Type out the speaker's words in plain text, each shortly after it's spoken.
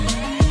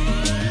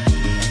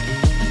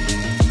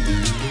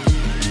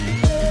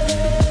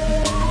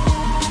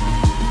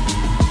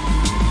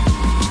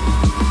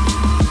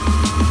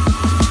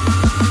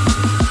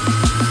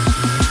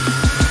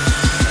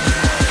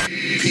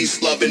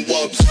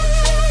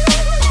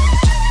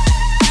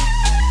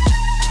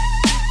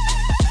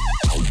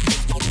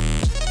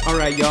All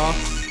right, y'all.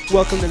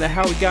 Welcome to the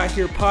How We Got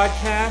Here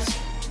podcast.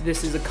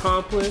 This is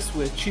Accomplice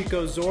with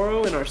Chico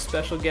Zorro, and our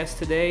special guest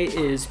today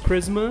is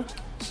PRYSMA.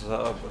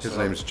 His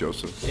name's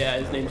Joseph. Yeah,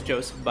 his name's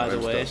Joseph, by the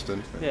way.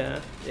 Dustin. Yeah.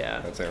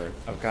 That's Aaron.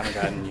 I've kind of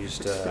gotten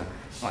used to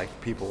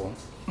people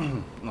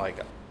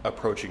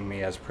approaching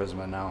me as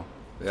PRYSMA now.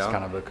 Yeah. It's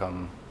kind of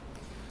become.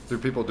 Do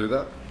people do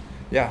that?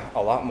 Yeah,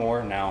 a lot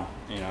more now.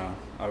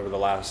 Over the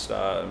last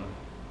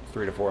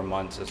 3 to 4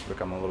 months, it's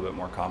become a little bit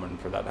more common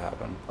for that to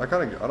happen. I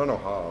don't know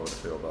how I would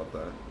feel about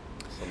that.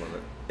 Some of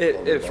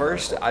it. At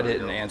first, I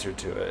didn't answer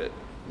to it.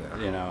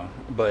 Yeah.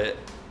 But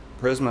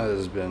PRYSMA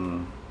has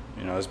been,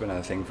 it's been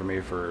a thing for me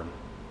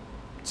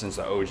since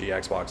the OG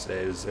Xbox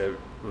days. It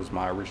was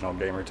my original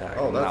gamer tag.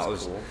 Oh,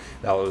 that's cool.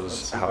 That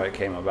was how it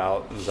came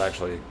about. It was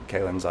actually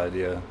Kaylin's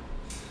idea.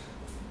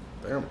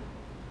 Damn.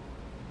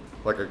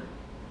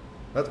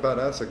 That's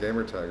badass, a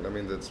gamer tag. I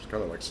mean, that's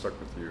kind of like stuck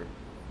with you.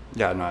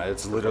 Yeah, no,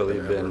 it's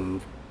literally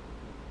been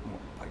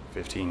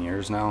 15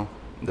 years now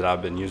that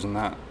I've been using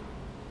that.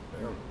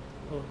 Damn.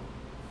 Oh,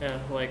 yeah,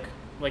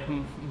 like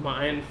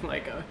mine,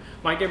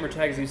 my gamer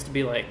tags used to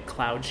be like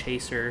Cloud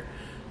Chaser.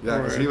 Yeah,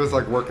 because he was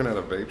working at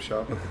a vape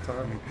shop at the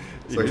time,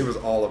 so he was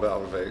all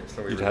about vapes.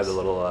 And You'd have the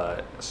little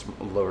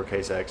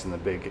lowercase x and the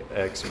big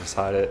X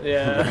beside it.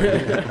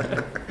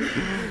 Yeah.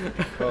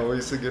 Oh, we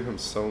used to give him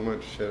so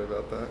much shit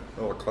about that.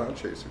 Oh, a Cloud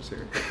Chaser's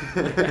here.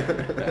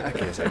 I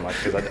can't say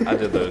much because I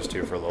did those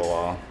two for a little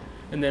while.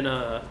 And then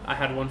I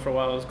had one for a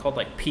while. It was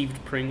called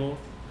Peeved Pringle.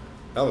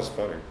 That was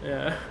funny.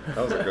 Yeah.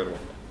 That was a good one.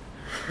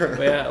 But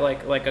yeah,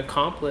 like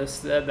Accomplice.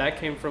 That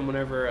came from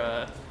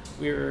whenever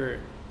we were.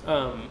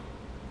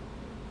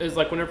 It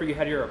was whenever you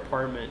had your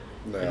apartment,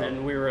 and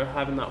then we were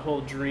having that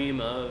whole dream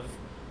of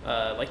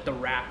the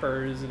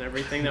rappers and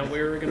everything that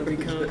we were gonna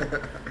become,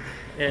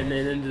 and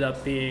it ended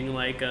up being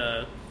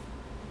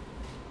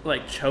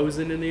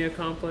Chosen in the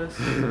Accomplice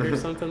or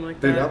something like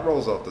that. Dude, that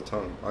rolls off the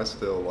tongue. I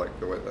still like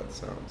the way that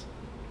sounds.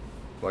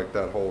 Like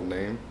that whole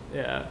name.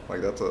 Yeah.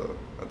 That's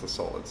a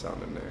solid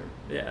sounding name.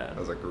 Yeah.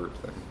 As a group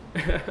thing.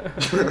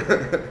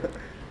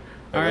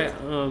 All right.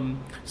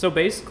 So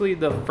basically,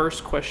 the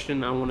first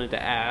question I wanted to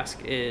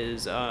ask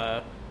is,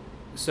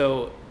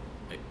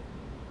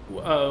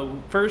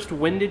 first,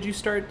 when did you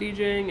start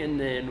DJing, and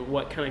then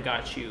what kind of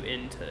got you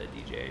into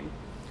DJing?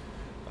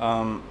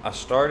 I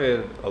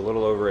started a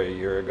little over a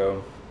year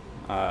ago.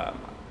 I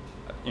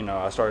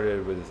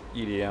started with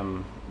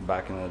EDM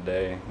back in the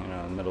day,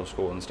 in middle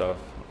school and stuff,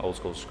 old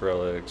school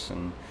Skrillex,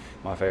 and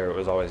my favorite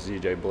was always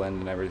DJ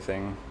Blend and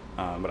everything.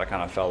 But I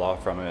kind of fell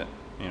off from it.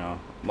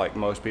 Like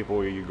most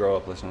people, you grow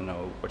up listening to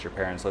what your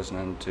parents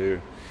listening to.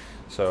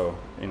 So,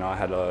 I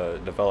had to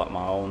develop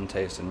my own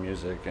taste in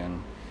music,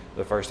 and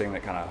the first thing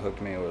that kind of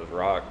hooked me was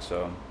rock.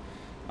 So,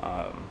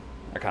 I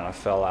kind of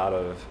fell out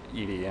of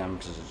EDM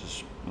because it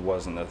just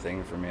wasn't the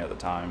thing for me at the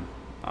time.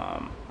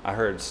 I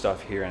heard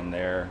stuff here and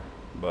there,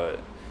 but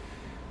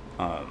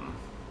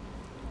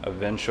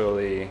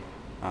eventually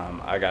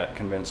I got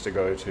convinced to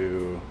go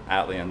to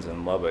Atlian's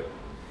in Lubbock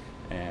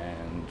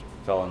and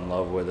fell in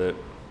love with it.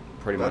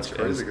 That's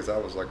crazy because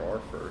that was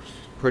our first.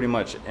 Pretty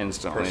much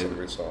instantly. Person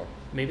we saw.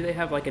 Maybe they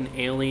have an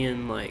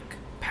alien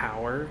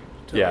power.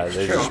 They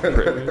just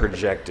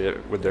project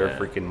it with their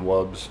freaking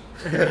wubs.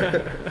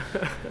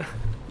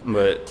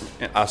 But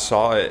I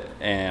saw it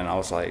and I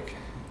was like,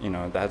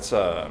 that's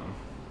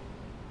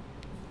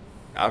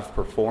I've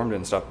performed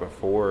and stuff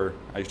before.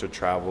 I used to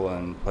travel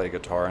and play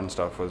guitar and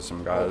stuff with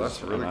some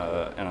guys in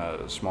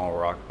a small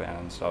rock band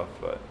and stuff.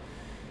 But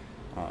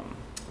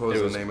what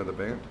was the name of the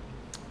band?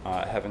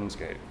 Heaven's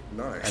Gate.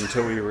 Nice.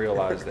 Until we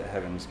realized that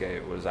Heaven's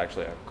Gate was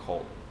actually a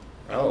cult.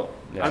 Oh.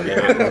 Yeah,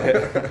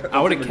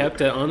 I would have kept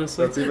it,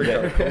 honestly. That's even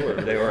kind of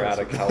cooler. They were out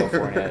of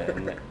California,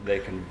 and they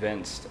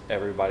convinced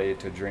everybody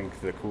to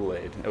drink the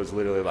Kool-Aid. It was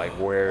literally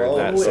where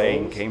that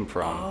saying came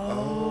from.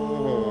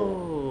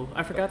 Oh.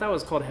 I forgot that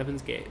was called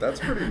Heaven's Gate. That's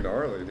pretty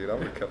gnarly, dude. I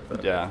would have kept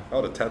that. Yeah. I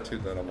would have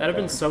tattooed that on my That'd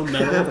have been so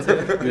metal,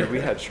 too. Dude, we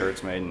had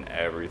shirts made and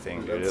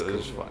everything, dude. That's It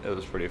was fun. It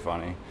was pretty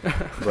funny.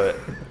 But,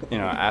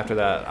 after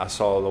that, I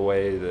saw the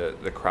way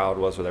the crowd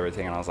was with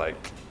everything, and I was like,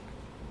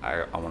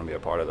 I want to be a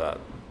part of that.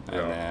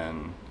 And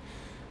then,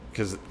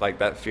 because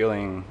that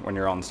feeling when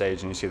you're on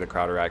stage and you see the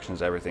crowd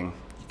reactions, everything,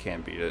 you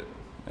can't beat it.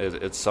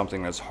 It's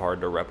something that's hard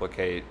to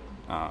replicate.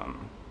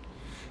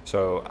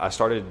 So I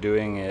started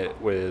doing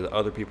it with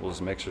other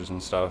people's mixers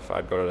and stuff.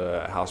 I'd go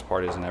to house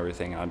parties and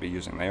everything, and I'd be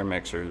using their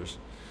mixers,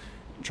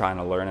 trying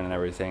to learn and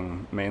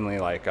everything. Mainly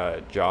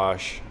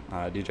Josh,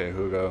 DJ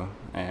Hugo,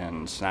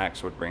 and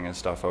Snacks would bring his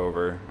stuff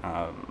over,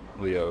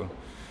 Leo,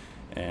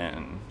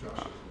 and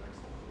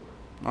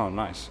oh,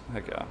 nice,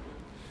 heck yeah.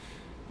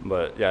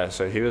 But yeah,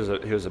 so he was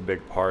a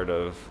big part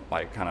of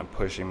kind of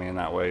pushing me in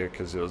that way,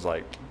 because it was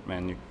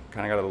man, you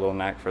kind of got a little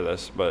knack for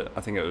this. But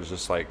I think it was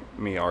just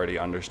me already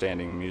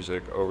understanding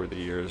music over the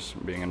years,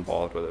 being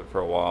involved with it for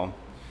a while.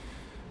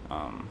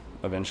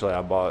 Eventually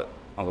I bought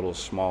a little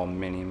small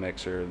mini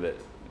mixer that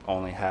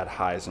only had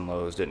highs and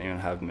lows, didn't even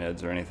have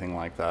mids or anything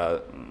like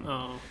that.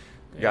 And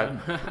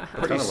got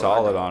pretty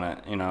solid on it.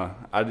 You know,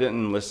 I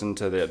didn't listen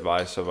to the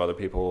advice of other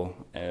people,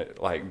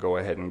 like go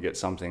ahead and get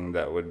something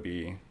that would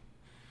be,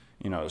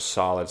 you know,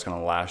 solid. It's going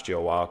to last you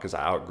a while, because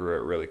I outgrew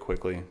it really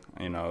quickly.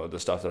 You know, the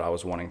stuff that I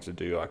was wanting to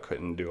do, I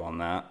couldn't do on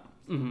that.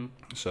 Mm-hmm.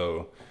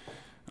 So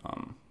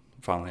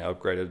finally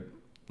upgraded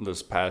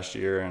this past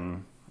year,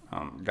 and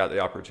got the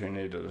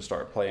opportunity to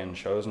start playing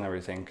shows and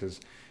everything, because,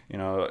 you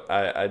know,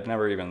 I'd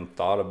never even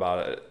thought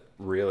about it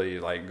really,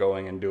 like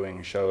going and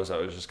doing shows.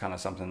 That was just kind of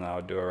something that I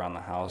would do around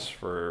the house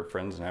for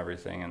friends and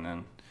everything, and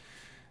then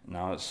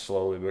now it's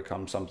slowly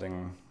become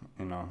something,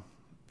 you know,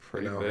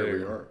 pretty big. Here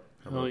we are.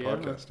 Have a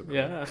podcast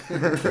about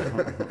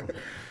it.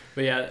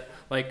 But yeah,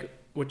 like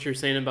what you're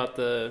saying about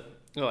the,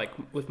 like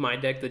with my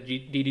deck, the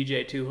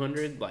DDJ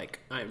 200, like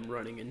I'm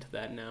running into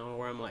that now,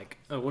 where I'm like,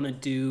 I want to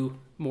do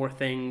more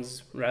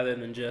things rather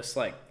than just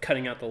like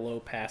cutting out the low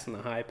pass and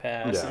the high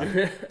pass.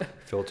 Yeah.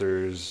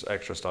 Filters,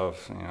 extra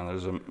stuff. You know,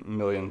 there's a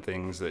million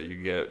things that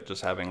you get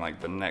just having like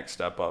the next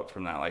step up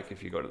from that. Like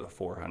if you go to the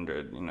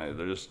 400, you know,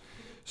 there's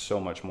so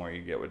much more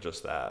you get with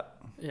just that.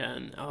 Yeah,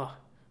 and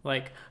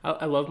like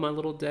I love my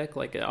little deck.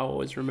 Like I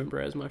always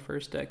remember as my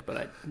first deck,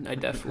 but I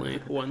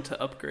definitely want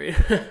to upgrade.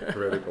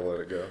 Ready to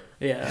let it go.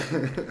 Yeah.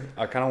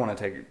 I kind of want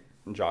to take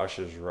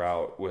Josh's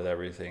route with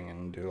everything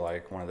and do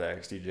like one of the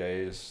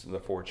XDJs, the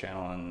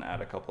 4-channel, and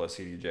add a couple of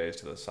CDJs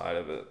to the side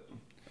of it.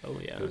 Oh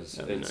yeah,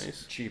 that'd be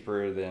nice.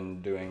 Cheaper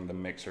than doing the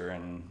mixer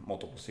and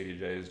multiple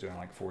CDJs, doing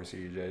like 4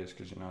 CDJs,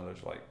 because you know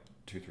there's like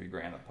 $2-3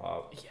 grand a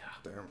pop. Yeah.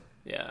 Damn.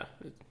 Yeah.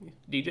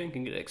 DJing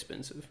can get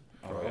expensive.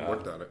 Oh, yeah. I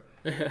worked at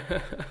it.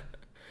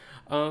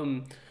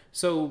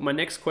 So my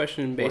next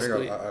question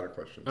basically... Hang on, I had a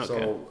question. Okay.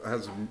 So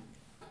has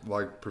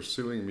like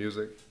pursuing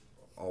music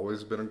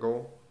always been a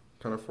goal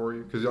kind of for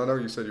you? Because I know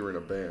you said you were in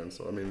a band,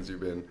 so that means you've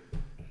been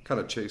kind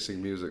of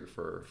chasing music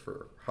for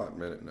a hot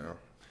minute now.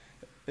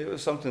 It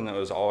was something that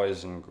was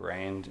always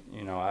ingrained.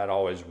 You know, I'd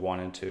always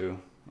wanted to.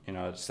 You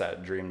know, it's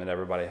that dream that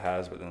everybody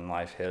has, but then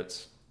life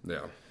hits.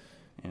 Yeah.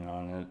 You know,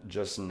 and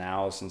just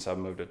now, since I've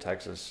moved to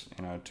Texas,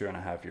 you know,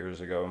 2.5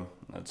 years ago,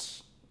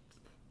 that's...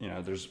 You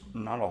know, there's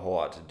not a whole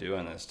lot to do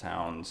in this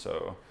town,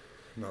 so...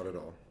 Not at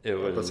all. It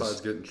was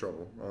besides get in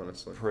trouble,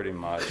 honestly. Pretty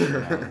much. You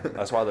know?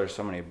 That's why there's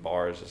so many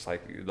bars. It's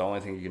like the only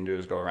thing you can do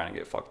is go around and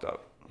get fucked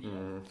up.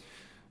 Mm-hmm.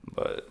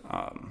 But,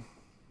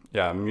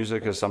 yeah,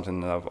 music is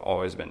something that I've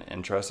always been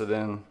interested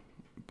in,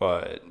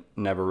 but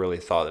never really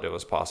thought that it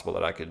was possible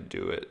that I could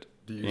do it.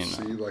 Do you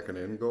see, like, an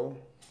end goal?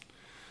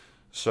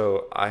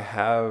 So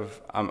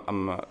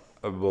I'm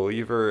a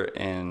believer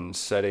in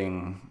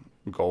setting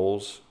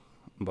goals,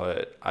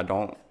 but I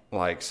don't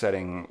like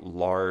setting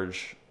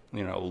large,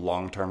 you know,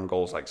 long-term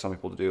goals like some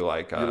people do.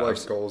 Like you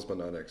like goals but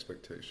not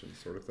expectations,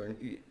 sort of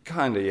thing.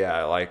 Kind of,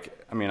 yeah. Like,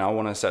 I mean, I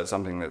want to set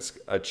something that's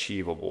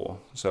achievable.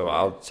 So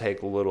I'll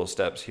take little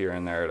steps here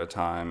and there at a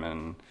time,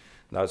 and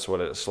that's what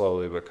it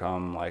slowly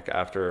become. Like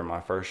after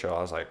my first show,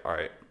 I was like, all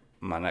right,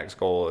 my next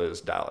goal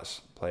is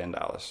Dallas, play in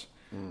Dallas.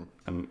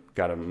 And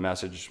got a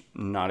message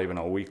not even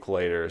a week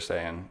later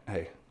saying,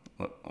 hey,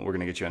 we're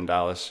gonna get you in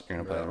Dallas. You're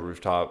gonna play on a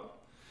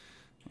rooftop.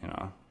 You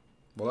know.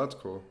 Well, that's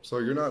cool. So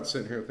you're not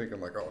sitting here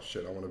thinking like, oh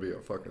shit, I want to be a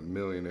fucking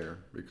millionaire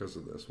because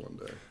of this one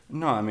day.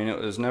 No, I mean, it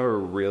was never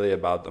really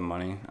about the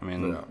money. I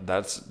mean,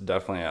 that's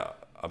definitely a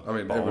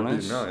bonus. It would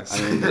be nice.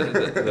 I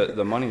mean,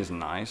 the money is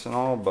nice and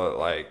all, but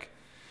like,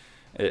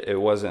 it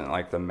wasn't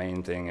like the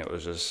main thing. It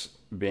was just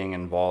being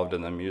involved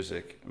in the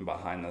music and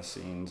behind the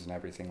scenes and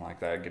everything like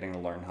that, getting to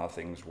learn how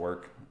things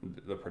work.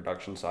 The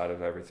production side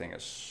of everything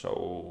is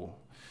so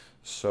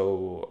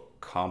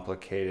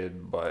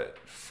complicated but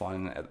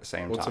fun at the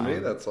same time. Well, to me,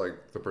 that's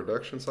like the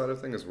production side of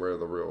thing is where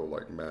the real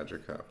like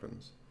magic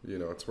happens. You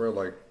know, it's where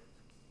like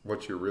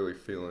what you're really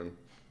feeling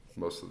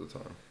most of the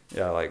time.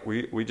 Yeah, like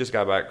we just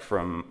got back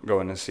from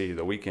going to see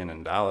The Weeknd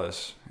in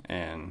Dallas,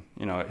 and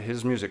you know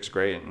his music's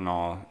great and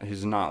all.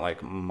 He's not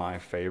like my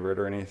favorite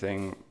or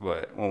anything,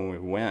 but when we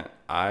went,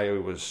 I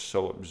was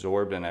so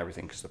absorbed in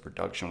everything because the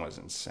production was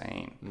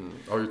insane.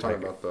 Oh, you're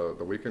talking about the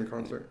Weeknd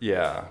concert?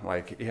 Yeah,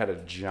 like he had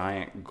a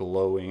giant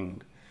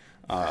glowing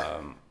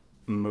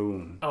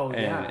moon. Oh,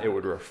 yeah. And it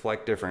would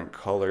reflect different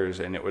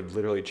colors, and it would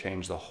literally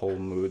change the whole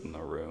mood in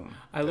the room.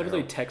 I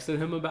literally texted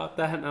him about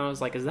that, and I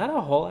was like, is that a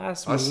whole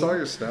ass moon? I saw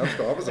your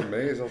snapshot. I was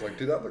amazed. I was like,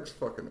 dude, that looks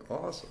fucking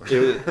awesome.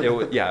 It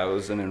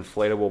was an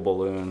inflatable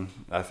balloon.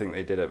 I think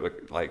they did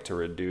it like to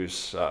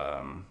reduce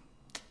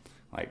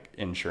like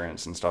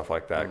insurance and stuff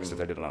like that, because if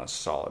they did it on a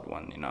solid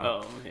one, you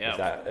know, if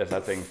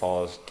that thing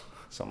falls,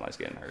 somebody's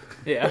getting hurt.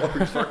 Yeah.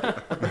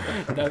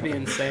 That'd be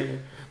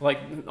insane. Like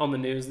on the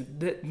news,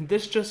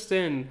 this just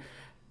in,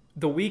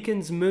 The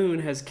Weeknd's moon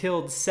has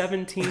killed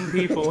 17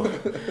 people.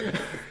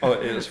 Oh,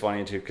 it was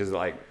funny too, because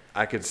like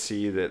I could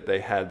see that they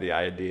had the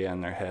idea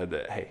in their head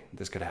that, hey,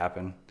 this could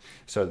happen.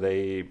 So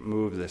they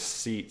moved the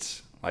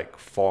seats like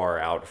far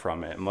out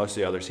from it. Most of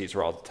the other seats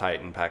were all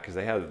tight and packed because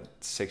they had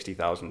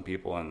 60,000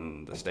 people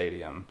in the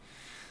stadium,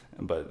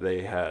 but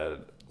they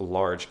had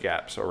large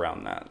gaps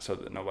around that so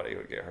that nobody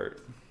would get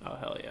hurt. Oh,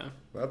 hell yeah.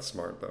 That's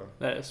smart, though.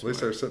 That is smart. At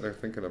least they're sitting there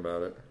thinking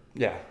about it.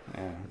 Yeah.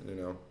 You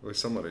know, at least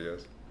somebody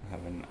is.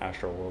 have an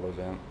Astro World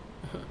event.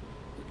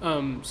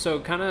 So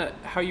kind of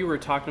how you were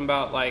talking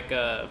about, like,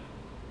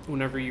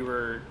 whenever you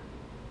were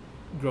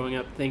growing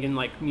up, thinking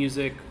like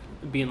music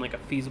being like a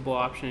feasible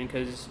option,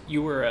 because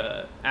you were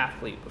a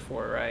athlete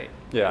before, right?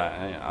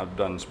 Yeah, I've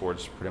done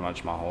sports pretty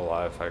much my whole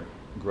life. I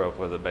grew up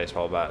with a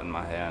baseball bat in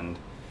my hand.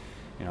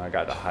 You know, I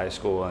got to high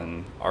school,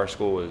 and our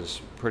school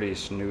was pretty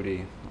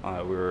snooty.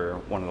 We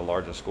were one of the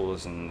largest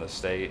schools in the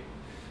state.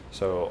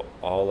 So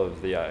all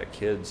of the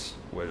kids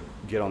would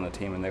get on the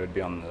team, and they would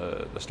be on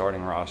the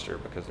starting roster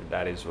because their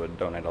daddies would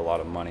donate a lot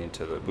of money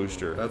to the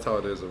booster. That's how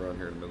it is around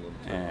here in Midland.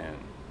 And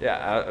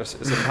yeah, it's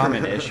a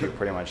common issue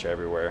pretty much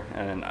everywhere.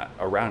 And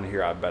around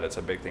here, I bet it's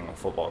a big thing with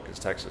football because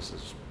Texas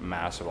is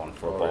massive on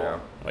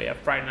football. Oh yeah,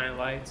 Friday Night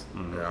Lights.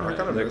 Mm-hmm. Yeah, I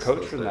kind of the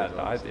coach from that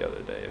died the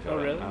other day. Oh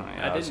really?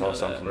 I didn't saw know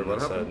something that.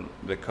 that said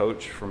the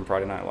coach from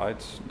Friday Night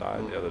Lights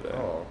died the other day.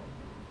 Oh.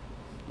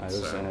 I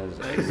was in his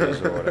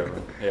 80s or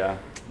whatever. Yeah,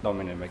 don't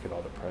mean to make it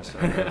all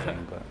depressing or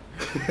anything,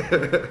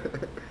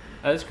 but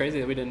That's crazy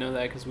that we didn't know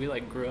that because we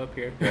like grew up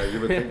here. Yeah, you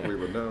would think we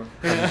would know.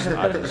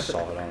 I just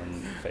saw it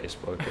on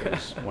Facebook. It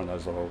was one of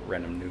those little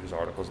random news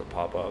articles that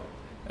pop up.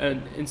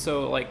 And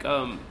so like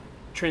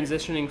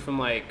transitioning from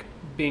like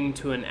being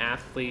to an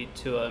athlete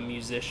to a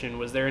musician,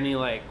 was there any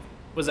like,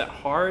 was it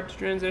hard to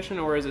transition,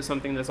 or is it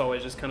something that's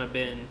always just kind of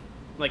been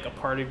like a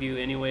part of you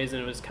anyways,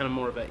 and it was kind of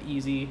more of an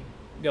easy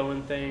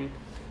going thing?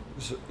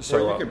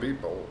 So you can be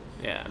both.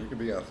 Yeah. You can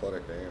be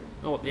athletic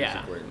and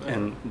musically.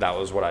 And that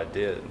was what I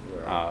did.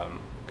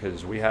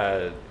 Because we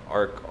had,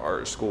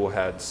 our school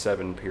had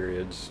 7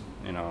 periods.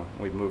 You know,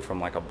 we moved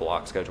from like a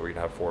block schedule where you'd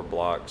have 4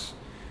 blocks.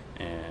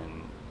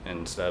 And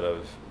instead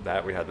of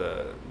that, we had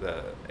the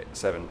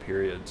 7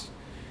 periods.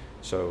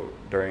 So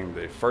during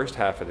the first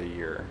half of the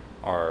year,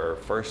 our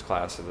first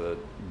class of the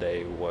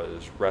day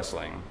was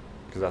wrestling,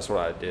 because that's what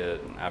I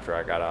did. And after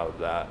I got out of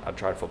that, I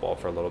tried football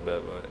for a little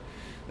bit, but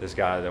this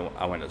guy that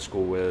I went to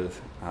school with,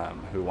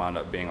 who wound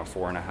up being a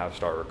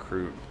 4.5-star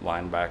recruit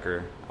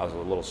linebacker. I was a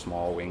little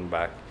small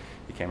wingback.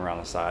 He came around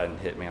the side and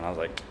hit me, and I was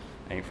like,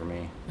 ain't for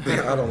me.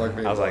 I don't like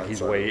being I was like,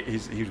 he's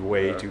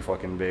way Yeah. too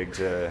fucking big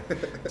to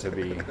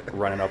be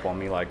running up on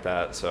me like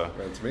that. So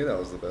Man, to me, that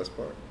was the best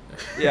part.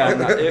 yeah,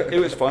 no, it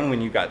was fun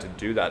when you got to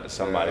do that to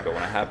somebody, but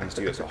when it happens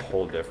to you, it's a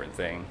whole different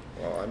thing.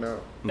 Well, I know.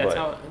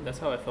 That's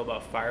how I feel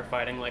about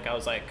firefighting. Like I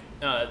was like,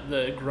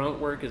 the grunt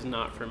work is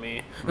not for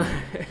me.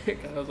 I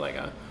was like,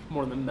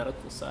 more on the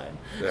medical side.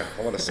 Yeah,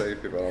 I want to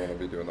save people. I don't want to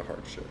be doing the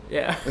hard shit.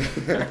 Yeah.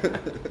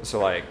 So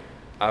like,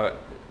 I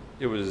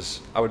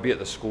would be at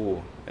the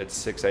school at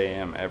 6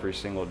 a.m. every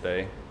single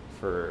day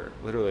for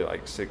literally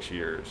like 6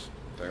 years.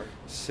 Damn.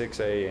 6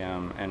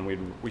 a.m. and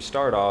we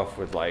start off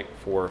with like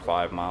 4 or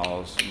 5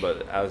 miles,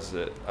 but as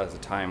the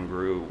time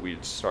grew,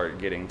 we'd start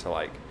getting to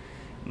like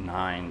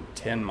 9,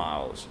 10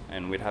 miles,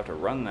 and we'd have to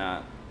run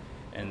that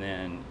and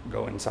then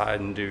go inside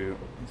and do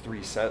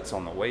 3 sets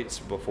on the weights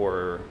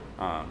before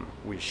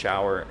we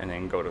shower and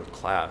then go to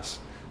class.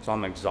 So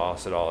I'm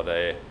exhausted all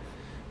day.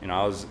 You know,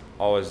 I was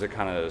always the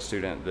kind of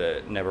student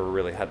that never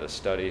really had to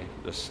study.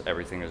 Just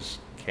everything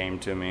just came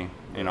to me.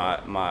 You know,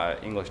 my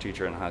English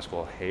teacher in high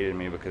school hated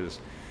me because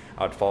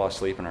I would fall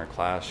asleep in her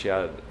class. She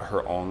had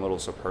her own little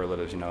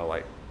superlatives, you know,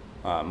 like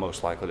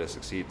most likely to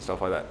succeed and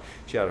stuff like that.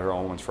 She had her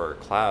own ones for her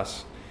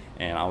class,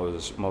 and I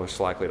was most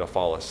likely to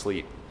fall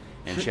asleep.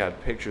 And she had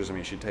pictures of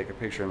me. She'd take a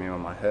picture of me with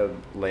my head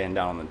laying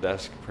down on the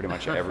desk pretty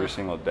much every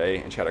single day,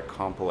 and she had a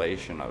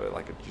compilation of it,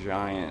 like a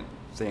giant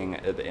thing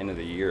at the end of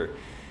the year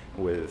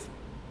with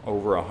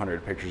over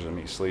 100 pictures of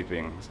me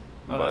sleeping.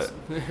 Oh, but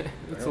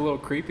it's a little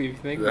creepy if you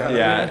think Yeah,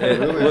 about it.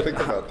 Yeah, really think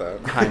about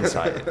that.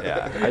 Hindsight,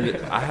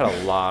 yeah. I had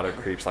a lot of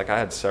creeps. Like I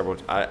had several.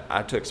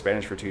 I took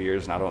Spanish for 2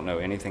 years, and I don't know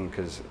anything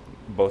because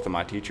both of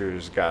my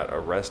teachers got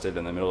arrested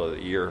in the middle of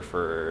the year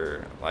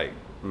for like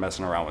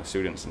messing around with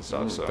students and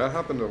stuff. So That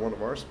happened to one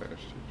of our Spanish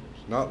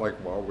teachers. Not like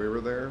while we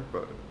were there,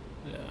 but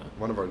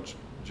one of our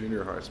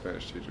junior high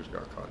Spanish teachers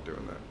got caught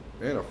doing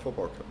that, and a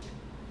football coach.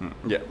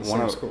 Yeah,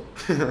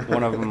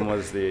 one of them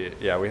was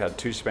we had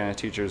 2 Spanish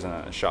teachers and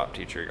a shop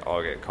teacher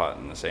all get caught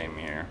in the same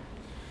year.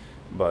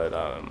 But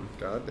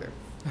Goddamn.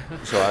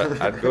 so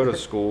I'd go to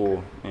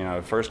school, you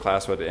know, first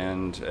class would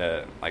end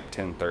at like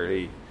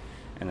 10:30,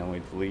 and then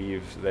we'd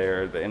leave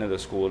there. The end of the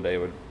school day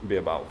would be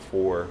about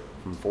 4,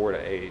 from 4 to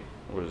 8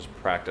 was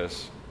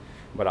practice.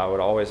 But I would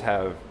always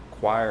have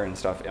choir and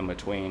stuff in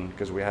between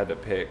because we had to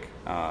pick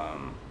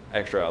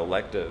extra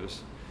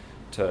electives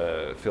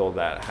to fill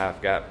that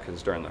half gap,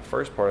 because during the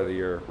first part of the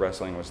year,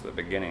 wrestling was the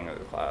beginning of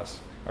the class,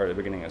 or the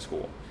beginning of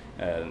school.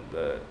 And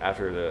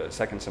after the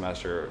second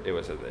semester, it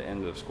was at the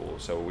end of school.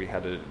 So we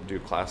had to do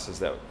classes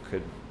that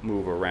could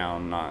move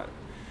around, not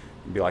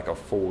be like a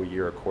full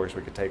year course.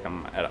 We could take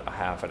them at a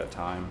half at a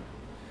time.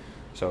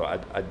 So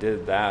I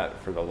did that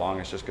for the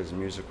longest just because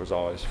music was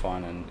always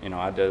fun. And, you know,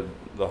 I did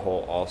the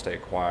whole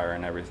all-state choir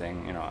and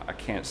everything. You know, I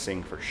can't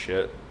sing for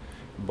shit,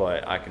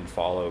 but I can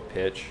follow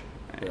pitch.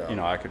 Yeah. You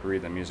know, I could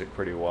read the music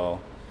pretty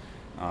well.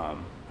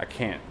 I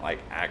can't like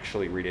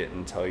actually read it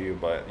and tell you,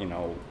 but you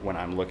know, when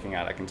I'm looking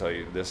at it, I can tell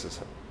you this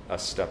is a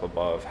step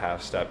above,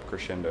 half step,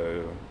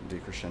 crescendo,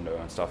 decrescendo,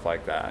 and stuff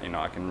like that.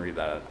 I can read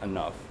that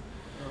enough.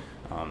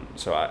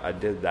 So I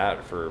did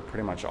that for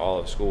pretty much all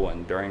of school,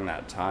 and during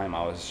that time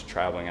I was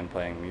traveling and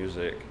playing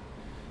music.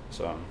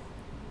 So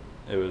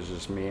it was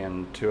just me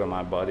and two of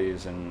my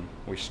buddies, and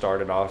we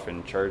started off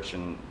in church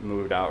and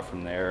moved out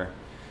from there,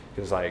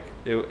 because like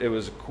it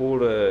was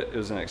cool it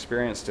was an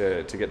experience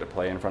to get to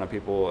play in front of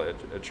people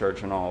at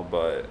church and all,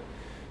 but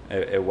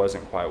it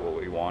wasn't quite what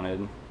we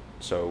wanted.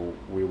 So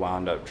we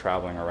wound up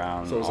traveling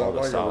around all the Southeast. So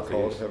is that why you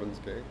were called Heaven's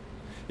Gate?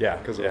 Yeah,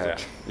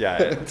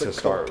 to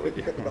start with.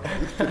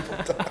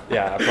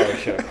 Yeah, I probably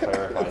should have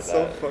clarified That's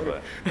that. So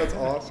funny. That's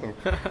awesome.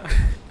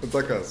 It's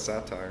like a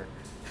satire.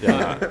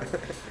 Yeah.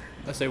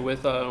 I say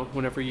with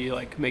whenever you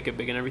like make it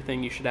big and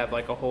everything, you should have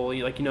like a whole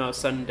how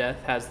Sudden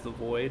Death has The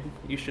Void.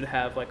 You should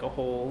have like a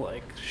whole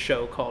like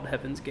show called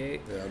Heaven's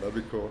Gate. Yeah, that'd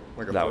be cool.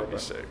 That would be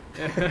sick.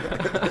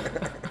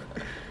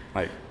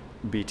 Like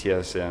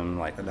BTSM,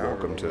 like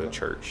welcome to the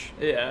church.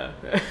 Yeah.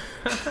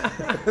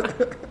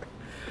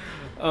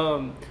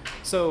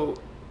 So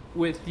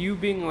with you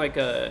being like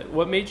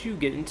what made you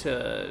get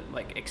into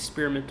like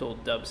experimental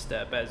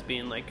dubstep as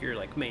being like your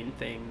like main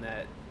thing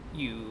that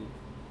you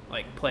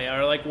like play,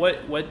 or like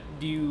what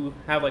do you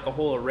have like a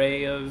whole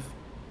array of,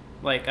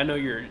 like I know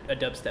you're a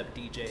dubstep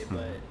DJ,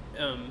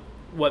 but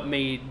what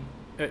made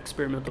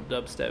experimental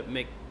dubstep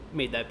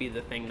made that be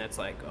the thing that's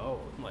like, oh,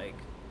 like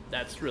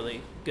that's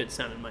really good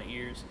sound in my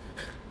ears?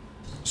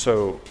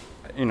 So,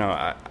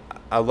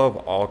 I love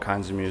all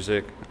kinds of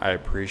music. I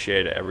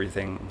appreciate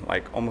everything.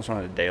 Like almost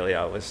on a daily,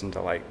 I listen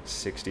to like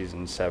 60s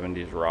and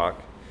 70s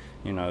rock,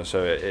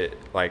 so it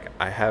like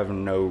I have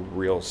no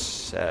real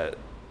set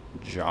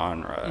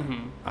genre.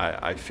 Mm-hmm.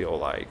 I feel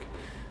like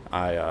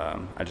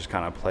I just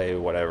kind of play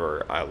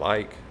whatever I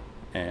like,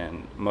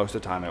 and most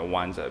of the time it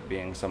winds up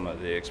being some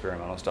of the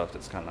experimental stuff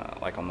that's kind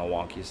of like on the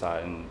wonky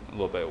side and a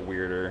little bit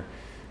weirder,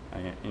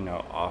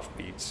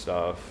 offbeat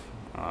stuff.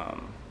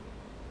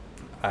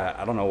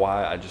 I don't know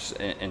why, I just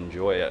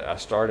enjoy it. I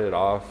started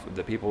off,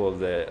 the people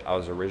that I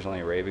was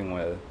originally raving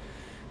with,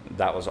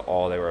 that was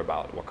all they were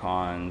about,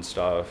 Wakan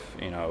stuff.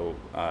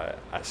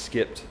 I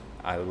skipped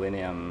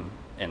Illenium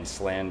and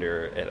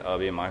Slander at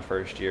Ubby my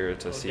first year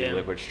to see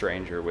Liquid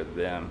Stranger with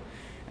them,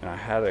 and I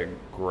had a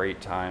great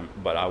time,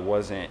 but I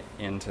wasn't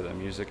into the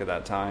music at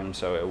that time,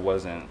 so it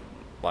wasn't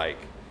like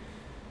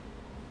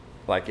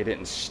it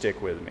didn't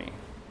stick with me.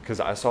 Because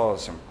I saw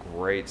some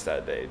greats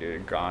that day,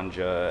 dude.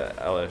 Ganja,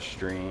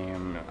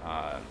 LSDREAM,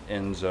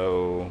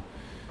 Enzo,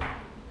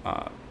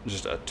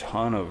 just a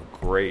ton of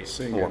great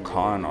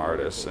Wakan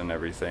artists and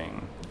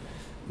everything.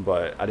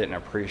 But I didn't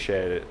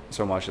appreciate it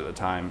so much at the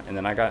time. And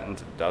then I got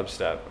into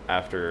dubstep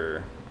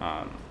after,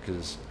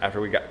 because after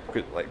we got,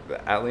 like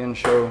the Alien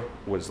show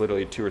was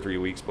literally 2 or 3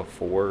 weeks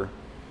before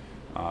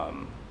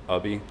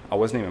Ubby. I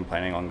wasn't even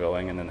planning on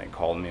going, and then they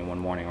called me one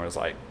morning and was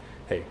like,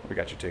 hey, we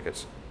got your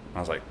tickets. And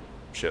I was like,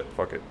 shit,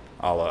 fuck it,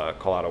 I'll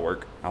call out of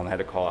work. I only had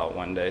to call out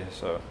one day,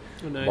 so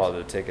bought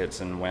the tickets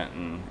and went,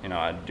 and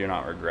I do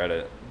not regret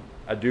it.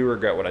 I do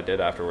regret what I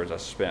did afterwards. I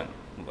spent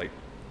like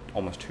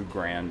almost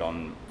 $2,000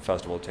 on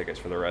festival tickets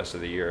for the rest of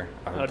the year.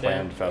 I had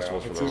planned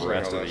festivals for the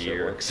rest of the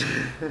year.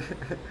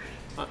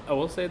 I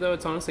will say though,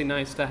 it's honestly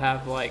nice to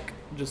have like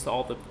just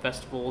all the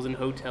festivals and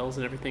hotels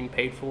and everything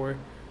paid for,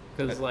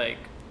 because like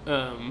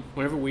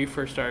whenever we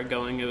first started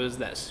going, it was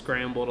that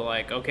scramble to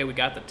like, okay, we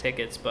got the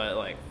tickets, but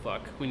like,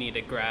 fuck, we need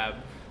to grab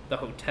the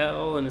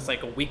hotel, and it's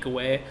like a week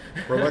away.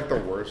 We're like the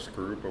worst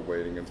group of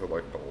waiting until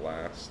like the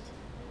last.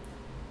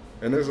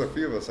 And there's a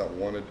few of us that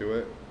want to do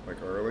it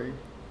like early.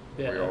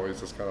 Yeah. We always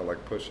just kind of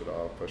like push it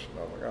off. Like,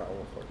 oh,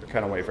 well, fuck it.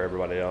 Kind of wait for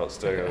everybody else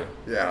to go.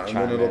 Yeah, and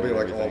then it'll be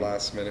like all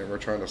last minute. We're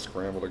trying to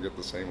scramble to get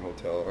the same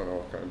hotel and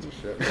all kinds of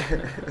shit.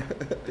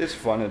 It's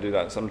fun to do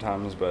that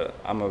sometimes, but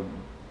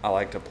I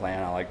like to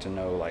plan. I like to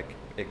know like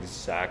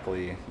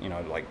exactly,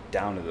 like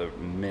down to the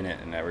minute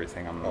and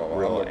everything. I'm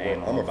real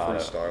anal about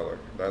it. I'm a freestyler.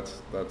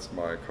 That's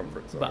my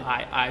comfort zone. But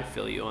I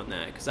feel you on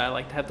that, because I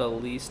like to have the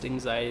least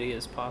anxiety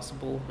as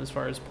possible as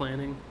far as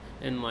planning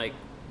and like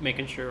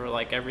making sure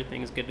like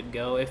everything's good to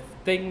go. If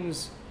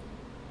things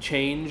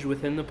change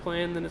within the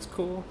plan, then it's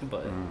cool,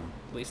 but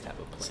at least have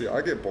a plan. See,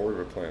 I get bored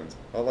with plans.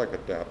 I like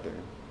adapting.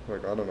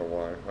 Like, I don't know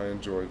why. I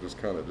enjoy just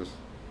kind of just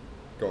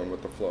going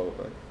with the flow of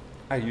it.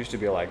 I used to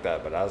be like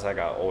that, but as I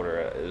got older,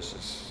 it's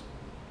just,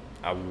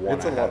 I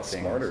want to have things.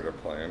 It's a lot smarter to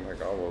plan,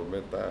 like, I will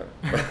admit that.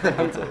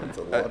 it's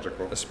a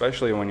logical.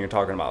 Especially when you're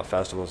talking about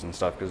festivals and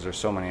stuff, because there's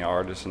so many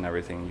artists and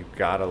everything. You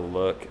got to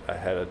look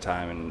ahead of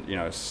time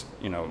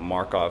and,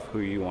 mark off who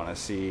you want to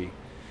see.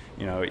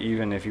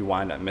 Even if you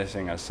wind up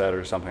missing a set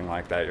or something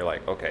like that, you're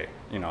like, okay,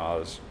 I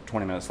was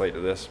 20 minutes late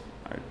to this.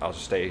 I'll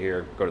just stay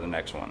here, go to the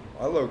next one.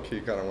 I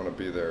low-key kind of want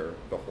to be there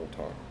the whole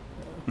time.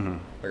 Mm-hmm.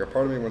 Like, a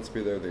part of me wants to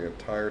be there the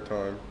entire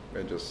time,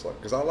 and just like,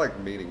 because I like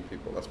meeting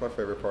people. That's my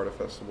favorite part of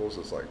festivals,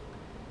 is like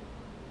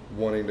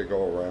wanting to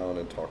go around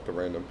and talk to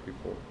random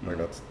people. Like,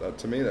 that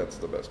to me, that's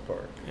the best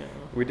part. Yeah.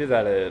 We did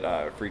that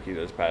at Freaky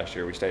this past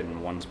year. We stayed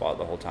in one spot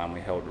the whole time. We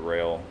held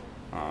rail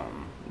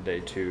day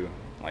 2,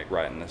 like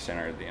right in the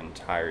center the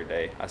entire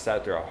day. I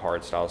sat through a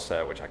hardstyle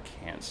set, which I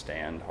can't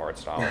stand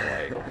hardstyle.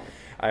 Like,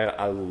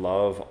 I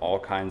love all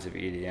kinds of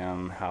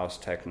EDM, house,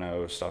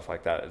 techno, stuff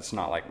like that. It's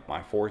not like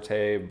my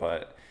forte,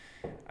 but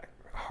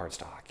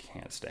hardstyle I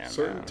can't stand.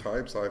 Certain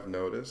types I've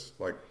noticed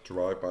like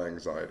drive my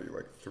anxiety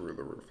like through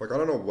the roof. Like I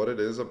don't know what it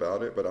is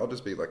about it, but I'll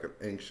just be like an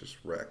anxious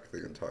wreck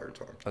the entire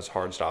time. That's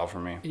hardstyle for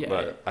me. Yeah.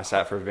 But I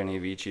sat for Vinny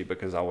Vici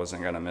because I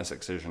wasn't gonna miss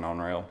Excision on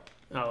Rail.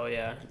 Oh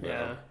yeah.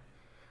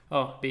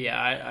 Oh, but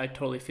yeah, I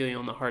totally feel you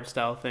on the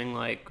hardstyle thing.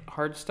 Like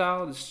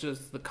hardstyle, it's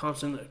just the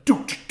constant.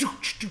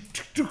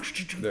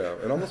 Yeah,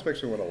 it almost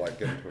makes me want to like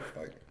get into a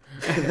fight.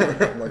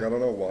 Like I don't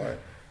know why.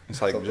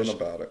 It's like something just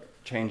about it.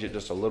 Change it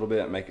just a little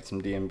bit, make it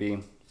some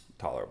DMB,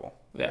 tolerable.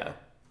 Yeah,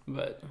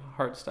 but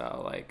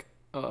hardstyle, like,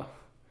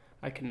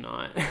 I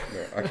cannot.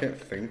 Yeah, I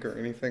can't think or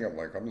anything. I'm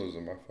like, I'm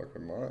losing my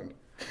fucking mind.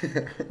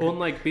 Well, and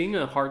like being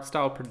a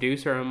hardstyle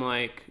producer, I'm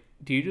like,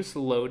 do you just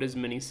load as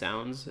many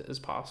sounds as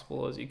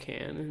possible as you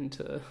can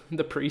into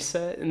the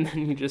preset, and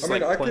then you just I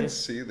play? can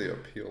see the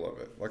appeal of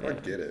it. Like, I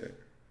get it.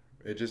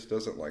 It just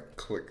doesn't like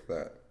click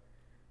that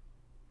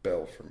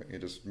bell for me.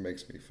 It just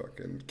makes me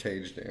fucking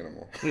caged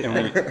animal.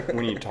 And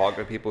when you talk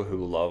to people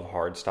who love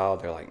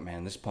hardstyle, they're like,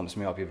 man, this pumps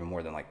me up even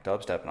more than like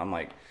dubstep. And I'm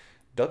like,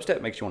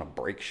 dubstep makes you want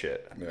to break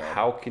shit. Yeah.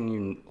 How can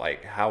you,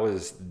 like, how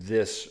is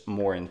this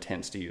more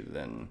intense to you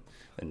than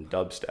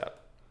dubstep?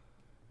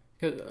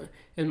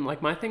 And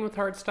like my thing with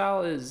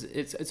hardstyle is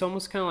it's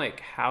almost kind of like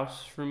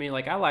house for me.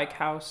 Like I like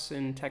house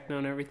and techno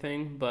and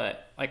everything,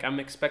 but like I'm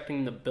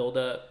expecting the build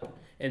up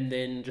and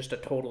then just a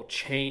total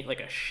change, like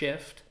a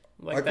shift.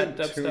 Like that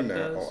dubstep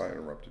does. Oh, I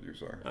interrupted you.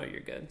 Sorry. Oh, you're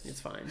good. It's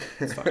fine.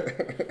 It's fine.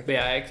 But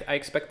yeah, I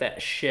expect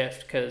that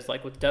shift because,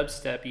 like with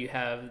dubstep, you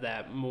have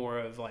that more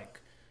of like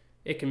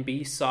it can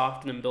be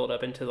soft and then build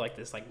up into like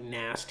this like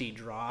nasty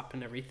drop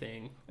and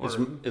everything.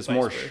 It's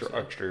more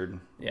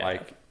structured. Yeah.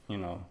 Like, you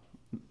know,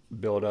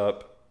 build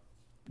up,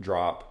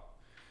 drop.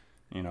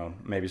 You know,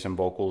 maybe some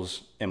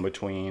vocals in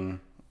between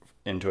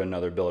into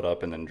another build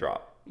up and then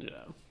drop.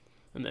 Yeah.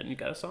 And then you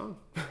got a song.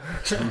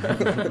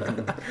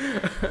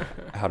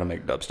 How to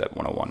make dubstep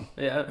 101.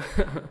 Yeah.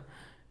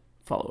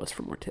 Follow us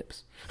for more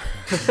tips.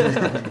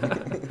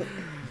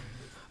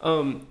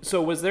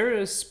 So was there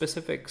a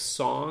specific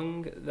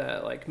song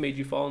that like made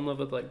you fall in love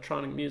with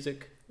electronic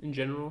music in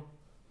general?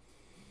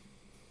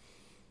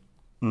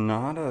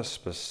 Not a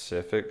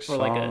specific song. Or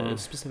like a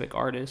specific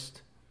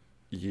artist?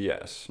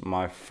 Yes.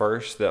 My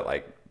first that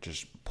like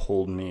just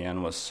pulled me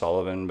in was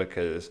Sullivan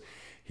because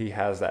he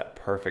has that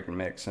perfect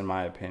mix, in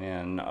my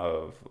opinion,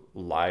 of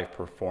live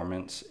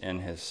performance in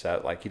his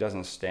set. Like, he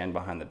doesn't stand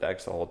behind the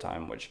decks the whole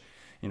time, which,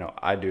 you know,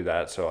 I do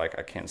that, so, like,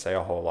 I can't say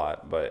a whole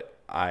lot, but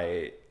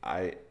I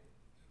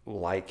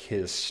like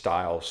his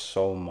style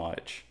so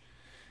much.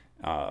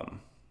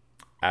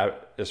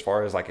 As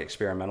far as, like,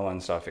 experimental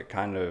and stuff, it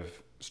kind of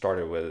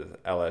started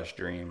with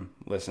LSDREAM,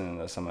 listening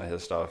to some of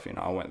his stuff. You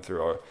know, I went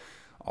through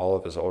all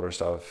of his older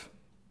stuff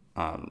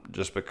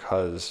just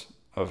because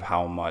of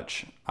how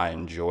much I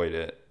enjoyed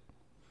it.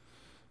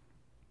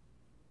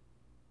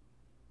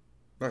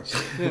 Nice.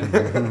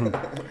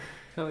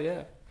 Hell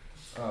yeah.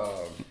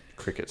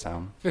 Cricket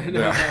sound.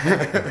 Yeah.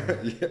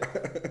 Yeah.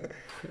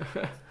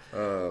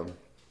 I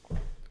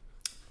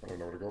don't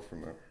know where to go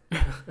from there.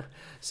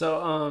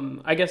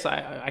 So I guess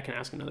I can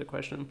ask another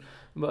question,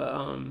 but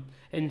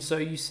and so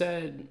you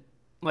said,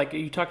 like,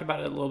 you talked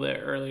about it a little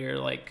bit earlier,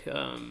 like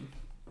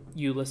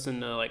you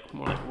listened to like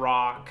more like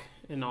rock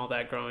and all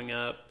that growing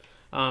up.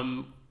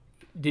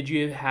 Did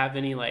you have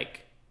any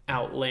like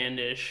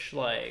outlandish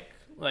like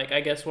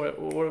I guess what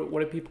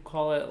do people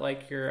call it,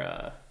 like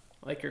your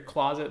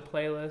closet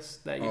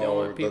playlist that you don't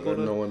want people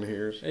to... no one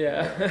hears?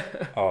 Yeah.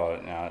 Oh,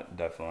 no,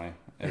 definitely.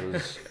 It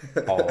was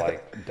all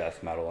like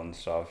death metal and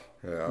stuff.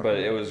 Yeah. But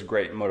it was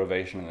great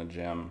motivation in the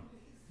gym.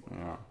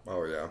 Yeah.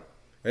 Oh yeah.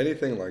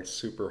 Anything like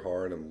super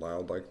hard and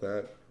loud like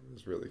that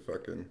is really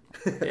fucking...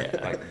 Yeah.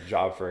 Like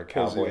Job for a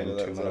Cowboy and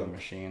 2 Minute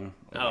Machine.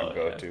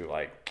 To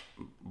like,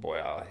 boy,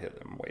 I'll hit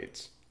them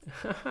weights.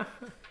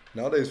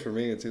 Nowadays for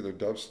me it's either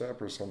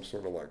dubstep or some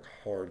sort of like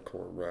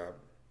hardcore rap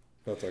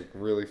that's like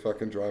really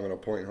fucking driving a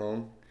point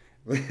home.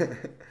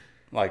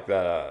 Like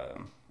that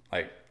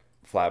like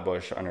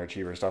Flatbush,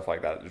 Underachiever, stuff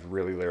like that is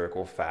really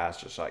lyrical,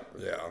 fast, just like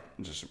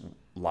just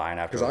line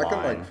after line. Because I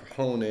can like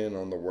hone in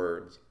on the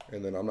words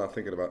and then I'm not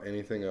thinking about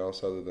anything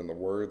else other than the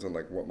words and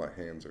like what my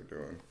hands are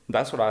doing.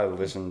 That's what I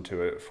listen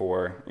to it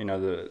for. You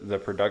know, the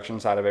production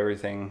side of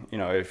everything. You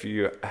know, if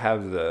you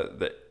have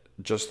the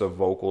just the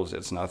vocals,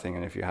 it's nothing,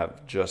 and if you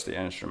have just the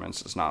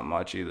instruments, it's not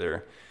much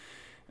either.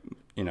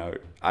 You know,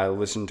 I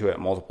listen to it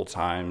multiple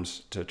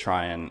times to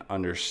try and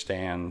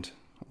understand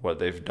what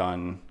they've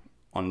done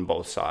on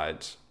both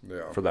sides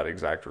for that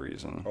exact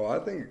reason. Oh, I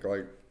think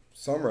like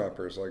some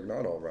rappers, like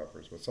not all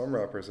rappers, but some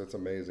rappers, it's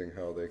amazing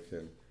how they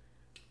can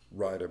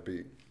ride a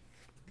beat.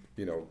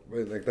 You know,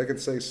 like they can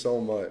say so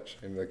much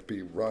and like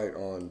be right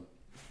on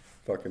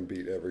fucking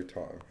beat every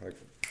time. Like,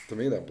 to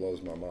me, that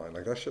blows my mind.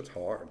 Like, that shit's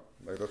hard.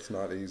 Like, that's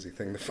not an easy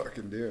thing to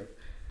fucking do.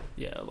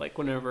 Yeah, like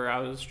whenever I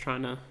was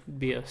trying to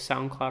be a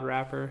SoundCloud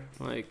rapper,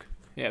 like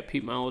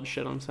peep my old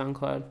shit on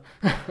SoundCloud.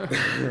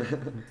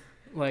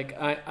 Like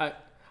I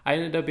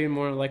ended up being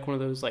more like one of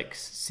those like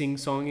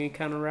sing-songy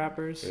kind of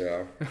rappers.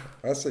 Yeah,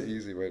 that's the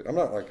easy way. I'm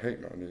not like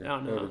hating on you. Oh,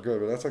 no. We're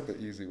good, but that's like the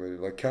easy way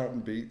to like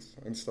counting beats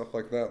and stuff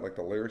like that. Like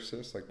the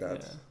lyricist, like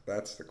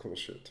that's the cool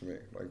shit to me.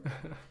 Like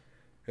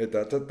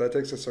that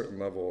takes a certain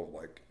level of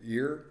like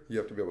ear. You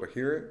have to be able to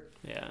hear it.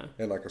 Yeah.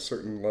 And like a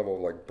certain level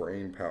of like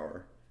brain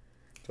power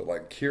to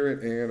like hear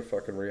it and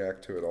fucking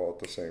react to it all at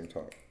the same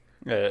time.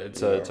 Yeah,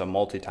 it's a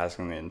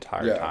multitasking the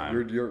entire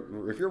time.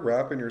 You're if you're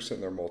rapping, you're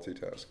sitting there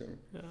multitasking.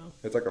 Yeah.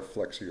 It's like a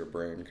flex of your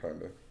brain,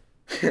 kind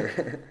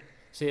of.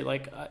 See,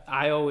 like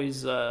I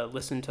always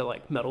listened to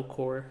like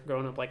metalcore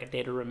growing up, like A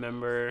Day to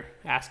Remember,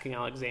 Asking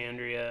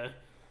Alexandria,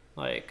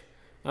 like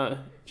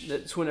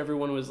that's when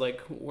everyone was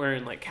like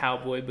wearing like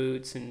cowboy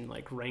boots and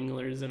like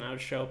Wranglers, and I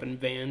would show up in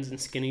Vans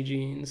and skinny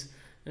jeans.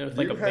 And with,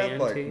 like, you a had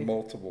band like tee.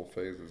 multiple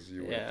phases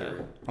you went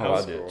through. Oh,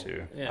 I did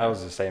too. Yeah. I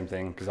was the same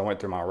thing because I went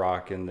through my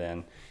rock, and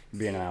then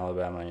being in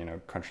Alabama, you know,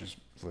 country's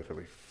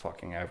literally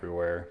fucking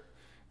everywhere.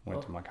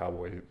 Went through my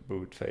cowboy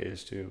boot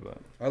phase too, but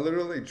I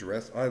literally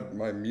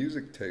my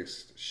music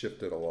taste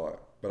shifted a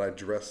lot, but I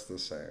dressed the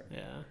same.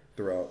 Yeah.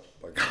 Throughout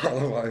like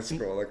all of high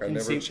school, like I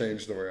never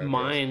changed the way I dressed.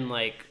 Mine,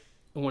 like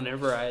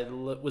whenever I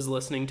was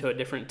listening to a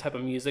different type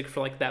of music for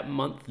like that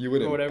month, you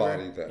would or whatever,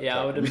 embody that. Yeah,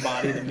 I would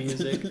embody the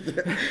music.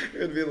 Yeah,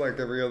 it'd be like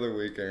every other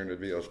week, Aaron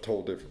would be a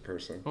total different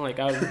person. Like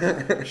I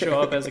would show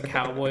up as a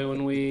cowboy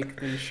one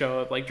week, and show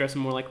up like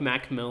dressing more like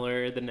Mac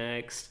Miller the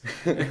next,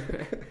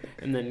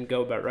 and then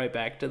go right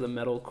back to the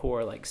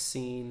metalcore like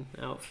scene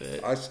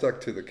outfit. I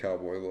stuck to the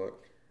cowboy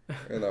look,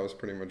 and that was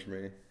pretty much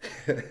me.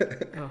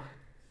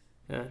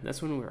 Yeah,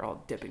 that's when we were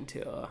all dipping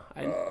too.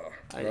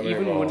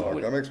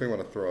 That makes me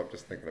want to throw up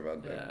just thinking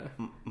about that.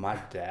 Yeah. My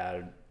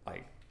dad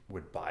like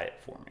would buy it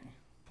for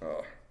me.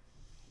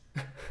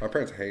 My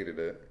parents hated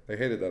it. They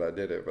hated that I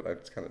did it, but I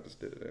just kind of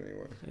did it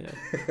anyway.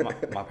 Yeah.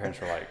 my parents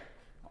were like,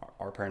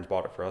 our parents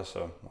bought it for us,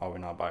 so why would we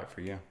not buy it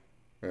for you?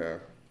 Yeah.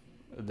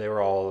 They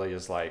were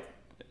always like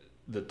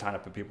the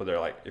type of people that are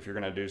like, if you're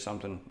gonna do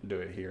something, do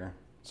it here,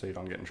 so you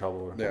don't get in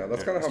trouble. Yeah,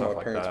 that's kind of how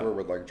my parents were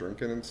with like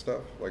drinking and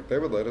stuff. Like they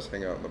would let us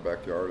hang out in the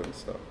backyard and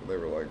stuff. They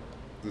were like,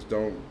 just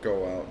don't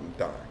go out and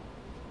die.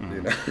 Mm-hmm.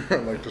 You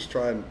know, like just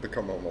trying to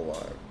come home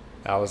alive.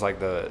 I was like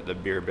the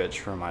beer bitch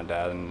for my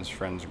dad and his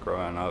friends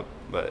growing up,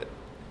 but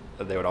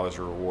they would always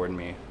reward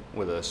me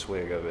with a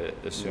swig of it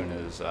as soon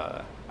as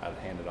I'd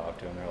hand it off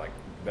to them. They're like,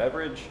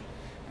 beverage?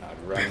 And I'd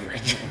run.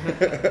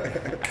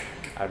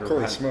 I'd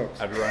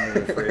run to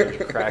the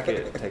fridge, crack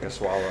it, take a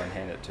swallow, and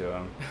hand it to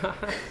him.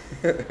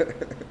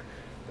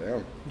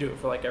 Damn. Do it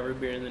for like every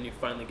beer, and then you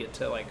finally get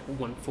to like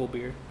one full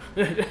beer.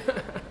 Yeah,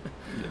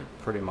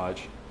 pretty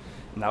much.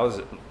 And that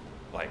was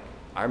like,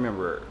 I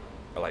remember,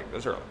 like,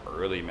 those are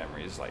early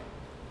memories, like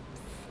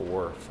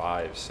 4,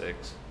 5,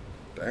 6.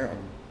 Damn.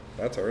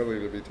 That's early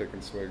to be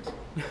taking swigs.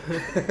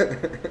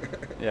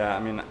 Yeah, I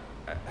mean,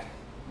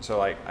 so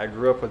like I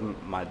grew up with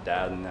my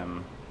dad and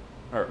them,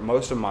 or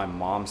most of my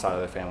mom's side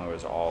of the family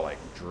was all like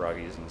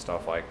druggies and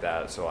stuff like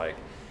that. So like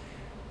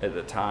at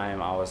the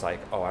time I was like,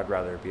 oh, I'd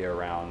rather be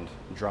around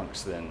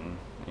drunks than,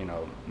 you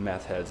know,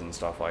 meth heads and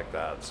stuff like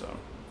that. So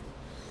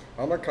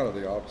I'm like kind of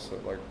the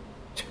opposite. Like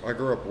I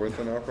grew up with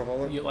an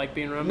alcoholic. You like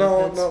being around No,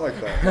 meth heads? not like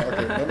that.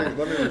 Okay,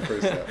 let me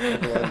rephrase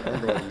that.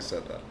 I'm glad you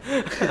said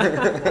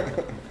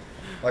that.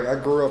 Like I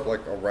grew up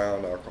like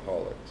around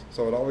alcoholics,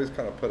 so it always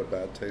kind of put a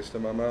bad taste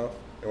in my mouth.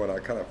 And when I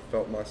kind of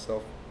felt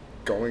myself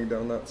going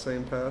down that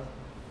same path,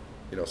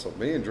 you know, so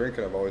me and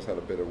drinking, I've always had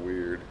a bit of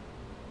weird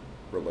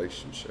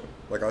relationship.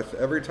 Like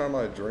every time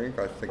I drink,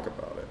 I think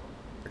about it.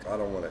 Like I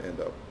don't want to end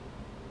up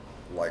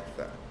like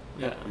that.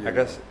 Yeah. I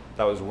guess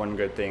that was one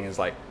good thing is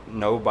like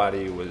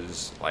nobody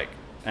was like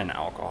an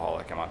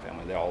alcoholic in my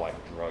family. They all like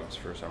drugs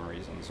for some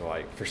reason. So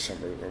like for some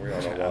reason, we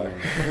don't know why.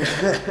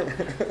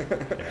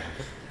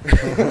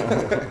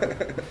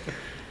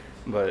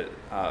 But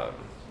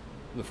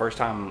the first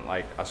time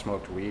like I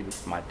smoked weed,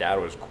 my dad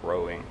was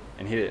growing,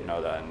 and he didn't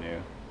know that I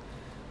knew.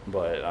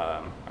 But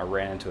I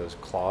ran into his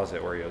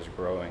closet where he was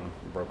growing,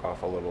 broke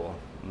off a little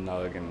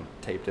nug and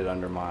taped it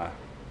under my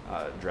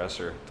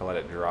dresser to let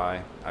it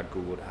dry. I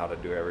Googled how to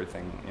do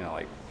everything, you know,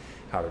 like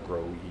how to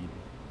grow weed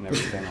and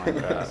everything like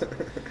that.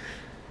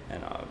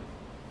 And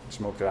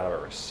smoked it out of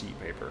a receipt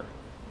paper.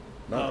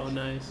 Nice. Oh,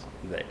 nice.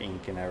 The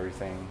ink and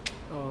everything.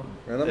 Oh.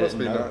 Man, that must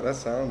be nice. That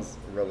sounds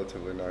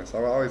relatively nice.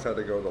 I always had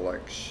to go to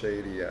like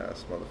shady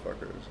ass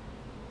motherfuckers,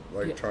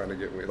 like trying to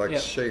get weed, like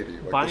shady.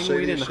 Like buying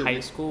shady weed in high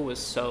school was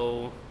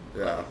so.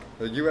 Yeah,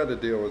 like, you had to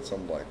deal with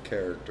some like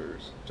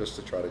characters just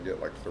to try to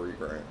get like 3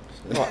 grams.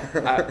 Well,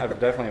 I've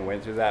definitely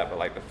went through that, but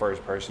like the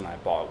first person I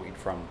bought weed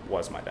from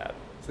was my dad.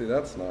 See,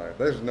 that's nice.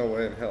 There's no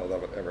way in hell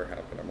that would ever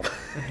happen.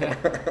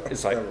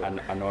 It's like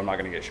I know I'm not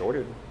gonna get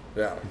shorted.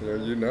 Yeah,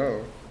 you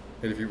know.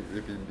 And if you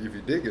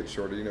did get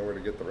shorted, you know where to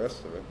get the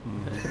rest of it.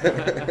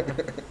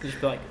 Mm-hmm. Just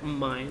be like,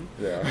 mine.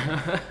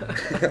 Yeah.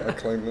 I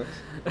claim this.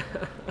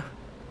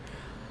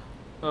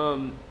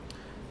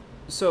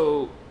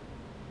 So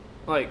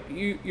like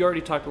you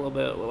already talked a little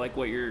bit like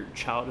what your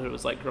childhood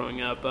was like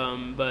growing up,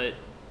 but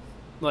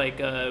like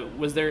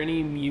was there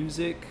any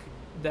music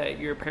that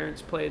your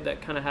parents played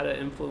that kind of had an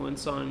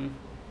influence on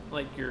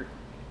like your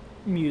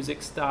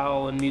music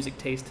style and music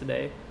taste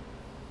today?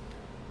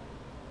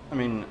 I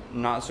mean,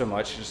 not so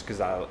much, just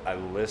because I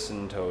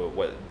listened to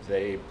what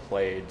they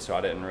played, so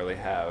I didn't really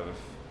have,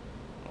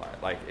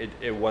 like,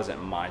 it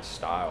wasn't my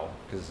style.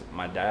 Because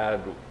my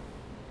dad,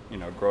 you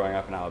know, growing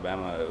up in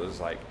Alabama, it was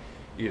like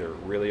either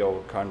really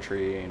old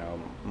country, you know,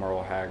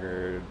 Merle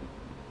Haggard,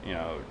 you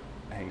know,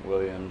 Hank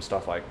Williams,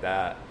 stuff like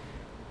that.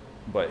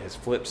 But his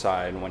flip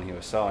side, when he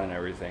was selling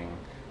everything,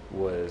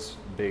 was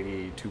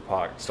Biggie,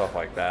 Tupac, stuff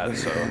like that.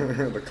 So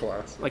the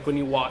classic. Like when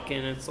you walk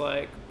in, it's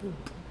like...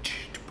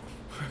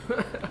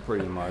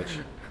 Pretty much.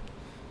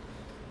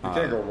 You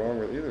can't go wrong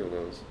with either of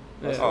those.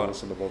 I still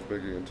listen to both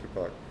Biggie and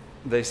Tupac.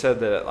 They said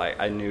that like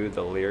I knew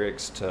the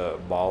lyrics to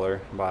 "Baller"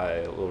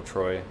 by Lil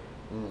Troy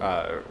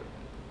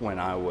when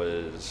I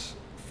was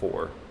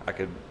 4. I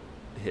could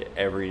hit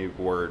every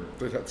word.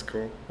 Dude, that's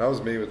cool. That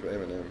was me with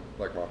Eminem,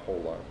 like my whole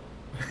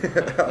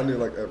life. I knew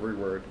like every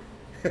word.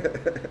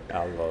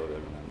 I love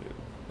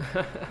Eminem,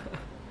 dude.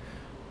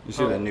 You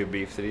see the new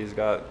beef that he's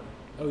got?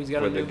 Oh, he's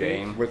got with a new the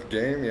game. beef? With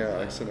Game, yeah.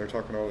 I sitting there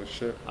talking all this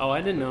shit. Oh, I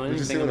didn't know anything Did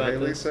you see what about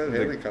Haley this. said?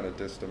 Haley kind of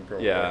dissed him, bro.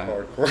 Yeah.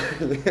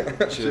 Hardcore.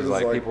 Yeah, She was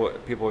like,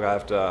 people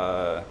have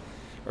to,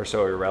 are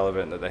so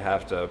irrelevant that they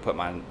have to put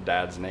my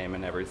dad's name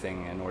in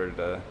everything in order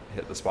to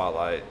hit the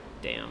spotlight.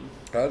 Damn.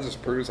 That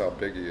just proves how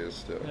big he is,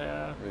 still.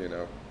 Yeah. You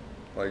know,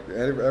 like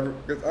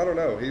cause I don't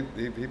know.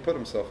 He put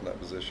himself in that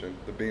position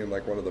to being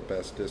like one of the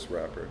best diss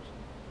rappers.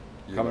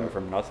 Coming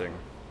from nothing.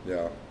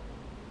 Yeah.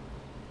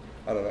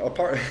 I don't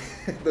know.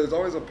 There's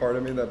always a part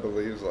of me that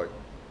believes, like,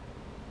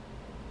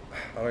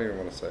 I don't even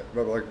want to say it,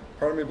 but like,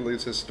 part of me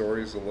believes his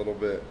story is a little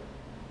bit,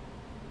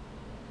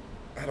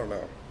 I don't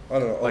know,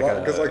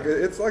 because like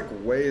it's like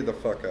way the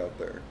fuck out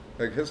there.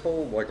 Like his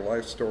whole like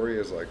life story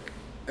is like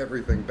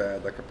everything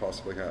bad that could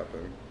possibly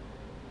happen.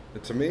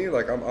 And to me,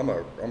 like I'm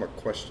a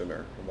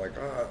questioner. I'm like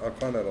I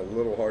find that a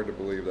little hard to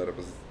believe that it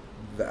was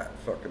that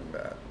fucking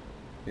bad.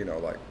 You know,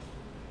 like.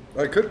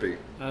 It could be.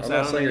 I'm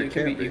not saying it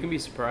can't be. You can be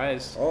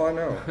surprised. Oh, I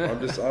know. I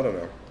don't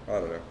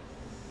know.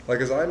 Like,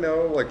 as I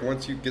know, like,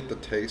 once you get the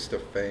taste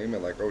of fame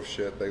and, like, oh,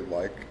 shit, they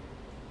like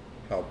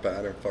how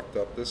bad and fucked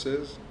up this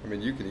is, I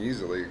mean, you can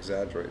easily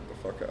exaggerate the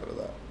fuck out of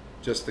that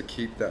just to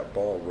keep that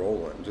ball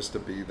rolling, just to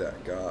be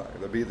that guy,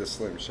 to be the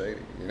Slim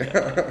Shady, you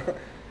know?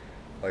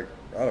 Like,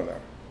 I don't know.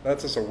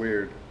 That's just a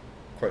weird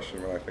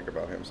question when I think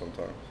about him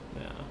sometimes.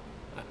 Yeah.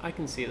 I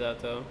can see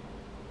that, though.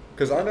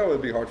 Because I know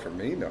it'd be hard for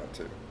me not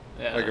to.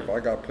 Yeah. Like, if I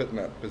got put in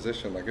that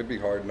position, like, it'd be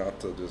hard not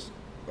to just,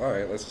 all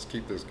right, let's just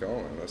keep this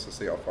going. Let's just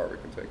see how far we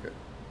can take it.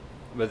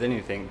 But then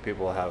you think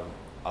people have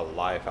a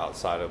life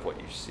outside of what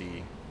you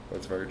see.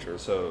 That's very true.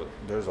 So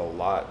there's a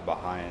lot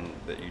behind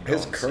that you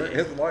don't see.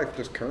 His life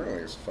just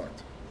currently is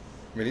fucked.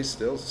 I mean, he's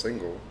still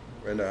single,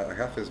 and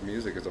half his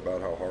music is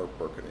about how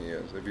heartbroken he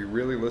is. If you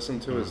really listen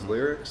to his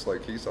lyrics,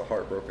 like, he's a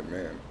heartbroken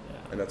man.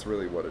 Yeah. And that's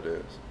really what it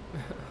is,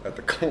 at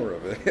the core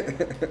of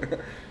it.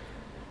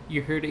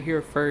 You heard it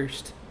here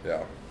first.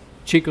 Yeah.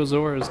 Chico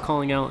Zora is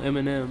calling out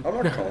Eminem.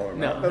 I'm not calling him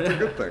No. out. That's a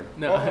good thing.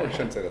 No. Well, I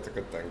shouldn't say that's a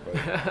good thing, but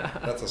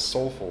that's a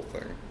soulful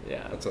thing.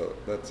 Yeah. That's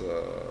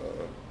a.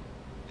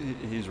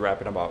 He's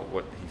rapping about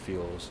what he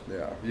feels.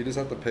 Yeah. You just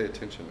have to pay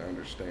attention to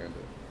understand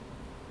it.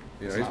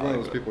 You know, It's he's not one of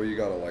like those people you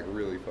gotta like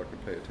really fucking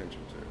pay attention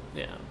to.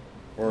 Yeah.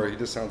 Or he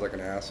just sounds like an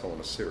asshole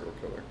and a serial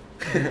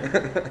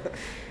killer.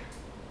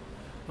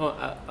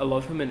 Oh, I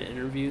love him in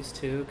interviews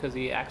too, because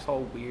he acts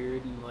all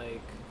weird and like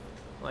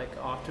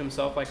off to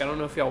himself. Like, I don't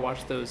know if y'all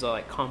watch those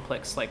like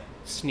complex like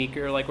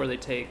sneaker, like where they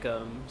take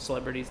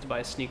celebrities to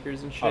buy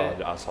sneakers and shit.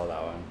 Oh, I saw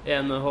that one. Yeah,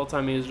 and the whole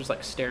time he was just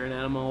like staring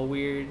at him all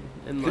weird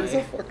and like. He's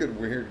a fucking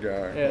weird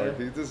guy. Yeah.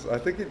 Like I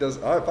think he does.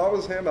 If I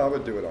was him, I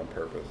would do it on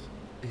purpose.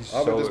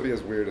 I would just be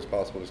as weird as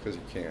possible just because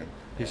you can.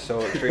 He's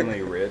so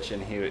extremely rich,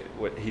 and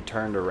he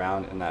turned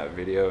around in that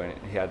video and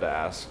he had to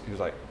ask. He was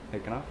like, "Hey,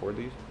 can I afford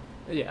these?"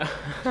 Yeah.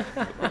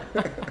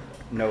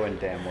 Knowing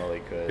damn well he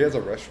could. He has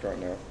a restaurant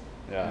now.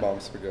 Yeah.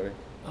 Mom's Spaghetti.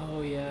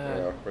 Oh yeah.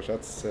 Yeah, which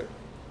that's sick.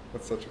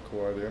 That's such a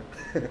cool idea.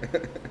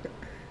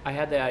 I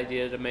had the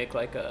idea to make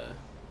like a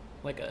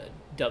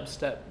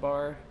dubstep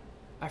bar.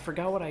 I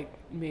forgot what I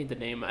made the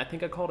name. I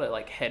think I called it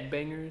like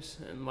Headbangers,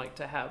 and like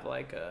to have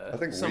like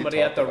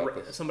somebody at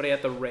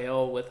the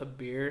rail with a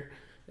beer,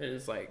 and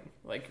it's like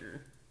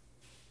you're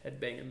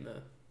headbanging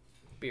the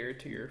beer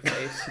to your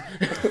face.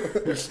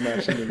 You're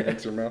smashing it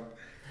against your mouth.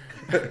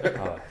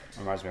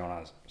 Reminds me when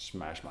I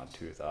smashed my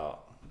tooth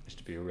out. I used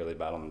to be really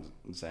bad on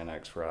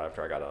Xanax right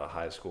after I got out of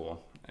high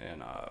school,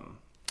 and I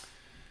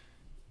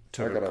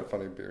got a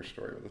funny beer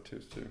story with a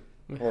tooth too,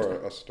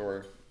 or a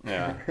story.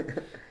 Yeah,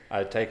 I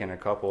had taken a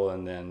couple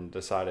and then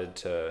decided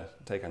to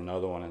take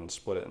another one and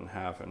split it in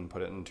half and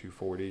put it in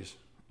 240s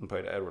and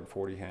played Edward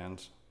 40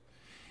 hands.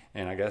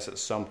 And I guess at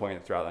some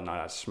point throughout the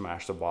night, I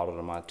smashed a bottle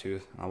to my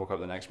tooth. I woke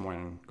up the next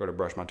morning and go to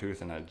brush my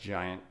tooth, and a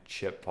giant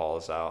chip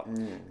falls out.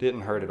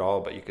 Didn't hurt at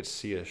all, but you could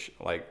see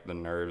like the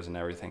nerves and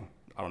everything.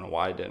 I don't know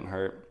why it didn't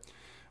hurt.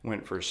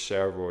 Went for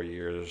several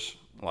years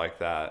like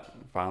that.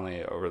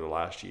 Finally, over the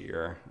last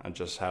year, I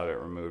just had it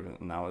removed,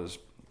 and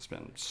it's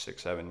been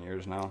 6-7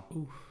 years now.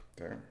 Oof.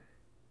 Damn.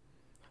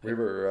 We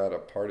were at a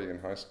party in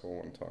high school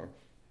one time,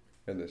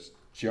 and this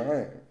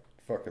giant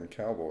fucking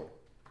cowboy.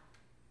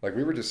 Like,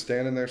 we were just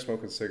standing there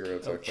smoking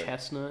cigarettes. Oh,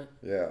 chestnut?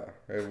 Yeah.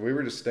 And we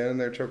were just standing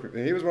there choking.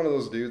 And he was one of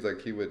those dudes,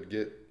 like, he would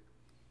get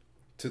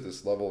to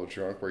this level of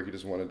drunk where he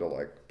just wanted to,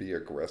 like, be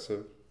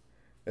aggressive.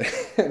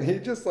 And he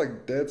just,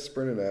 like, dead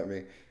sprinted at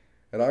me.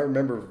 And I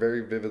remember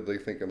very vividly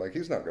thinking, like,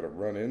 he's not going to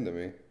run into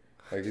me.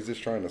 Like, he's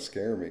just trying to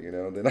scare me, you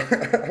know. And then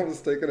I was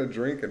taking a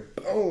drink, and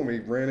boom, he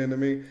ran into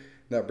me. And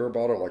that beer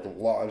bottle, like,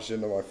 lodged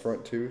into my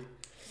front tooth.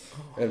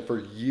 And for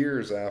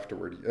years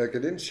afterward, like, it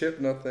didn't chip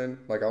nothing.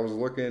 Like, I was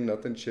looking,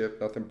 nothing chipped,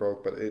 nothing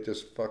broke, but it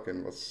just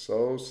fucking was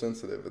so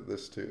sensitive at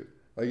this tooth.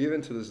 Like,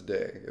 even to this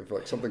day, if,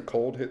 like, something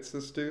cold hits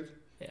this tooth,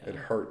 it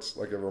hurts.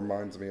 Like, it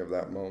reminds me of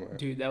that moment.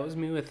 Dude, that was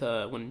me with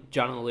when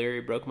John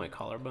O'Leary broke my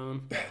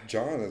collarbone.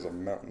 John is a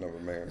mountain of a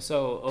man.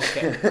 So,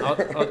 okay,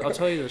 I'll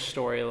tell you the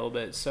story a little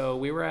bit. So,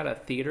 we were at a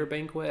theater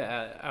banquet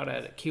out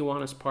at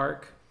Kiwanis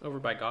Park over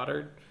by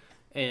Goddard,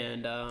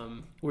 and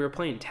we were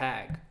playing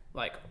tag.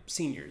 Like,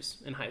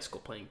 seniors in high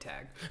school playing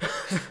tag.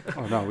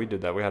 Oh, no, we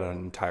did that. We had an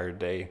entire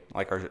day.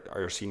 Like,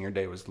 our senior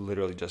day was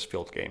literally just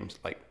field games,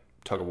 like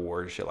tug of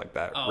war, shit like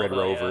that. Oh, Red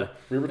Rover. Yeah.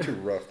 We were too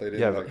rough. They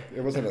didn't,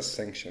 it wasn't a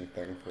sanctioned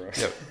thing for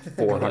us. Yeah,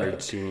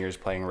 400 seniors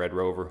playing Red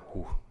Rover.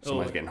 Ooh,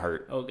 somebody's getting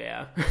hurt. Oh,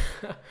 yeah.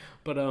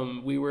 But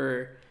we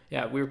were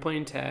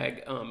playing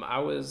tag. I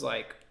was,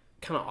 like,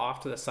 kind of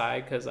off to the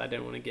side because I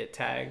didn't want to get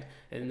tagged.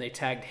 And they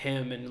tagged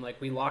him, and, like,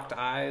 we locked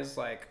eyes,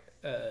 like,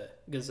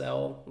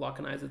 gazelle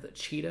locking eyes with a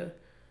cheetah,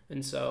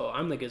 and so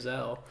I'm the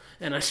gazelle,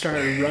 and I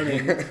started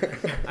running.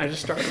 I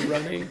just started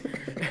running,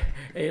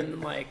 and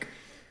like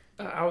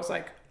I was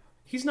like,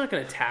 he's not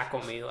gonna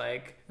tackle me,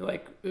 like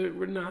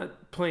we're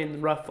not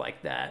playing rough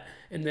like that.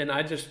 And then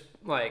I just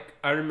like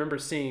I remember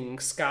seeing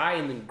sky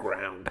and then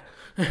ground.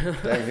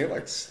 Dang, he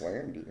like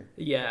slammed you.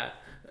 Yeah.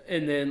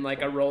 And then,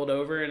 like, I rolled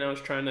over, and I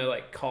was trying to,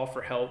 like, call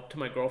for help to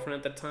my girlfriend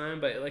at the time.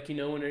 But, like, you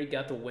know when you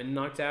got the wind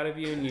knocked out of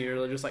you, and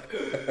you're just like,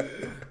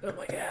 I'm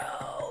like,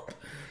 help.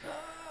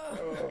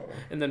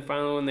 And then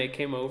finally when they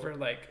came over,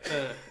 like,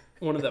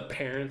 one of the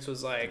parents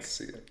was like,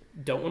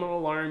 don't want to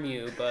alarm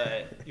you,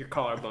 but your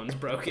collarbone's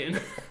broken.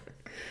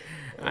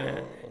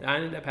 I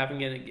ended up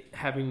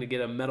having to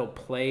get a metal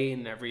plate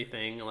and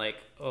everything. Like,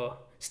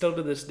 still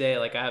to this day,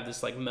 like, I have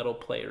this, like, metal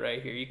plate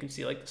right here. You can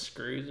see, like, the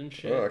screws and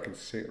shit. Oh, I can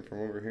see it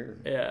from over here.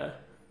 Yeah.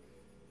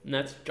 And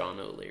that's John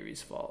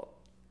O'Leary's fault.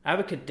 I have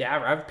a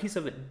cadaver. I have a piece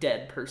of a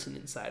dead person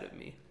inside of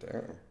me.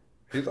 Damn.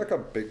 He's like a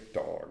big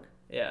dog.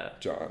 Yeah.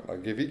 John.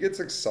 Like, if he gets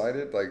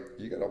excited, like,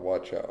 you gotta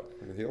watch out.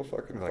 He'll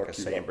fucking like fuck a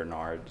you Saint up.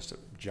 Bernard, just a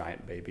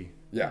giant baby.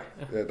 Yeah.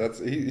 That's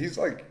he's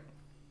like,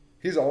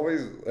 he's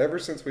always, ever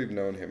since we've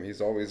known him,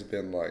 he's always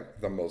been, like,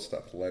 the most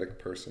athletic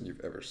person you've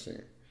ever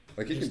seen.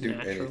 Like, he just can do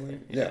naturally,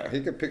 anything. Yeah,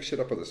 he can pick shit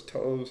up with his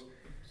toes.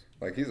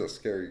 Like, he's a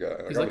scary guy.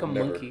 He's like a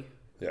monkey.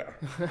 Yeah.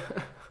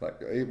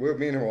 Like, me and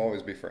him will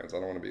always be friends. I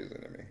don't want to be his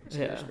enemy.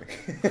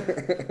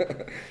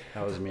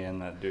 That was me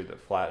and that dude that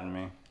flattened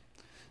me.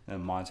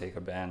 And Monte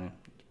Caban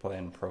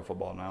playing pro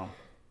football now.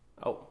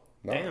 Oh,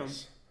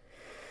 nice.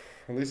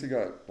 Damn. At least he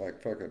got,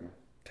 like, fucking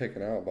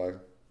taken out by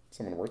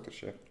someone worth the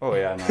shit. Oh,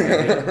 yeah. No,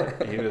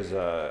 he was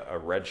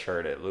a red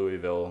shirt at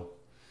Louisville.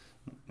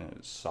 It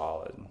was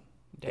solid.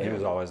 Damn. He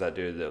was always that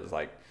dude that was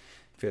like,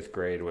 5th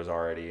grade was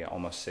already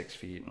almost 6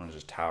 feet and was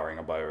just towering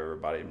above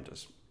everybody and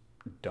just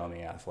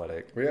dummy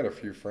athletic. We had a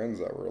few friends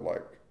that were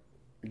like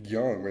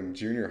young in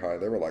junior high.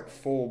 They were like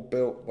full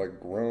built,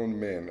 like grown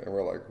men. And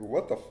we're like,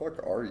 what the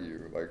fuck are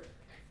you? Like,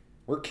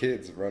 we're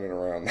kids running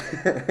around.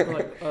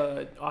 Like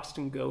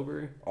Austin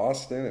Gober.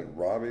 Austin and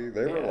Robbie,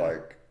 they were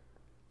like,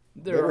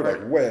 they were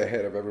like way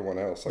ahead of everyone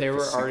else. Like, they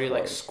were already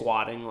like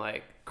squatting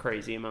like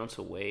crazy amounts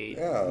of weight.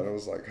 Yeah, and it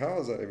was like, how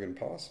is that even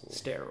possible?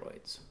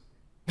 Steroids.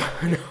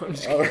 No, I'm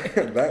just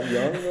kidding. That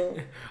young though?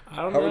 I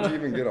don't know. How would you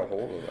even get a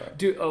hold of that?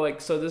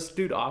 Dude, so this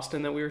dude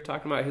Austin that we were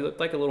talking about, he looked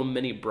like a little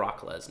mini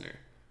Brock Lesnar.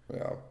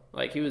 Yeah.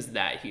 Like, he was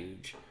that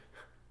huge.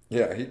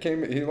 Yeah, he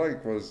came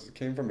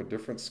from a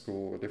different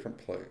school, a different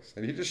place.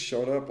 And he just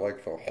showed up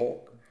like the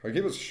Hulk. Like,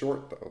 he was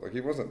short though. Like,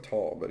 he wasn't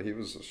tall, but he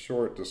was a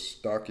short, just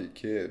stocky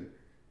kid.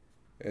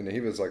 And he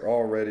was like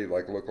already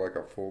like looked like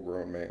a full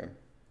grown man.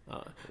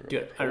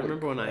 Dude, I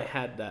remember when I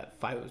had that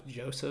fight with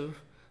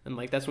Joseph. And,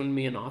 like, that's when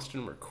me and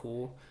Austin were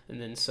cool. And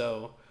then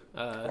so...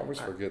 I always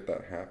forget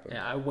that happened.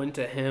 Yeah, I went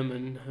to him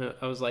and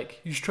I was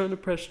like, he's trying to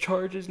press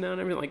charges now and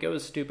everything. Like, it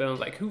was stupid. I was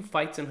like, who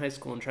fights in high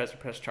school and tries to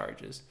press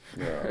charges?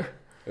 Yeah.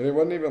 And it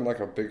wasn't even like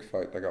a big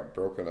fight that got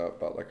broken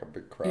up by like a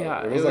big crowd.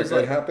 Yeah, it was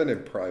like it happened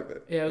in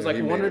private. Yeah, it was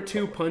like 1 or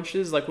 2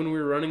 punches, like when we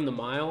were running the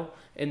mile.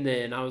 And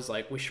then I was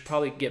like, we should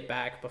probably get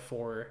back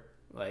before,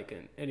 like,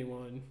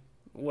 anyone,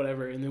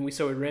 whatever. And then we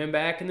ran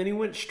back and then he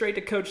went straight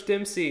to Coach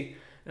Dempsey.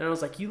 And I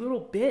was like, you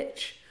little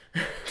bitch.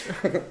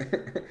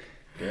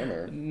 Yeah,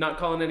 man. Not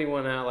calling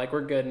anyone out. Like, we're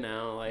good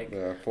now. Like,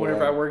 Yeah,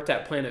 whenever I worked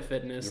at Planet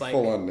Fitness, You're like,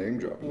 full on name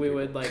dropping. we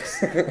would like,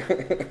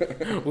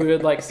 we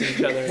would like see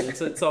each other.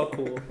 It's all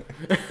cool.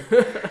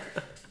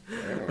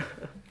 Yeah.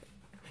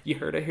 You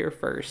heard it here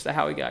first. The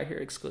How We Got Here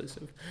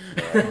exclusive.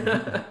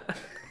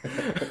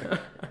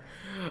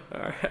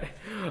 All right.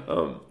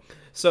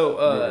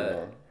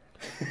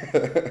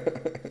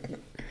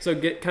 So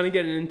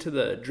getting into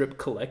the Drip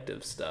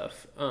Collective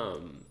stuff. How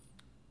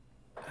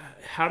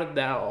did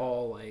that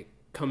all like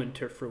come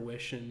into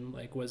fruition?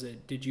 Like,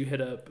 did you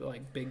hit up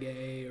like Big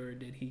A, or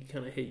did he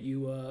kind of hit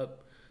you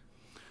up?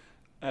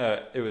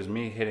 It was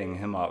me hitting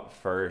him up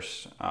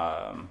first.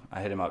 I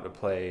hit him up to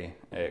play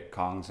at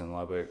Kong's in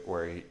Lubbock,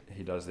 where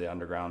he does the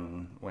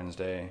Underground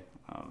Wednesday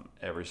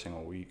every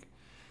single week.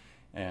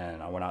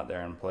 And I went out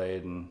there and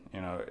played, and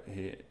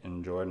he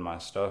enjoyed my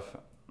stuff.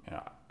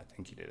 I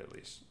think he did at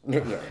least. Yeah,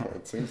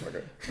 it seems like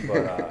it.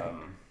 But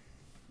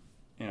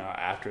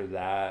after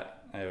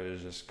that, it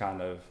was just kind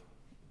of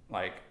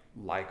like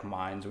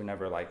minds. We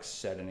never like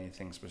said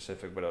anything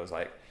specific, but it was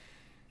like,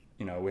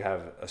 we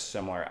have a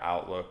similar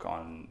outlook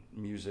on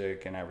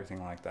music and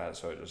everything like that.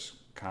 So it just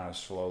kind of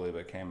slowly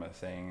became a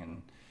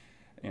thing.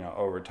 And,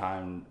 over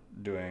time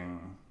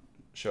doing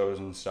shows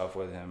and stuff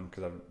with him,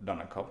 because I've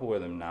done a couple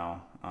with him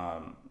now.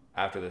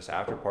 After this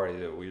after party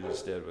that we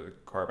just did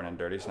with Carbon and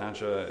Dirty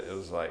Snatcha, it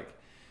was like,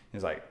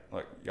 he's like,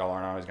 look, y'all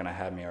aren't always going to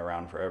have me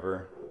around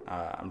forever.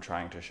 I'm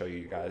trying to show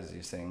you guys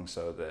these things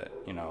so that,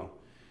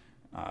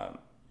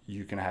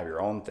 you can have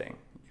your own thing.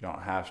 You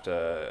don't have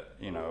to,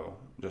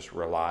 just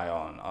rely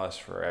on us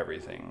for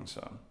everything.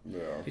 So yeah,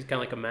 he's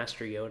kind of like a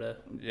Master Yoda.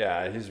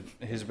 Yeah,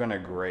 he's been a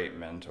great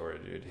mentor,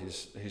 dude.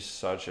 He's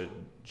such a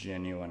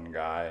genuine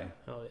guy.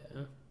 Oh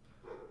yeah,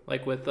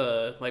 like with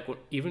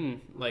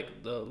even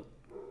like the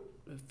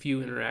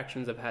few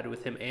interactions I've had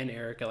with him and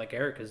Erica. Like,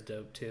 Erica's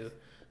dope too.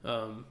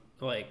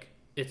 Like,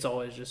 it's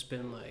always just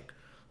been like,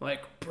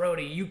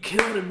 Brody, you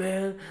killed it,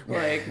 man.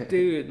 Like,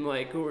 dude,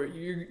 like,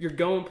 you're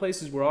going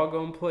places. We're all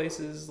going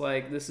places.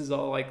 Like, this is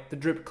all, like, the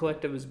Drip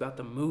Collective is about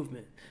the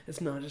movement.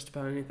 It's not just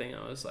about anything.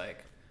 I was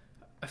like,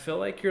 I feel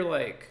like you're,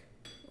 like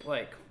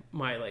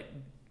my, like,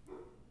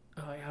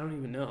 I don't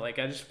even know. Like,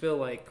 I just feel,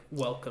 like,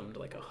 welcomed,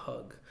 like a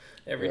hug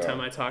every time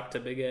I talk to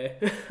Big A.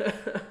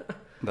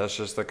 That's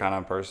just the kind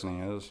of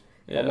person he is.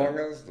 Yeah. How long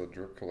has the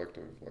Drip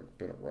Collective, like,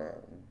 been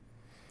around?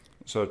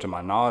 So to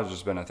my knowledge,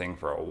 it's been a thing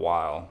for a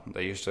while.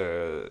 They used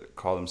to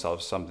call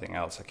themselves something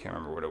else. I can't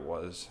remember what it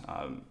was.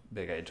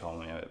 Big A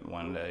told me it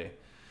one day.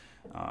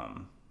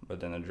 But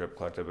then the Drip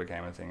Collective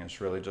became a thing. It's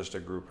really just a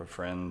group of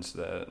friends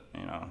that,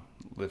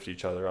 lift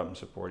each other up and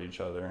support each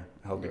other,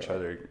 help each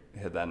other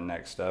hit that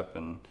next step.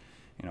 And,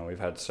 we've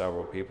had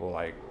several people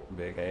like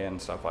Big A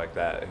and stuff like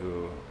that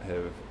who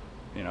have,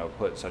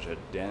 put such a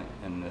dent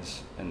in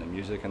the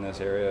music in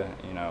this area.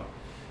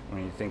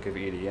 When you think of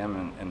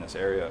EDM in this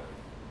area,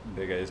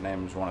 Big A's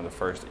name is one of the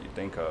first that you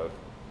think of.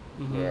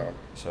 Mm-hmm. Yeah.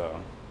 So.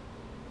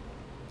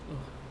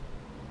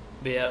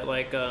 But yeah,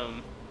 like,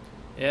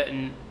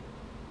 and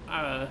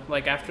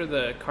like after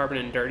the Carbon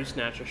and Dirty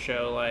Snatcha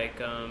show, like,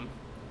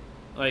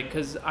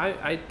 cause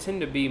I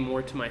tend to be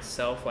more to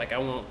myself. Like, I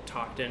won't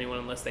talk to anyone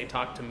unless they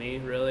talk to me.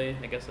 Really,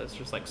 I guess that's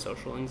just like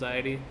social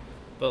anxiety.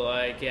 But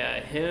like, yeah,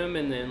 him,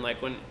 and then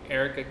like when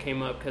Erica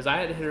came up, cause I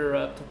had hit her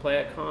up to play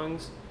at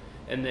Kong's,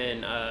 and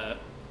then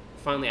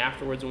finally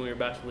afterwards when we were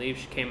about to leave,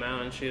 she came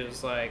out and she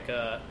was like,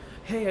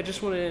 hey, I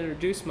just want to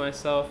introduce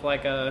myself.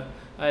 Like,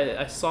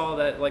 I saw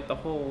that, like, the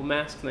whole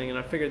mask thing, and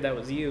I figured that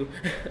was you.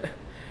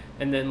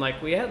 And then,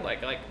 like, we had,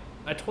 like,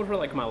 I told her,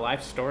 like, my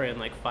life story in,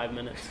 like, 5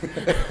 minutes.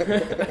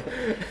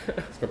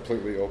 It's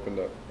completely opened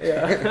up.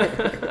 Yeah.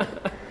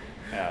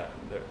 Yeah,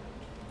 they're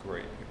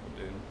great people,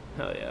 dude.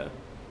 Hell yeah.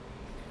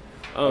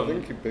 I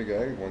think Big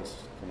A wants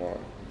to come on.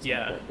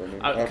 Yeah.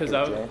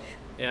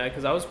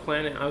 Because I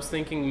was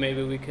thinking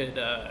maybe we could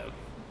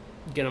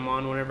get him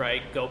on whenever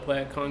I go play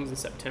at Kong's in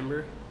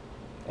September.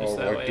 Just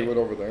do it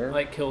over there?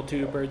 Like, kill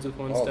two birds with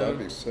one stone. Oh, that'd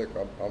be sick.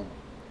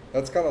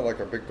 That's kind of like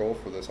a big goal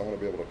for this. I want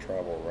to be able to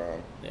travel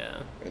around.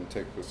 Yeah. And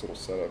take this little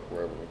setup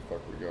wherever the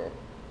fuck we go.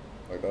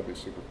 Like, that'd be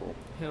super cool.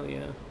 Hell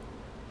yeah.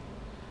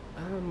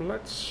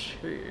 Let's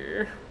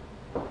see.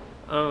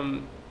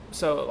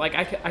 So, like,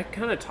 I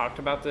kind of talked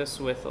about this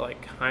with,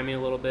 like, Jaime a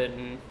little bit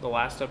in the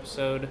last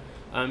episode.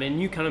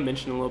 And you kind of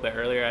mentioned a little bit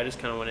earlier. I just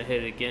kind of want to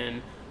hit it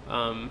again.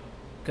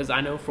 Because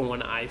I know for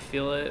when I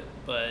feel it,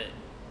 but,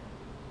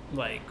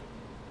 like,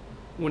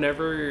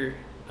 whenever,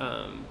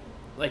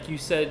 like you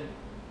said,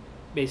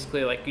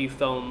 basically, like, you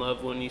fell in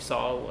love when you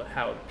saw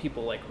how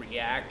people, like,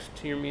 react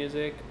to your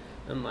music.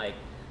 And, like,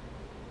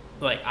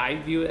 I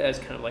view it as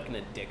kind of like an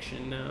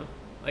addiction now.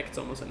 Like, it's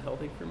almost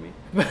unhealthy for me.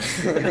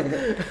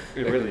 It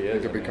really is.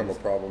 It could become a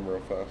problem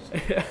real fast.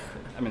 Yeah.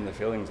 I mean, the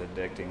feeling's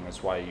addicting.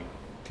 That's why you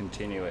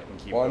continue it and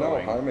keep going. Well,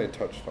 I know Jaime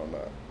touched on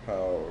that,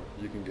 how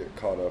you can get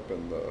caught up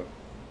in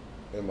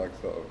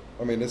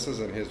I mean, this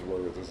isn't his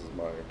words, this is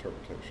my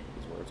interpretation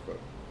of his words, but,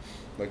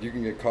 like, you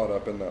can get caught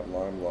up in that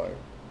limelight,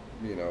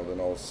 then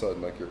all of a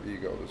sudden, like, your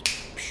ego just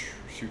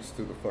shoots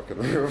through the fucking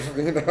roof,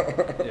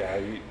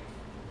 Yeah,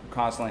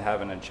 constantly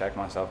having to check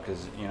myself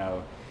because, you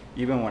know,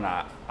 even when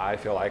I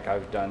feel like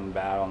I've done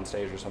bad on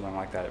stage or something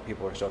like that,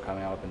 people are still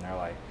coming up and they're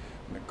like,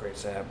 I'm a great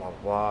set, blah,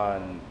 blah, blah.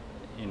 And,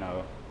 you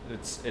know,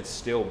 it's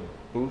still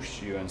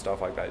boosts you and stuff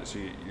like that. So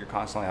you're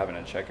constantly having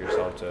to check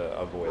yourself to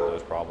avoid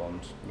those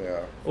problems. Yeah.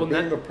 Well,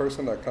 being the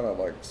person that kind of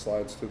like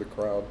slides through the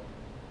crowd,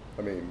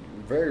 I mean,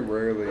 very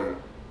rarely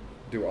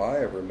do I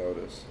ever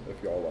notice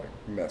if y'all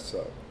like mess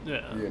up.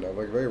 Yeah. You know,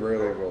 like very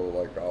rarely will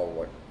like I'll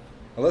like,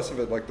 unless if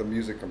it like the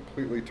music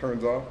completely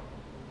turns off,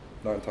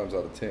 9 times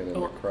out of 10 in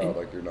the crowd,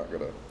 like you're not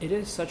gonna. It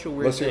is such a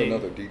weird thing.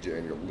 Unless you're another DJ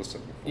and you're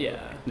listening. Yeah,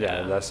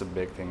 that's a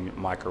big thing.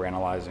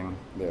 Microanalyzing.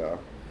 Yeah.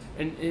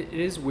 And it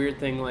is a weird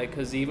thing, like,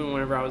 because even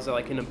whenever I was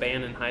like in a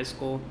band in high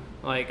school,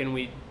 like, and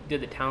we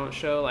did the talent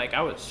show, like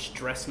I was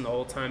stressing the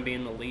whole time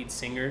being the lead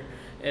singer,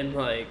 and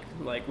like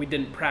we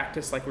didn't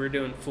practice, like we were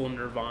doing full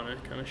Nirvana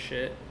kind of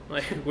shit.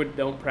 Like we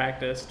don't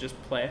practice,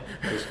 just play.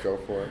 Just go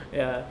for it.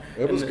 Yeah.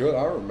 It was good.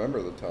 I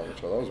remember the talent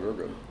show. That was real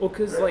good. Well,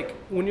 because like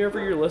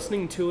whenever you're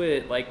listening to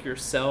it like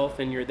yourself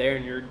and you're there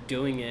and you're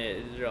doing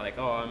it, you're like,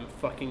 oh, I'm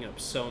fucking up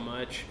so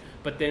much.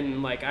 But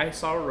then like I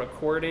saw a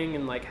recording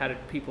and like had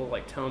people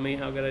like tell me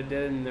how good I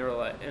did, and they were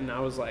like, and I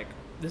was like,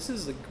 this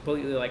is a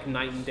completely like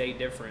night and day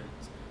difference.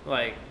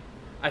 Like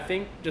I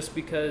think just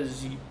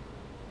because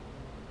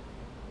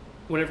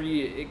whenever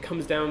it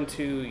comes down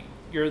to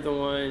you're the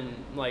one,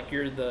 like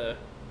you're the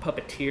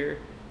puppeteer,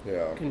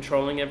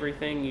 controlling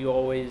everything, you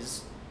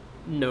always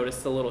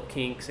notice the little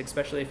kinks,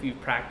 especially if you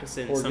practice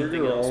in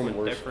something else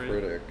with different. Or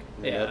you're your own worst critic.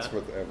 That's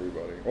with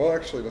everybody. Well,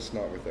 actually, that's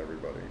not with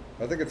everybody.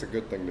 I think it's a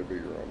good thing to be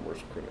your own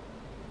worst critic.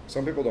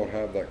 Some people don't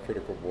have that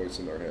critical voice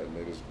in their head, and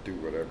they just do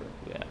whatever.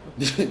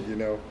 Yeah. You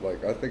know,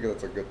 like I think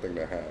that's a good thing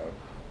to have.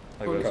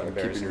 Like kind of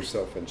keeping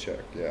yourself in check,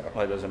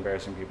 Like those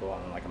embarrassing people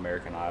on like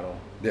American Idol.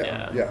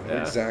 Yeah,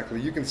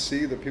 exactly. You can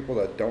see the people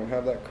that don't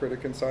have that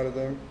critic inside of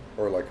them,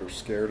 or like are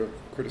scared of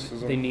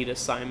criticism. They need a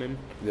Simon.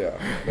 Yeah,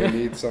 they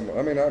need some.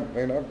 I'm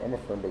a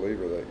firm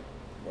believer that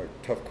like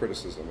tough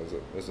criticism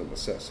is a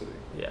necessity.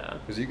 Yeah.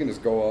 Because you can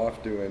just go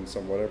off doing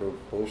some whatever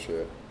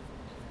bullshit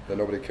that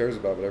nobody cares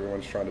about, but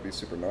everyone's trying to be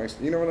super nice.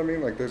 You know what I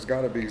mean? Like there's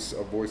got to be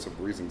a voice of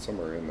reason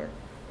somewhere in there.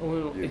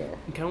 Well, you know.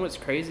 Kind of what's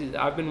crazy is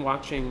I've been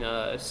watching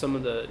some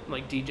of the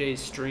like DJs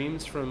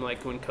streams from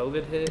like when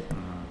COVID hit,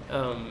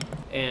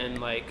 and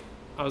like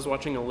I was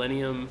watching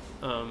Millennium,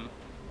 and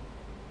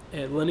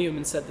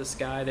Set the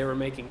Sky. They were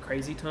making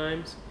Crazy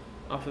Times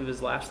off of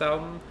his last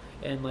album,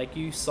 and like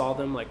you saw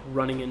them like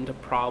running into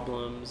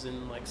problems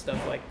and like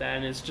stuff like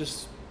that, and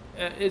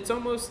it's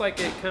almost like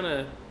it kind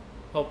of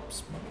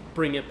helps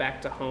bring it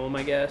back to home,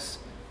 I guess.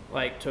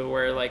 Like to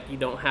where like you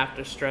don't have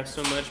to stress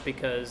so much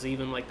because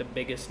even like the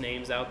biggest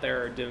names out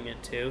there are doing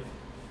it too.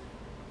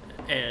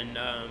 And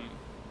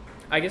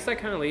I guess that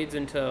kind of leads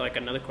into like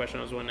another question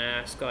I was wanting to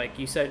ask. Like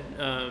you said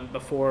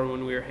before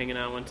when we were hanging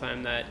out one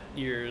time that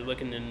you're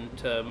looking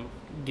into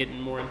getting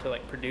more into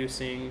like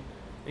producing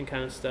and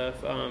kind of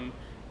stuff.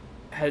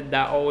 Had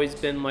that always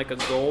been like a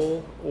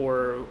goal,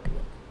 or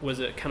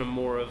was it kind of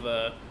more of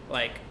a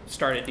like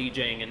started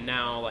DJing and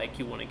now like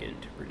you want to get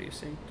into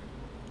producing?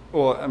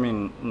 Well, I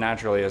mean,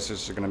 naturally, it's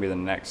just going to be the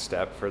next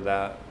step for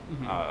that.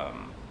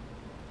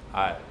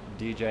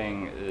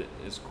 DJing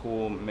is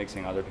cool,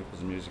 mixing other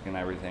people's music and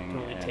everything. It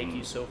can only take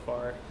you so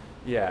far.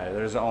 Yeah,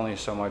 there's only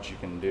so much you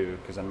can do.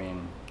 Because, I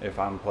mean, if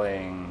I'm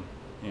playing,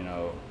 you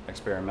know,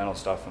 experimental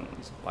stuff and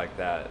like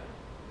that,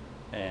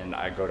 and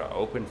I go to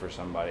open for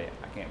somebody,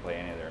 I can't play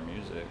any of their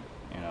music.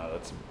 You know,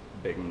 that's a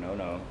big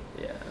no-no.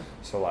 Yeah.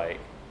 So, like,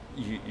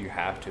 you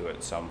have to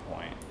at some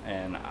point.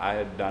 And I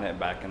had done it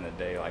back in the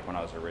day, like when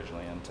I was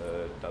originally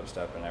into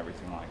dubstep and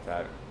everything like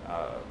that,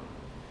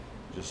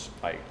 just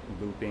like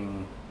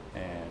looping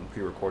and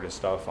pre-recorded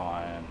stuff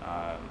on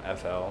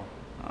FL,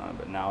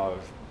 but now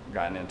I've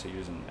gotten into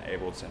using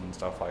Ableton and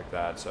stuff like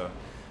that, so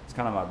it's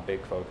kind of my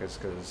big focus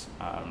because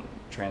I'm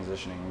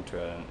transitioning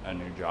to a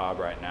new job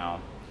right now.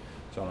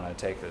 So I'm going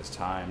to take this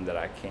time that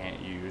I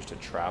can't use to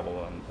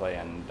travel and play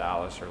in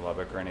Dallas or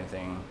Lubbock or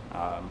anything,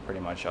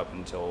 pretty much up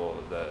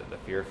until the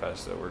Fear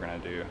Fest that we're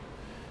going to do.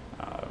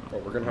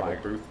 We're going to have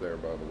a booth there,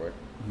 by the way.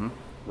 Mm-hmm.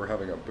 We're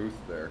having a booth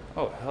there.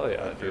 Oh, hell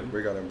yeah, dude.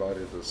 We got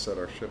invited to set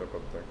our shit up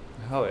there.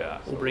 Hell yeah.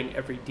 We'll bring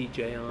every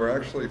DJ on. We're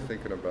actually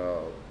thinking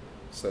about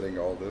setting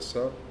all this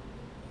up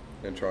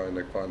and trying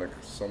to find a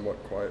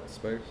somewhat quiet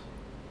space.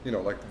 You know,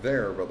 like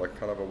there, but like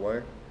kind of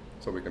away,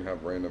 so we can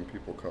have random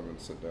people come and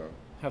sit down.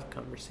 Have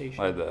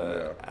conversation. Like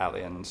the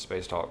alien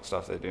space talk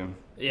stuff they do.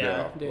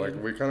 Yeah, dude.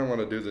 Like we kind of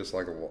want to do this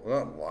like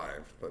not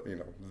live, but you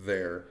know,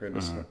 there and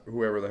just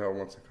whoever the hell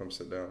wants to come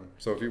sit down.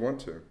 So if you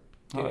want to,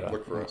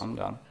 look for us. I'm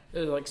down.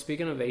 Like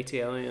speaking of AT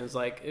aliens,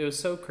 like it was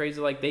so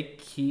crazy. Like they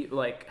keep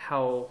like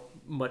how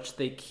much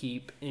they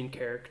keep in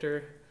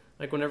character.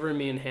 Like whenever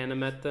me and Hannah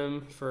met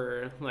them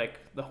for like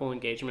the whole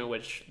engagement,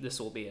 which this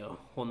will be a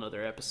whole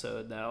nother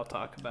episode that I'll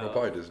talk about. We'll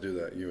probably just do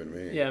that, you and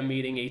me. Yeah,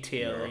 meeting AT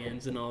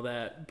aliens and all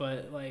that.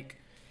 But like,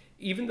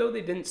 even though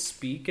they didn't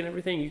speak and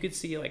everything, you could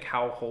see like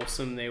how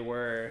wholesome they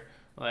were,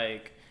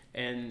 like,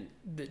 and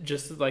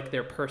just like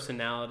their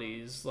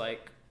personalities,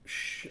 like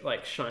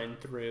like shine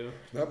through.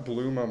 That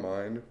blew my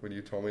mind when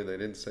you told me they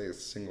didn't say a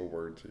single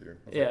word to you.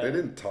 Yeah. Like, they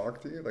didn't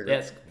talk to you? Like,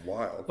 that's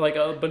wild. Like,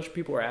 a bunch of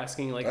people were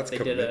asking, like, that's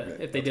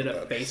if they did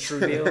a face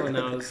reveal, and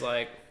I was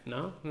like,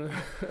 no.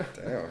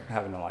 Damn.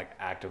 Having to, like,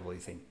 actively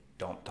think,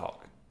 don't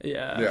talk.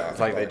 Yeah. It's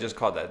like they just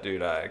called that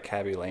dude,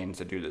 Cabby Lane's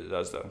the dude that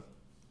does the...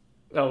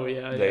 Oh,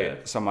 yeah,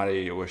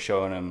 Somebody was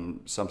showing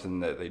him something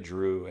that they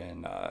drew,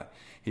 and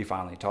he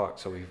finally talked,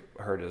 so we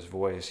heard his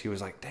voice. He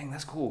was like, dang,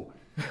 that's cool.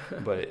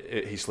 But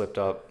he slipped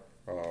up.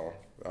 Oh,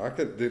 I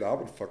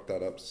would fuck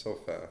that up so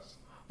fast.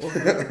 Well,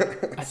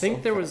 I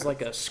think there was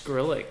like a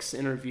Skrillex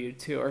interview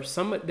too, or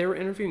they were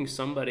interviewing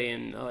somebody,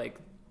 and like,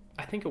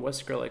 I think it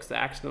was Skrillex that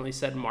accidentally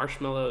said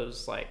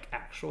Marshmallow's like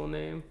actual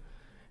name.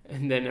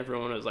 And then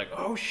everyone was like,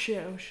 oh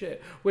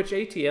shit. Which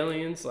AT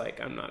Aliens, like,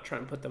 I'm not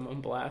trying to put them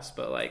on blast,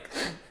 but like,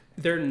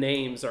 their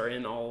names are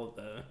in all of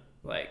the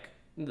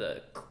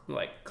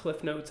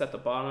cliff notes at the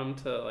bottom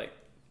to like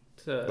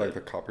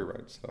the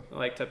copyright stuff,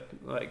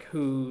 like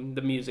who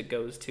the music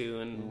goes to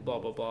and blah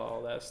blah blah,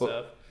 all that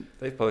stuff.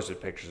 They've posted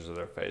pictures of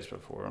their face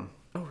before.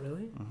 Oh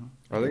really? Mm-hmm.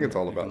 I think it's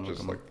all about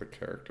just like the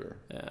character.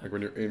 Yeah. Like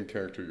when you're in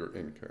character, you're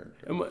in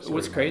character. And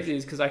what's crazy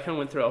is because I kind of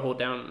went through a whole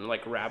down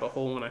like rabbit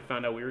hole when I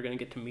found out we were gonna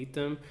get to meet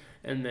them,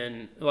 and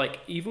then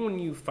like even when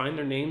you find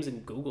their names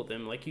and Google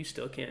them, like you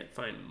still can't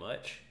find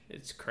much.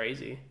 It's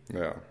crazy.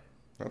 Yeah,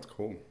 that's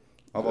cool.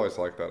 I've always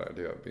liked that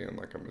idea of being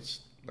like a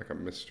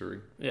mystery.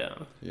 Yeah.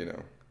 You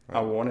know. I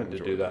wanted to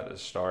do that to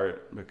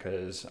start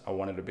because I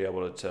wanted to be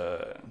able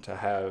to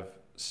have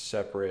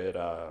separate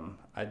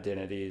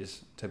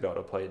identities to be able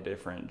to play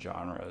different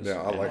genres.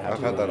 Yeah, I've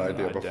had that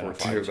idea before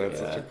too. That's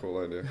such a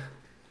cool idea.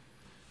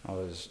 I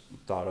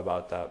thought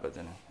about that, but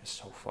then it's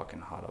so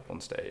fucking hot up on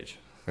stage.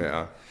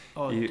 Yeah.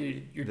 Oh,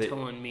 dude, you're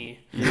telling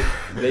me.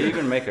 They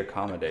even make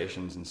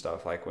accommodations and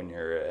stuff. Like when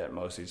you're at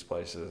most of these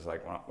places,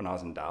 like when I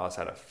was in Dallas,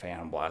 I had a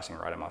fan blasting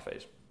right in my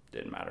face.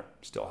 Didn't matter.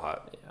 Still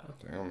hot. Yeah.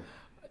 Damn.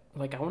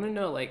 Like, I want to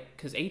know, like,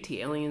 because AT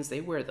Aliens, they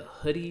wear the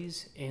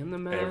hoodies and the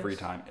masks. Every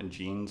time. And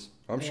jeans.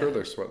 I'm sure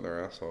they're sweating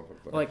their ass off.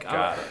 Like,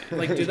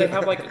 do they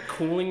have, like,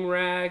 cooling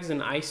rags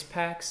and ice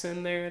packs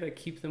in there to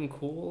keep them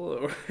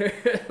cool? Or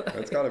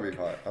it's got to be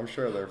hot. I'm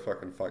sure they're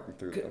fucking fighting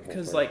through that whole thing.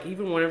 Because, like,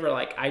 even whenever,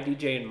 like, I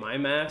DJ in my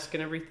mask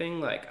and everything,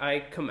 like,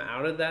 I come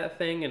out of that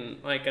thing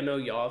and, like, I know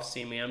y'all have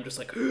seen me. I'm just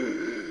like...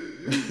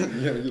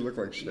 Yeah, you look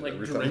like shit like,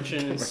 every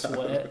drenching in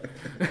sweat.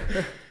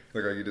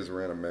 Look like you just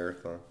ran a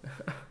marathon.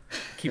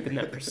 Keeping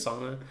that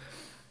persona.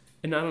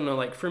 And I don't know,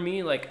 like for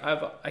me, like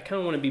I kind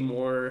of want to be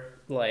more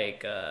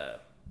like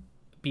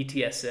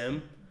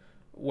BTSM,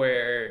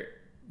 where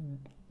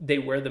they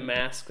wear the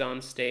mask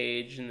on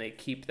stage and they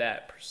keep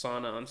that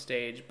persona on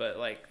stage, but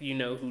like you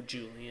know who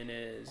Julian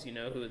is, you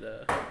know who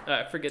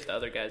I forget the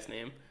other guy's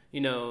name.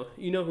 You know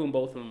who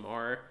both of them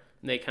are.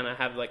 And they kind of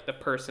have like the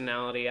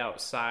personality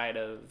outside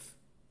of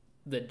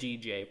the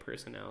DJ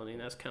personality,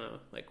 and that's kind of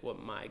like what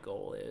my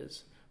goal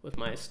is with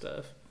my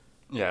stuff.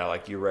 Yeah,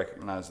 like you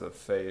recognize the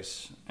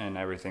face and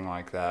everything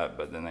like that,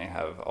 but then they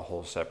have a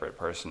whole separate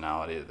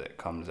personality that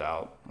comes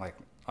out, like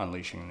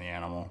unleashing the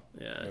animal.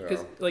 Yeah,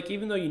 because like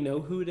even though you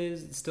know who it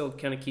is, it still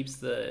kind of keeps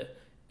the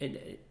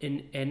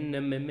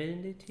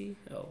anonymity.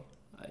 Oh,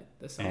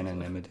 that sounds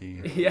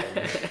anonymity. Like, yeah.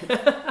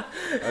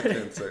 I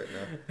can't say it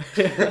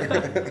now.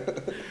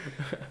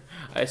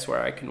 I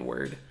swear I can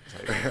word.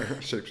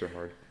 Shapes are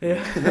hard.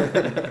 Yeah.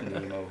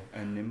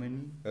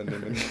 Anemone.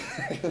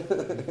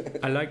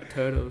 I like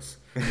turtles.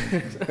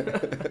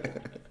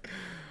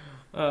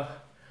 But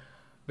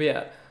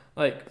yeah,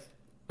 like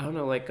I don't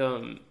know, like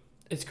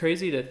it's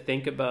crazy to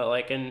think about,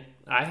 like, and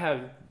I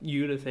have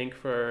you to thank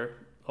for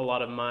a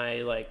lot of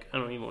my, like, I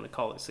don't even want to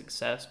call it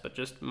success, but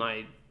just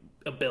my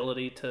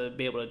ability to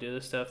be able to do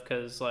this stuff,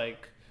 because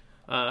like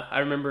I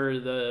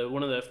remember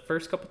one of the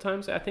first couple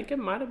times, I think it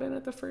might have been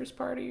at the first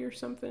party or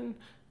something,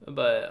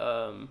 but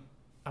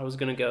I was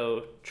gonna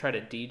go try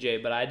to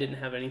DJ, but I didn't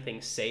have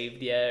anything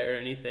saved yet or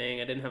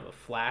anything. I didn't have a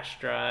flash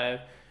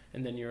drive,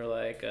 and then you were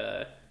like,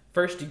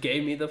 first you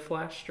gave me the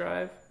flash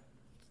drive,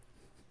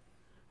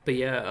 but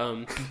yeah,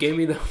 you gave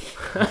me the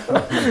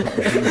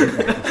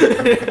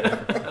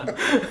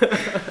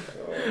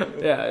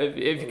yeah,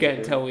 if you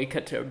can't tell, we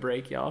cut to a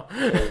break, y'all.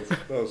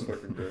 That was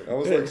fucking great. I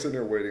was like sitting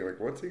there waiting, like,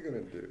 what's he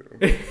gonna do?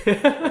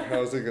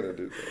 How's he gonna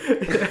do that?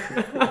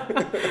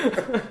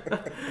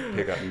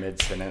 Pick up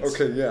mid-sentence.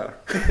 Okay, yeah.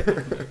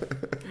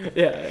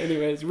 Yeah,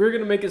 anyways, we were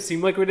gonna make it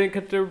seem like we didn't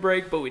cut to a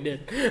break, but we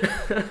did.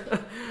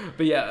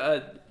 But yeah,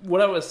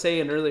 what I was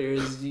saying earlier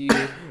is you,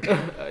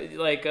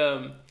 like,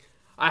 I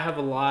have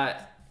a lot,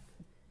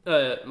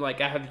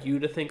 like, I have you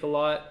to thank a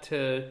lot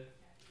to,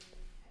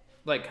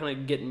 like, kind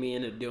of getting me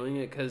into doing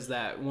it, because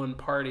that one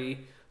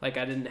party, like,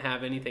 I didn't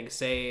have anything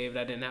saved,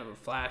 I didn't have a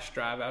flash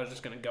drive, I was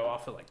just going to go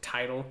off of, like,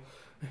 Tidal,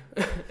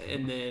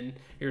 and then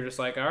you're just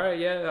like, alright,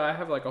 yeah, I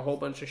have, like, a whole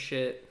bunch of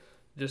shit,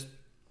 just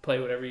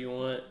play whatever you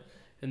want,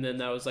 and then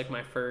that was, like,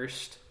 my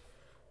first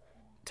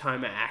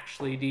time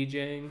actually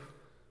DJing.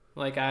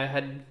 Like, I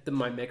had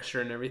my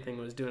mixer and everything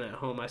was doing at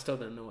home, I still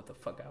didn't know what the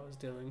fuck I was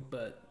doing,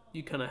 but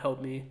you kind of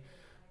helped me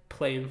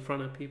play in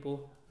front of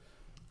people.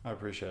 I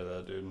appreciate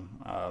that, dude.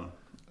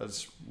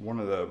 That's one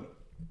of the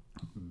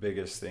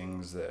biggest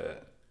things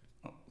that,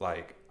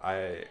 like,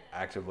 I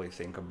actively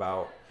think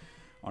about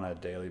on a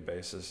daily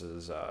basis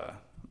is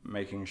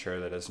making sure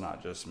that it's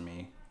not just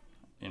me,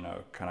 you know,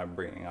 kind of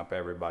bringing up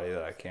everybody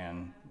that I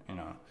can, you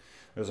know.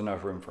 There's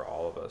enough room for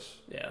all of us.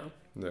 Yeah.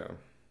 Yeah.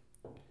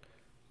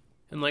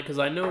 And, like, because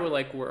I know,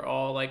 like, we're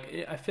all,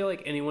 like, I feel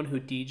like anyone who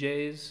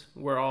DJs,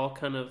 we're all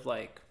kind of,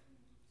 like,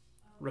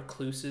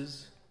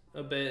 recluses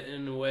a bit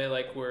in a way,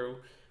 like, where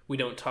we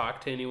don't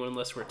talk to anyone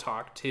unless we're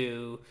talked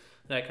to,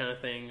 that kind of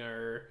thing,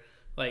 or,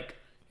 like,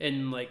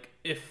 and, like,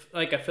 if,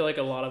 like, I feel like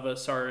a lot of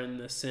us are in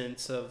the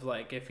sense of,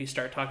 like, if you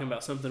start talking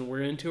about something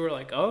we're into, we're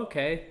like, oh,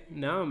 okay,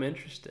 now I'm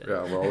interested.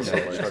 Yeah, we're also,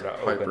 like,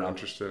 hyper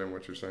interested in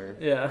what you're saying.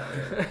 Yeah.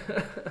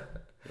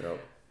 Yep.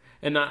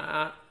 And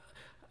I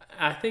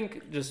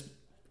think just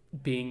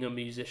being a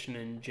musician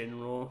in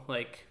general,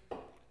 like,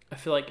 I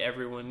feel like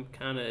everyone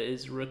kind of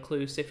is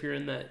recluse if you're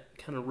in that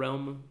kind of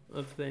realm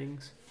of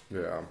things.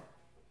 Yeah.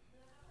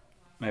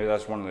 Maybe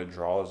that's one of the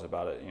draws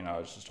about it, you know,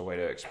 it's just a way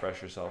to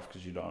express yourself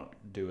because you don't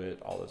do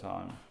it all the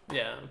time.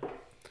 Yeah.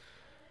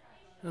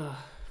 That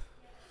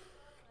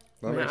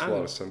makes a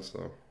lot of sense,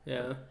 though.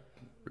 Yeah.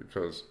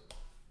 Because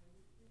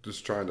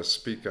just trying to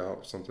speak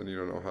out something you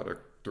don't know how to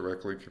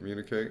directly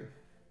communicate,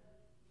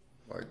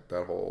 like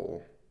that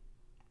whole...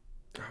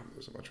 I'm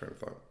losing my train of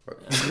thought.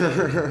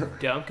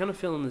 But Yeah, I'm kind of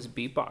feeling this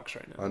beatbox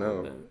right now. I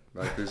know.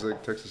 Like these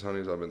like Texas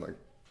honeys I've been like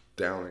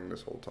downing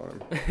this whole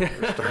time.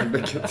 They're starting to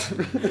get to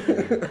me.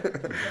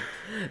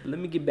 Let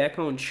me get back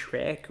on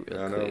track real quick.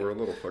 I know, we're a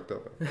little fucked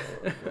up.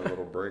 A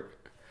little break.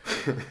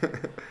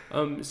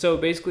 So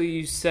basically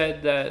you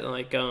said that,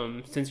 like,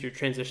 since you're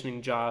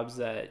transitioning jobs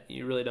that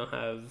you really don't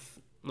have,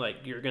 like,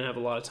 you're going to have a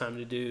lot of time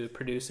to do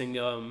producing.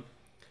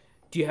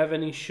 Do you have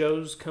any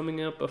shows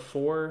coming up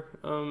before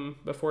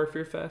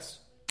Fear Fest?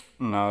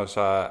 No,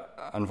 so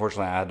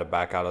unfortunately I had to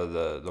back out of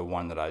the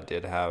one that I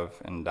did have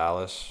in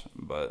Dallas,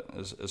 but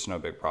it's no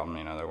big problem,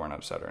 you know, they weren't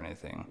upset or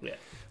anything. Yeah.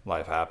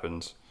 Life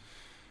happens.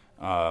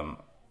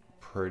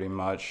 Pretty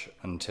much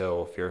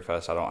until Fear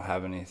Fest I don't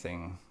have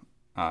anything,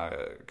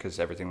 because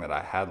everything that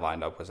I had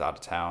lined up was out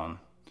of town.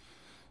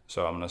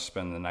 So I'm going to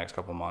spend the next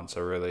couple months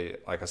a really,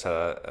 like I said,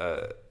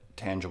 a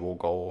tangible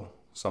goal,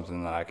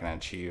 something that I can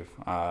achieve.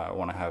 I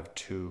want to have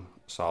 2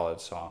 solid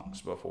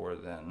songs before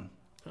then.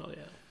 Oh,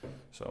 yeah.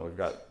 So we've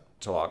got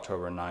till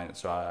October 9th.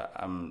 So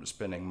I'm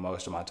spending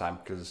most of my time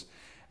because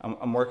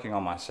I'm working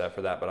on my set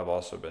for that, but I've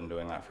also been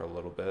doing that for a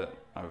little bit.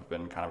 I've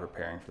been kind of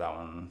preparing for that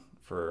one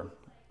for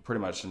pretty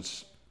much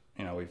since,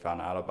 you know, we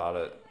found out about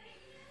it.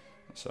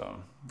 So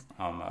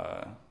I'm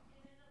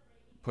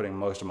putting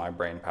most of my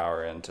brain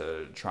power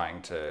into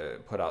trying to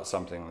put out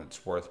something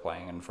that's worth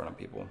playing in front of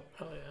people.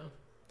 Oh, yeah.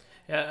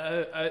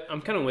 Yeah,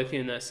 I'm kind of with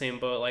you in that same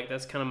boat. Like,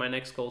 that's kind of my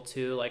next goal,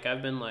 too. Like,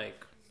 I've been,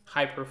 like,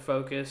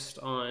 hyper-focused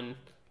on,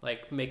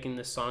 like, making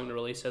this song to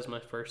release as my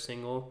first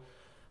single.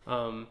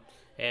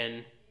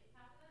 And,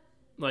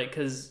 like,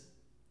 because,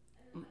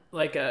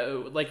 like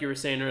you were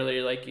saying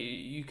earlier, like,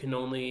 you can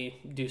only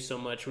do so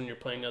much when you're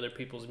playing other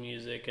people's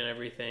music and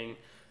everything.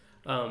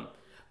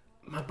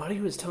 My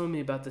buddy was telling me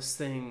about this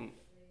thing.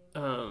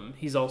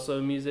 He's also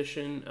a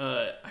musician.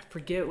 I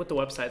forget what the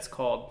website's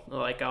called.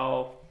 Like,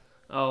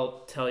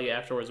 I'll tell you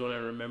afterwards when I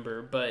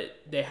remember, but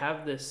they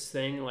have this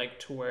thing, like,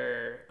 to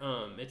where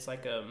it's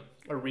like a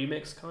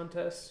remix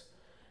contest,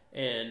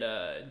 and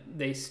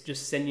they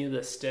just send you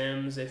the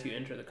stems if you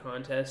enter the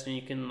contest, and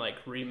you can,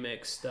 like,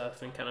 remix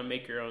stuff and kind of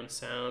make your own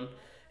sound.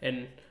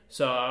 And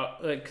so,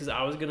 because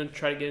I was going to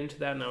try to get into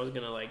that, and I was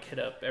going to, like, hit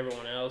up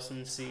everyone else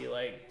and see,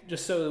 like,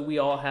 just so that we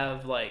all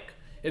have, like,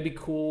 it'd be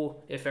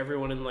cool if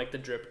everyone in, like, the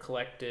Drip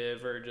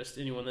Collective or just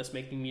anyone that's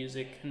making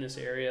music in this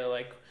area,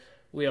 like,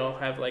 we all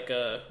have, like,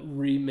 a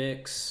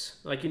remix.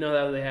 Like, you know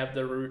how they have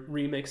the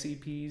remix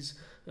EPs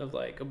of,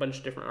 like, a bunch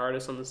of different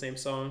artists on the same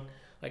song?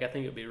 Like, I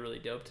think it would be really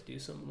dope to do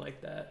something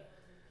like that.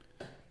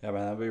 Yeah,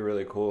 man, that'd be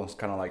really cool. It's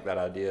kind of like that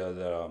idea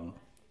that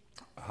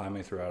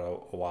Jaime threw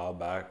out a while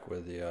back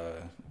with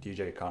the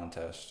DJ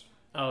contest.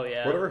 Oh,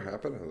 yeah. Whatever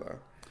happened to that?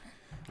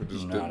 It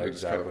just not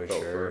exactly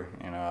kind of sure.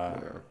 You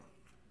know,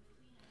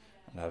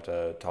 I'd have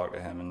to talk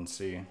to him and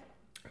see.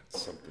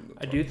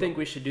 I do think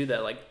we should do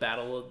that, like,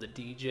 battle of the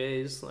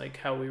DJs, like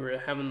how we were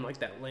having, like,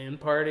 that LAN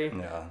party.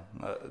 Yeah,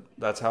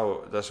 that's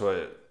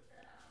what,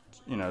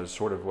 you know,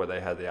 sort of what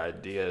they had the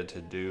idea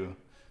to do,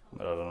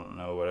 but I don't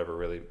know whatever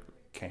really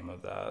came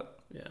of that.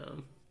 Yeah.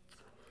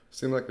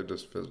 Seemed like it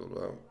just fizzled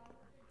out.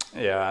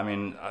 Yeah, I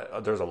mean,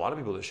 there's a lot of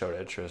people that showed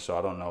interest, so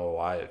I don't know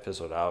why it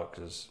fizzled out,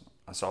 because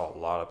I saw a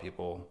lot of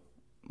people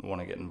want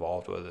to get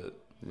involved with it.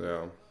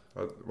 Yeah.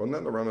 Wasn't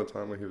that around the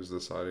time when he was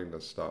deciding to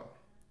stop?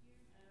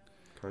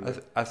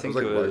 I think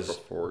it was right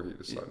before he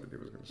decided he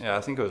was going to stop. Yeah,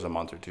 I think it was a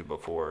month or two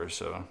before.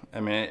 So I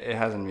mean, it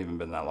hasn't even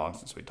been that long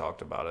since we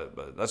talked about it,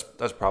 but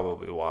that's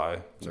probably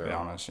why. To be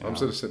honest, I'm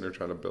just sitting there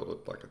trying to build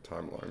it like a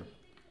timeline.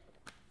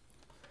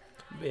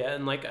 Yeah,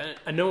 and like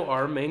I know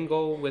our main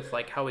goal with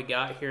like how we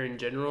got here in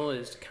general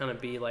is to kind of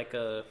be like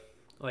a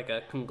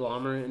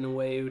conglomerate in a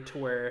way to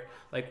where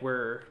like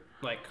we're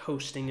like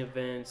hosting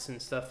events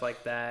and stuff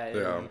like that.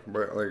 Yeah,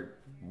 but like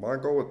my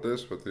goal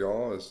with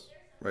y'all is,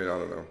 I mean, I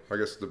don't know. I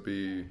guess to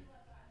be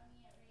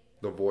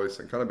the voice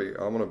and kind of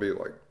I want to be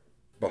like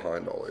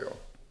behind all of y'all,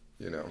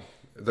 you know,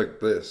 like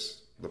the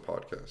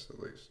podcast at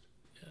least.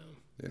 Yeah.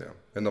 You know,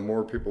 and the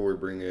more people we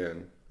bring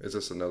in, it's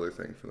just another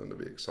thing for them to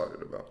be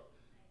excited about.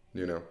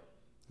 You know,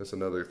 it's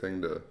another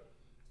thing to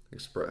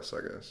express,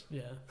 I guess.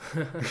 Yeah.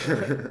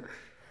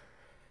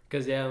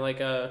 Because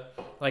like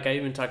I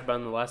even talked about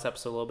in the last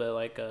episode a little bit,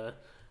 like I've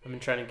been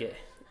trying to get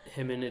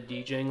him into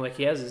DJing. Like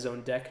he has his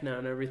own deck now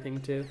and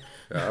everything too.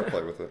 Yeah, I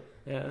play with it.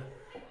 Yeah.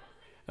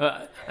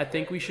 I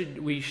think we should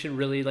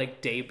really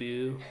like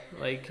debut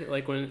like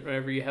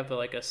whenever you have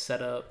like a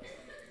setup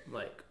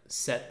like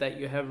set that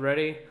you have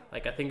ready.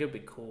 Like I think it'd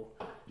be cool.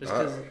 Just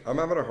I'm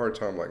having a hard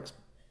time like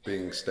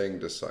staying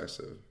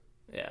decisive.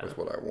 Yeah. With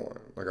what I want.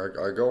 Like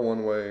I go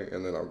one way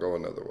and then I'll go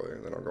another way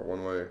and then I'll go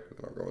one way and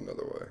then I'll go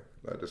another way.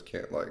 I just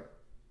can't like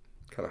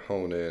kind of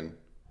hone in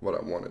what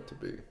I want it to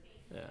be.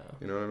 Yeah.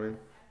 You know what I mean?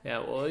 Yeah,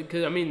 well,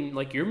 because I mean,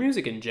 like your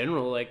music in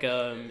general, like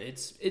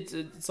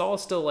it's all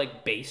still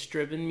like bass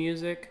driven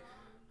music,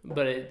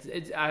 but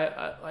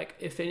I like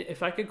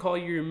if I could call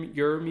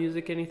your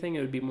music anything,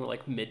 it would be more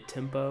like mid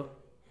tempo,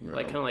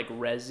 like kind of like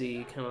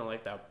resi, kind of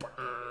like that.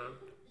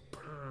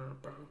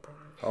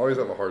 I always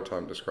have a hard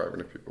time describing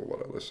to people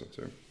what I listen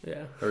to.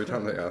 Yeah. Every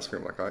time they ask me,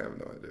 I'm like, I have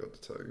no idea what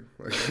to tell you.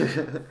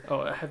 Like,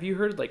 oh, have you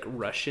heard like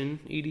Russian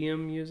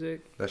EDM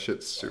music? That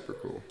shit's super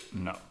cool.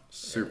 No.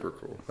 Super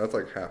cool. That's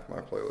like half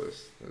my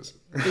playlist.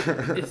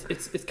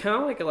 It's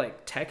kind of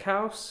like tech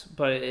house,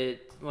 but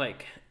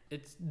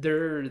it's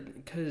there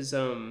because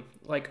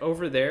like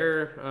over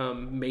there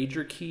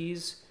major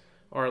keys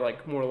are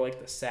like more like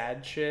the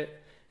sad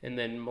shit, and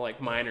then like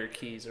minor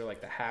keys are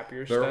like the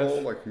happier stuff. Their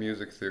whole like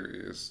music theory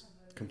is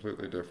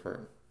completely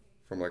different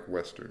from like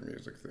Western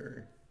music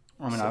theory.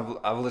 I mean,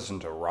 I've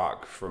listened to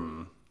rock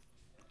from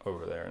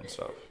over there and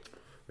stuff.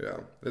 Yeah,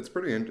 it's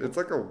pretty.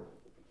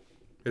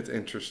 It's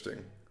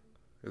interesting,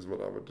 is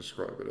what I would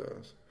describe it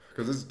as,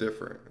 because it's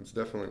different. It's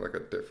definitely like a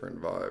different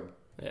vibe.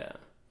 Yeah.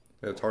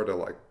 And it's hard to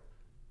like.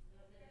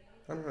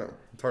 I don't know.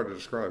 It's hard to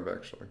describe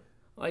actually.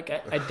 Like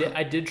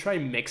I did try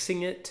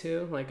mixing it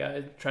too. Like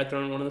I tried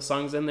throwing one of the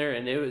songs in there,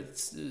 and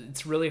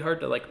it's really hard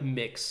to like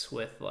mix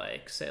with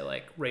like say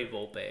like Ray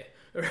Volpe.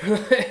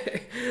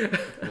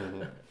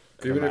 Mm-hmm.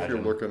 Even if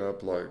you're looking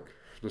up like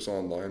just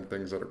online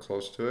things that are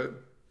close to it,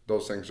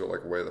 those things are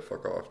like way the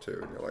fuck off too,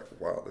 and you're like,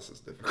 wow, this is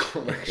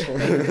difficult.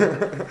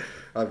 Actually,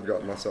 I've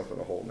gotten myself in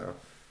a hole now.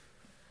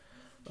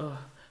 But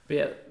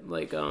yeah,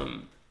 like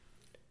I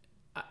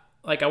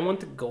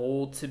want the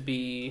goal to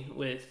be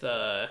with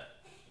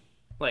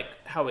like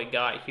how we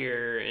got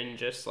here and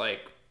just like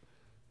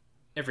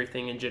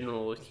everything in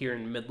general here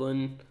in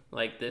Midland,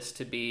 like this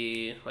to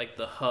be like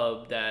the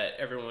hub that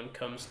everyone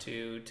comes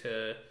to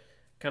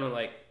kind of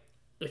like,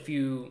 if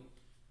you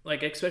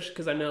like, especially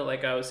because I know,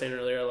 like I was saying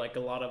earlier, like a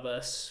lot of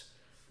us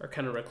are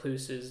kind of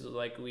recluses,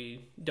 like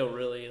we don't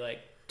really like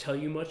tell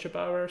you much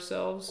about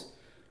ourselves.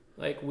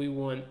 Like we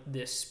want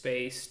this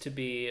space to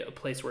be a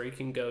place where you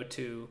can go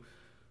to,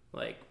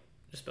 like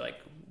just be like,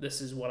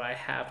 this is what I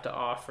have to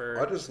offer.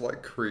 I just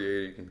like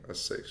creating a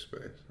safe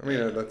space. I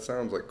mean, that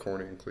sounds like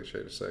corny and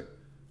cliche to say,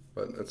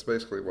 but that's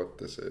basically what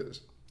this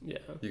is. Yeah.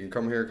 You can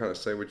come here, kind of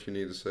say what you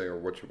need to say or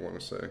what you want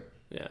to say.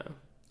 Yeah.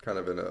 Kind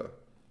of in a,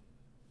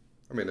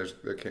 I mean,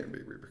 there can be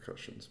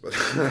repercussions, but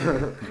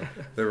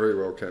there very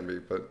well can be.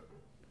 But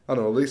I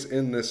don't know, at least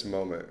in this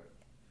moment,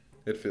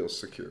 it feels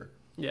secure.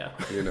 Yeah.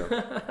 You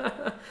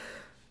know?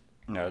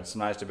 You know, it's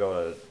nice to be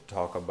able to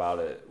talk about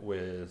it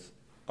with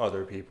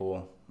other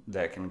people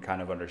that can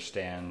kind of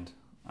understand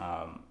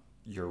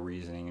your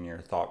reasoning and your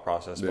thought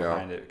process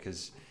behind it.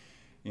 Because,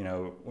 you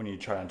know, when you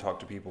try and talk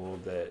to people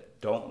that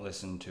don't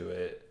listen to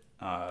it,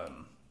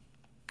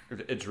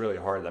 it's really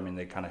hard. I mean,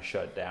 they kind of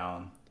shut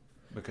down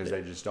because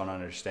they just don't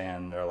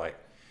understand. They're like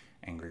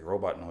angry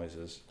robot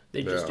noises.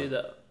 They just do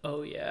the,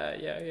 oh,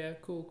 yeah,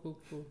 cool.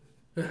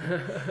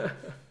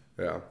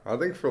 Yeah, I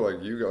think for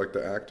like you, like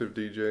the active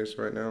DJs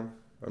right now,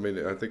 I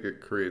mean, I think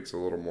it creates a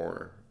little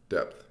more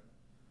depth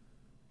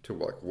to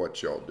like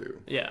what y'all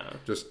do. Yeah.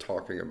 Just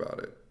talking about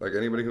it. Like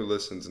anybody who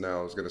listens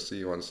now is going to see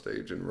you on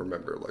stage and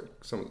remember like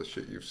some of the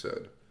shit you've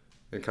said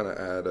and kind of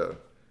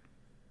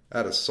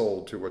add a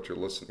soul to what you're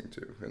listening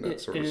to in that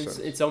sort of sense.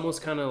 It's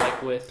almost kind of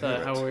like with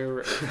how we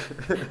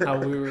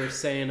were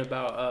saying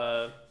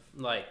about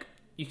like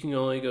you can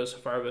only go so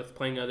far with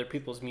playing other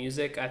people's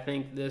music. I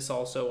think this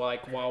also,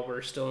 like while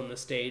we're still in the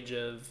stage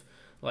of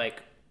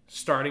like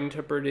starting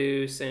to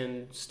produce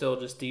and still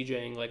just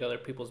DJing like other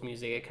people's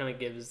music, it kind of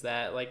gives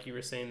that, like you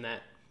were saying,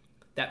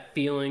 that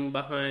feeling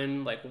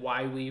behind like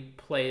why we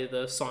play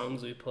the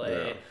songs we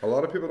play. Yeah. A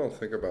lot of people don't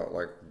think about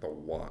like the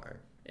why.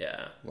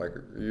 Yeah. Like,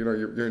 you know,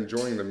 you're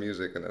enjoying the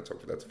music and that's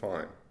okay, that's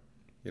fine.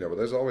 You know, but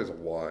there's always a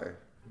why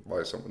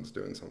someone's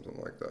doing something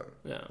like that.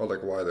 Yeah. Or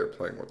like why they're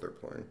playing what they're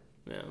playing.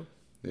 Yeah.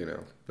 You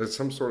know, there's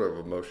some sort of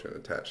emotion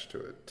attached to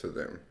it, to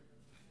them.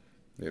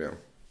 You know.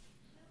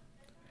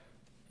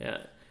 Yeah.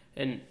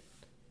 And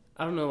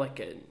I don't know, like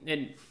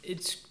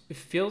it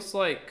feels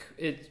like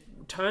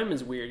time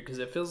is weird because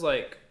it feels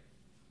like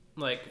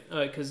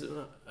because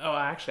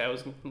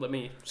actually let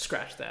me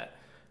scratch that.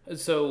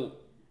 So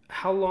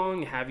how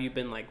long have you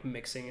been like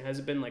mixing? Has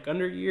it been like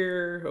under a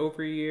year,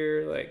 over a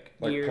year, like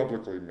year?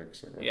 Publicly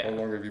mixing? Like, yeah. How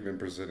long have you been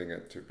presenting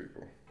it to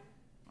people?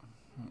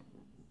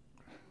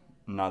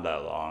 Not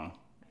that long,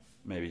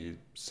 maybe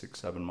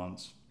 6-7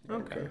 months.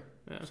 Okay.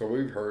 Yeah. So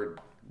we've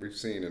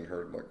seen and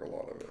heard like a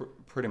lot of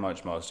it. Pretty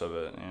much most of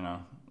it, you know.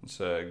 It's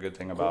a good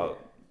thing about,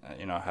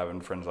 you know,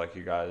 having friends like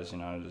you guys, you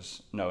know,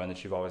 just knowing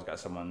that you've always got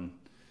someone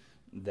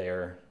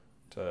there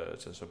to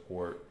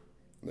support.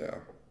 Yeah.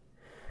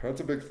 That's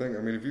a big thing.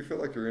 I mean, if you feel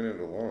like you're in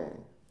it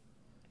alone,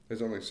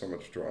 there's only so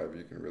much drive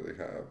you can really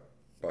have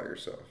by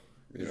yourself.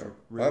 You know,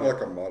 really? I have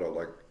like a motto,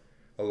 like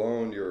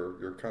alone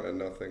you're kind of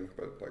nothing,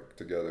 but like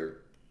together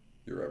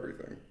you're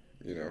everything,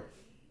 you know.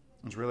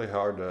 It's really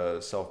hard to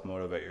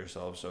self-motivate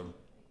yourself, so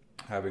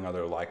having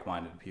other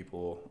like-minded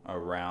people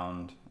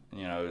around,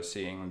 you know,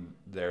 seeing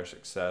their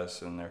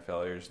success and their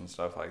failures and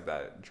stuff like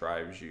that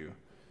drives you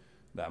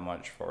that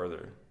much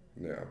farther.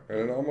 Yeah, and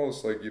it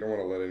almost like you don't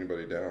want to let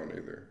anybody down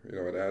either. You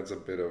know, it adds a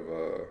bit of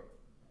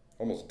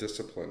almost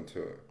discipline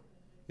to it.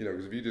 You know,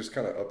 because if you just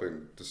kind of up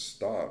and just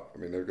stop, I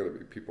mean, there are going to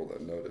be people that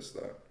notice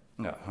that.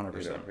 Yeah,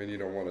 100%. You know, and you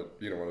don't want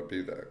to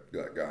be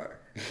that guy.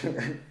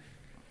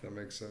 That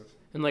makes sense.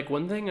 And like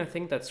one thing I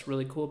think that's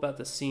really cool about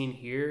the scene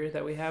here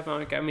that we have,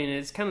 like, I mean,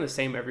 it's kind of the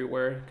same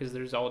everywhere because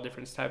there's all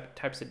different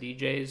types of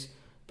DJs,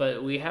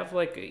 but we have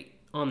like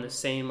on the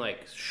same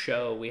like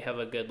show, we have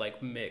a good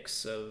like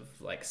mix of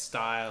like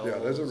styles. Yeah,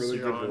 there's a really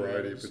good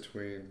variety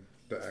between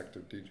the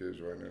active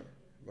DJs right now.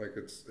 Like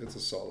it's a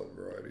solid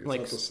variety. It's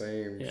like, not the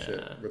same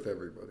shit with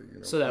everybody. You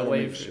know? So that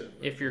way,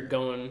 if you're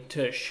going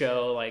to a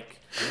show like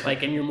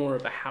and you're more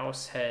of a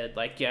house head,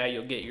 like yeah,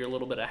 you'll get your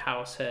little bit of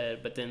house head,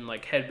 but then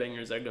like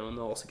headbangers that are going,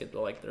 they'll also get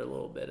like their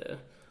little bit of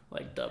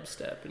like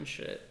dubstep and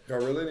shit. I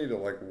really need to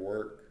like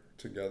work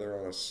together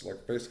on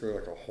basically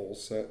like a whole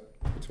set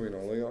between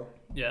all of y'all.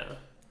 Yeah.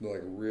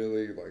 Like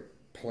really like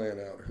plan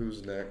out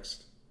who's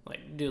next.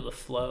 Like do the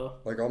flow.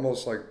 Like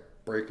almost like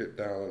break it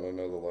down on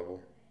another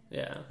level.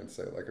 Yeah. And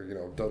say like, you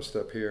know,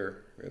 dubstep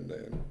here, and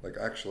then like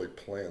actually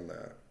plan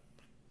that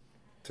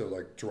to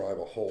like drive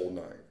a whole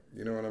night.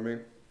 You know what I mean?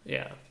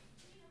 Yeah.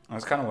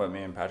 That's kind of what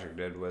me and Patrick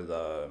did with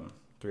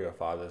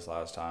 305 this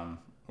last time.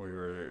 We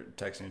were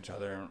texting each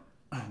other,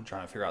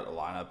 trying to figure out the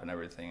lineup and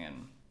everything,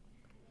 and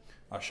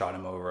I shot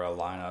him over a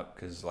lineup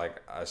because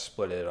like I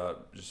split it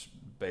up just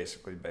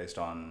basically based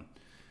on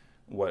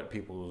what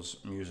people's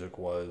music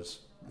was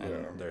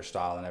and their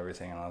style and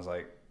everything, and I was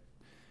like,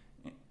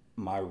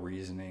 my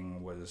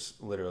reasoning was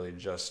literally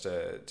just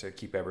to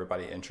keep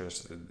everybody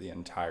interested the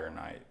entire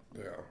night.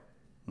 Yeah.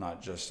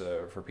 Not just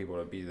for people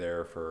to be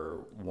there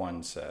for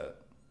one set.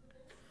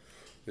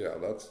 Yeah,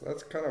 that's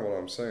kind of what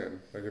I'm saying.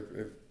 Like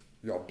if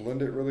y'all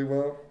blend it really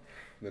well,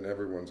 then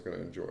everyone's going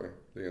to enjoy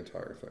the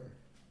entire thing,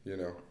 you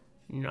know?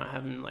 You're not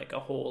having like a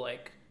whole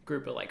like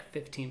group of like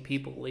 15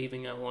 people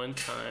leaving at one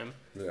time.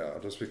 Yeah,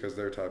 just because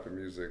their type of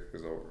music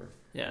is over.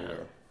 Yeah. You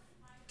know?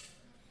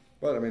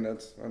 But I mean, I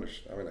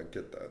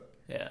get that.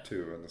 Yeah.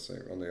 Too,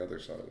 on the other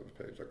side of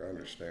the page. Like I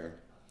understand.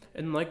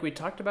 And like we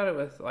talked about it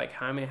with like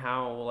Jaime,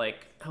 how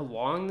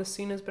long the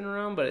scene has been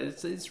around, but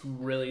it's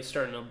really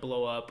starting to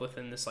blow up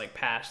within this like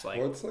past like.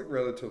 Well, it's like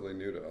relatively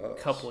new to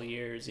us. Couple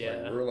years, yeah.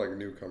 Like, we're like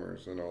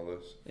newcomers in all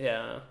this.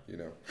 Yeah. You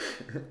know.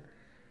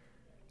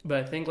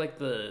 But I think like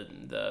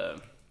the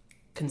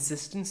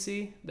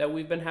consistency that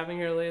we've been having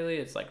here lately,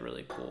 it's like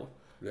really cool.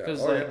 Yeah.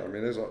 I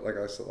mean, there's like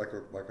I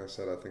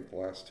said, I think the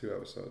last 2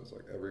 episodes,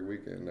 like every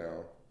weekend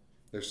now,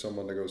 there's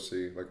someone to go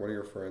see. Like one of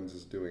your friends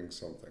is doing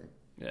something.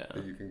 Yeah.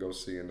 That you can go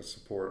see and to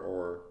support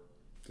or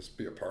just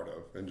be a part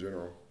of in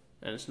general.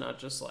 And it's not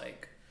just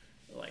like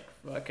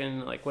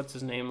fucking like what's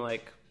his name,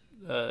 like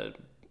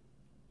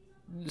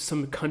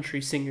some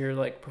country singer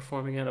like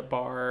performing at a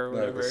bar or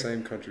whatever. The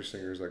same country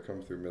singers that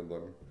come through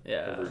Midland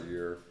every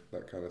year,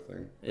 that kind of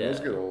thing. Yeah. Those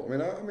get old.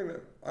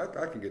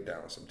 I can get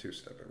down with some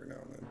two-step every now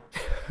and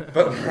then.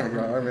 But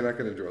I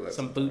can enjoy that.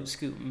 Some boot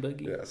scooting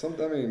boogie. Yeah,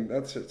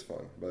 that shit's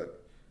fun, but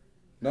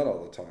not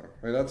all the time.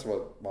 I mean, that's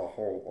what our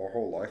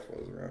whole life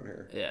was around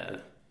here. Yeah.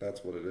 Like,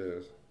 that's what it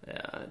is.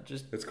 Yeah,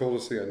 it's cool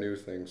to see a new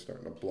thing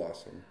starting to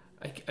blossom.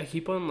 I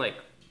keep on like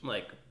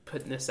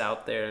putting this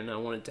out there, and I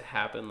want it to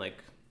happen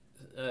like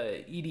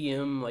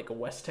EDM, like a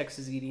West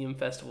Texas EDM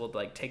festival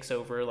like takes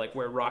over like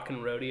where Rock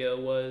and Rodeo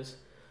was.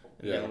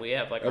 And we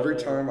have like every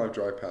time I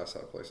drive past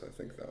that place, I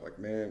think that like,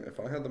 man, if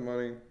I had the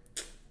money,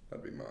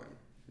 that'd be mine.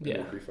 It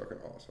would be fucking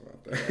awesome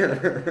out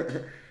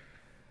there.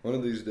 One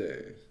of these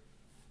days.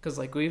 Because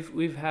like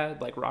we've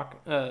had like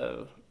Rock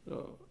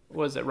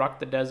Rock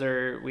the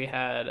Desert. We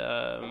had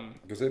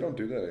because they don't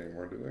do that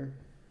anymore, do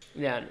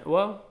they? Yeah.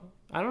 Well,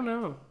 I don't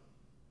know.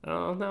 I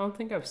don't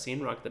think I've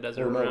seen Rock the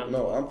Desert around.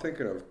 No, I'm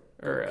thinking of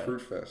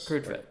Crude Fest.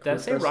 Crude Fest. Did I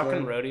say Rock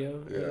and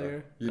Rodeo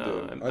earlier? You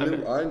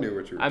did. I knew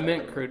what you were. I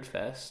meant Crude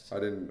Fest. I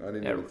didn't.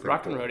 Yeah, even think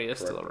Rock and Rodeo is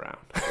still around.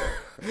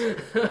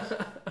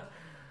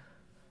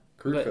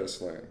 Crude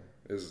Fest land.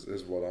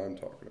 is what I'm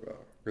talking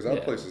about. Because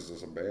that place is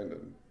just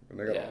abandoned. And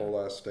they got a whole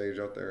ass stage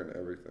out there and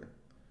everything.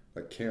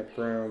 Like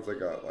campgrounds, they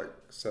got like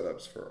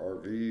setups for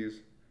RVs.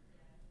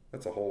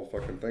 That's a whole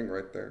fucking thing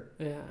right there.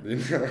 Yeah. You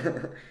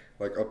know?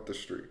 Like up the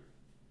street.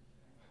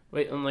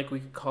 Wait, and like we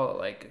could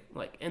call it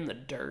like in the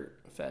dirt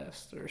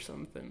fest or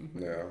something.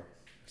 Yeah.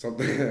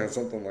 Something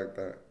like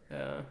that.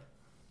 Yeah.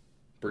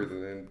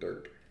 Breathing in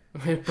dirt.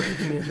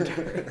 Breathing in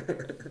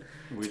dirt.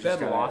 It's bad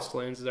the Lost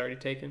Lands is already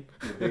taken.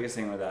 The biggest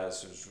thing with that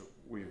is just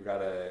we've got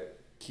to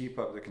keep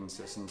up the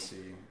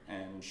consistency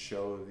and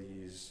show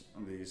these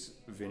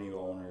venue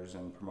owners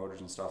and promoters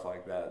and stuff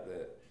like that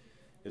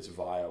it's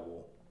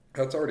viable.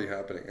 That's already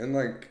happening. And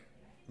like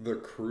the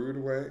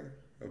crude way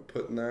of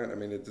putting that, I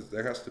mean,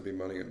 there has to be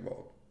money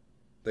involved.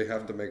 They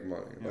have to make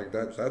money. Yeah, like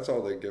that's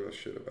all they give a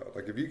shit about.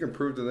 Like if you can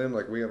prove to them,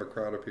 like we have a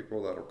crowd of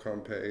people that'll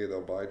come pay,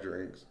 they'll buy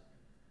drinks,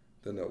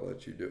 then they'll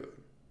let you do it.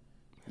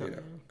 You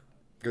know,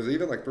 because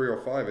even like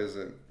 305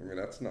 isn't. I mean,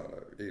 that's not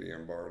an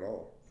EDM bar at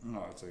all.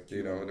 No, it's like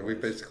and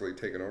we've basically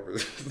taken over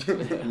this.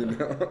 You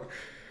know,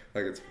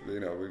 like it's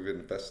we've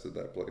invested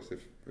that place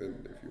if you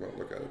want to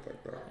look at it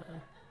like that.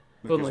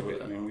 Because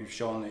we've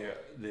shown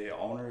the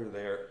owner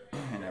there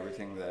and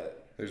everything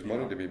that there's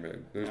money to be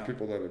made. There's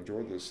people that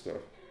enjoy this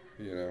stuff.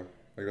 You know,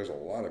 like there's a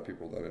lot of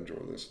people that enjoy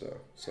this stuff.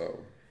 So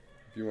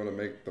if you want to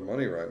make the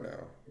money right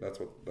now, that's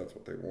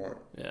what they want.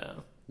 Yeah.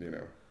 You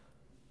know.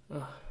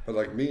 But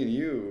like me and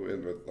you,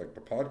 and with like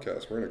the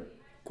podcast, we're in a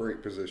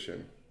great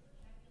position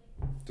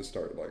to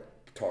start like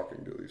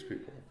talking to these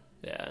people.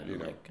 Yeah, and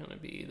like kind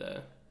of be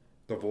the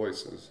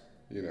voices,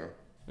 you know.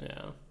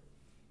 Yeah.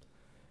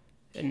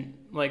 And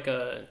like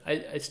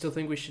I still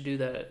think we should do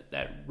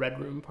that Red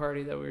Room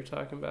party that we were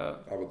talking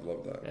about. I would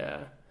love that.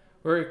 Yeah.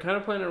 We're kind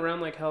of planning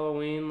around like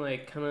Halloween,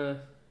 like kind of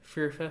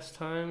Fear Fest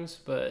times,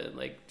 but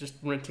like just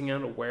renting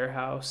out a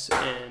warehouse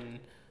and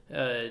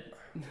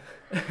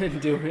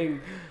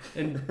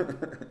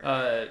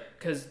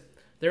because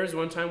there was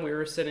one time we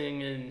were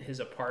sitting in his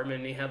apartment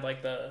and he had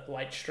like the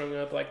lights strung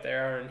up like they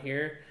are in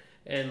here,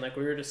 and like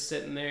we were just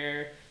sitting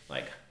there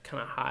like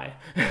kind of high.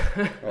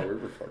 Oh, we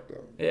were fucked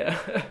up. Yeah.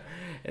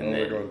 And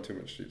we're going too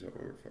much detail.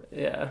 We were fucked up.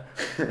 Yeah.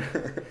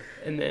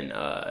 And then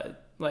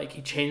like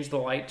he changed the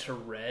light to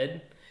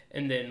red,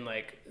 and then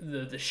like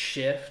the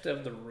shift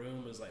of the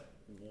room was like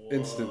whoa.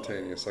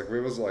 Instantaneous. Like it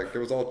was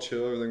all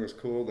chill, everything was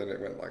cool, then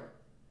it went like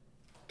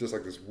just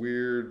like this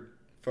weird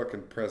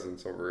fucking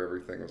presence over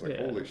everything. I was like,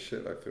 holy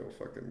shit, I feel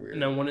fucking weird.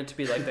 And I want it to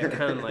be like that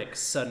kind of like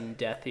sudden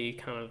deathy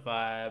kind of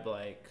vibe,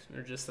 like,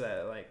 or just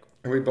that like.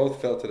 And we both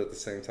felt it at the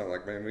same time,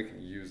 like, man, we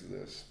can use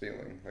this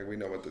feeling. Like, we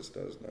know what this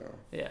does now.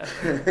 Yeah.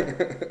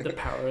 The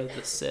power of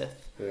the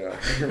Sith. Yeah.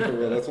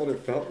 Well, that's what it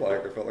felt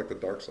like. It felt like the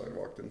dark side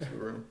walked into the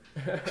room.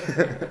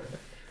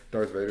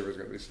 Darth Vader was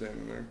going to be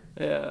standing there.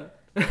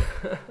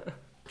 Yeah.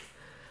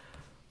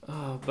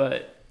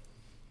 But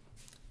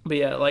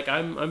yeah, like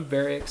I'm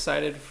very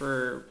excited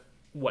for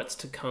what's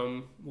to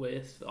come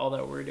with all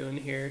that we're doing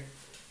here,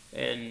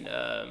 and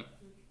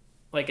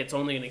like it's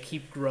only going to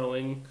keep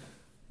growing.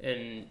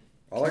 And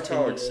I like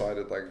how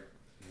excited like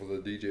the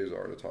DJs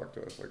are to talk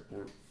to us. Like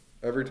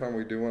every time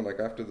we do one, like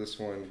after this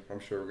one,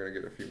 I'm sure we're going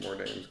to get a few more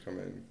names come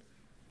in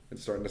and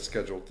starting to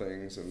schedule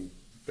things, and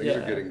things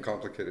are getting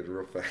complicated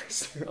real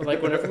fast.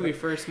 Like whenever we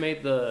first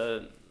made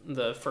the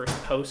first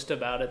post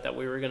about it that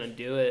we were going to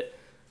do it,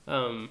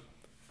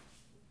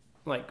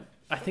 like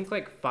I think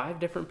like 5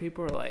 different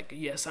people were like,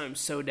 yes, I'm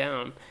so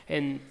down.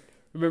 And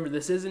remember,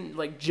 this isn't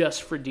like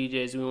just for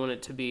DJs. We want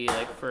it to be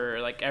like for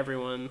like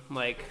everyone,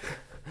 like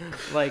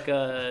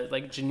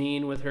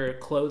Janine with her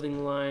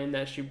clothing line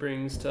that she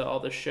brings to all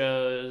the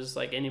shows,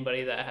 like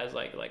anybody that has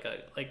like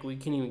we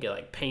can even get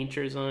like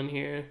painters on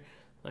here,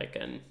 like,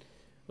 and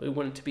we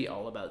want it to be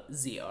all about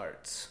the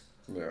arts.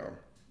 Yeah.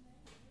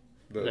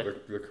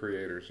 The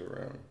creators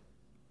around,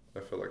 I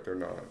feel like they're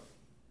not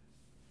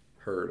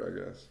heard, I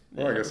guess.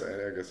 Well, I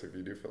guess if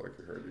you do feel like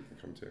you're heard, you can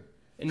come too.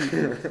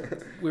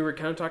 And we were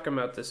kind of talking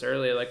about this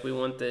earlier, like we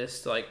want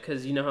this, like,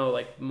 because you know how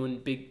like when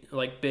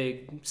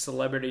big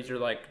celebrities are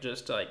like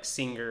just like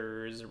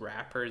singers,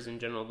 rappers in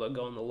general, they'll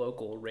go on the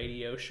local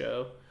radio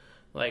show.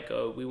 Like,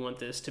 we want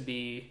this to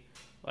be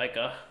like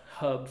a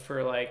hub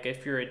for like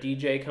if you're a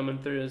DJ coming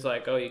through, it's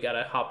like, oh, you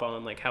gotta hop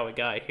on like How We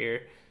Got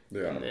Here.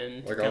 Yeah, and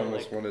then like I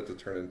almost wanted to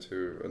turn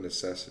into a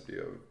necessity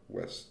of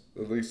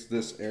at least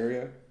this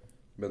area,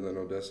 Midland,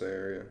 Odessa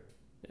area.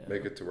 Yeah.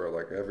 Make it to where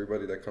like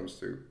everybody that comes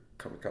through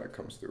kind of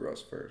comes through us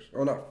first,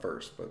 or not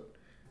first, but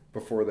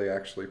before they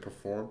actually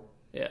perform.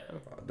 Yeah,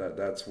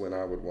 that's when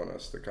I would want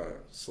us to kind of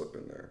slip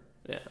in there.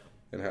 Yeah,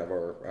 and have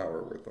our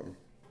hour with them.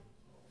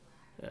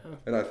 Yeah,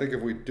 and I think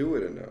if we do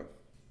it enough,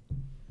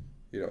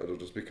 it'll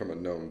just become a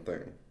known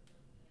thing.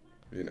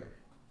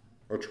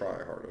 Or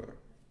try hard enough.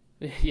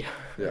 Yeah.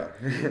 Yeah.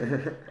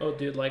 Oh,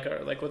 dude, like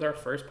with our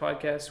first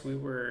podcast,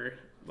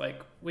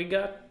 we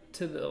got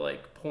to the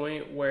like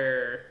point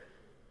where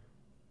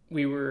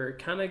we were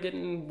kind of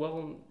getting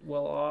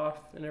well off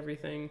and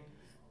everything,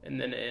 and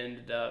then it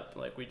ended up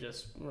like we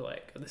just were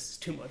like, this is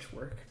too much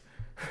work.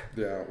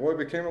 Yeah, well, it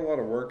became a lot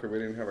of work, and we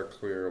didn't have a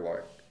clear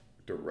like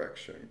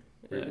direction.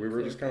 We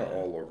were just kind of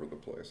all over the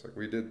place. Like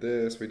we did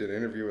an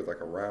interview with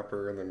like a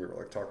rapper, and then we were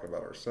like talking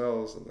about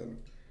ourselves, and then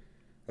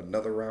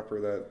another rapper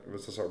that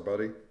was just our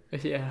buddy.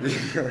 Yeah.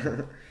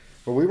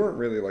 But we weren't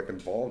really like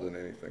involved in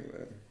anything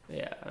then.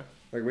 Yeah.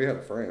 Like we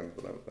had friends,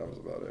 but that was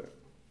about it.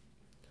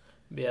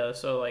 Yeah.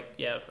 So like,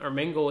 yeah, our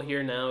main goal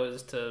here now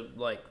is to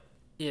like,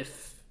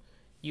 if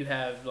you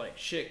have like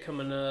shit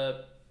coming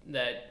up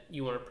that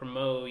you want to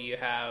promote, you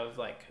have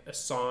like a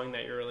song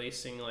that you're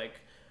releasing, like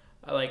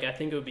I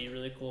think it would be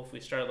really cool if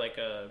we started like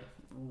a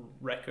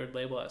record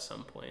label at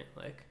some point.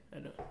 Like I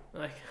don't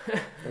like.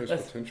 There's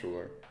potential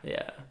there.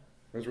 Yeah.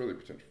 There's really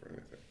potential for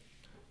anything.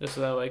 Just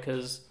that way,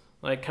 because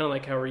like kind of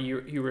like how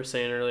you were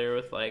saying earlier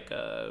with like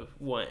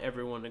want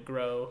everyone to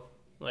grow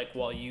like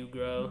while you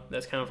grow.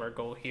 That's kind of our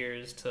goal here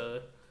is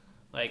to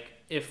like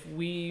if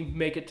we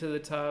make it to the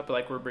top,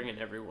 like we're bringing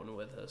everyone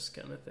with us,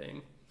 kind of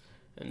thing.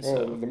 And well,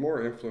 so the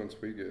more influence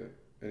we get,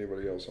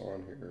 anybody else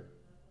on here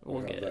we'll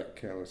have get that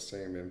kind of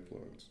same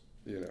influence,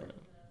 you know,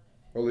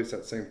 or at least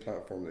that same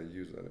platform they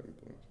use that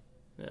influence.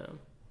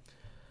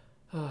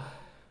 Yeah.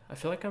 I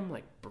feel like I'm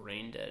like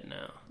brain dead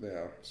now.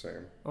 Yeah,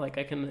 same. Like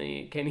I can't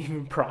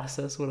even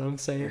process what I'm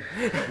saying.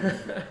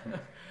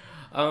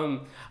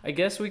 I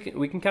guess we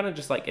can kind of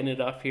just like end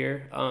it off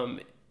here.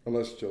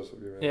 Unless Joseph,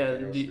 you have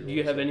anything else do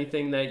you have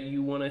anything that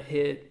you want to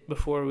hit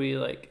before we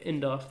like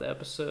end off the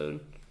episode?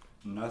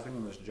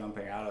 Nothing was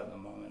jumping out at the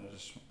moment. I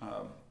just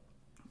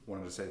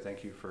wanted to say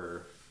thank you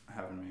for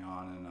having me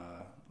on and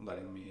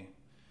letting me,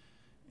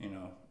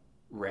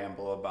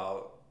 ramble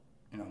about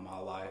my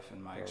life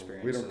and my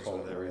experiences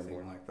with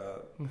everything like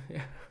that.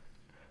 Yeah.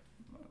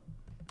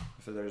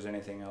 If there's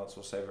anything else,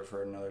 we'll save it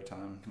for another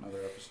time,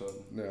 another episode.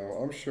 No,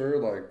 I'm sure,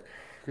 like,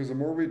 because the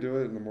more we do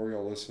it and the more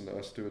y'all listen to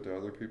us do it to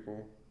other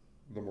people,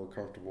 the more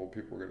comfortable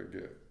people are going to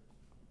get.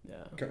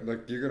 Yeah.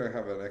 Like, you're going to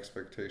have an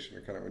expectation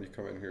of kind of when you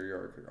come in here, you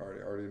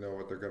already know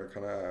what they're going to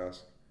kind of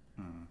ask.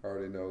 Mm-hmm.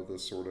 Already know the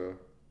sort of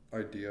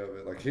idea of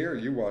it. Like, here,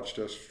 you watched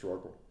us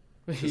struggle.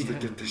 Just to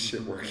get this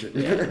shit working.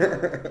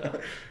 Yeah.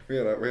 we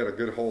had a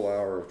good whole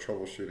hour of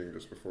troubleshooting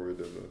just before we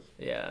did this.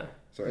 Yeah.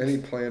 So any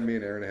plan me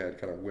and Aaron had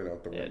kind of went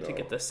out the window. Yeah, to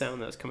get the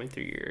sound that was coming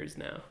through your ears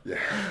now. Yeah.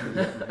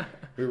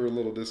 We were a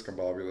little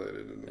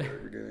discombobulated in the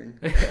very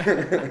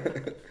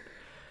beginning.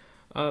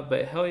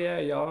 But hell yeah,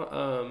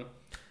 y'all.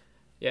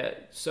 Yeah,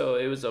 so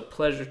it was a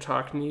pleasure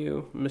talking to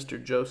you,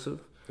 Mr. Joseph.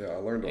 Yeah, I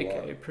learned a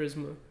lot. AKA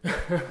PRYSMA.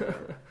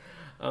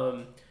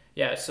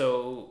 Yeah,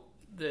 so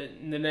the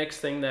next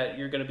thing that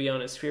you're going to be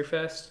on is Fear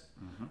Fest.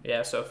 Mm-hmm.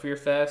 Yeah, so Fear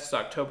Fest,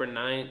 October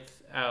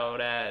 9th,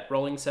 out at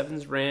Rolling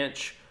Sevens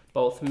Ranch.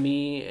 Both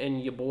me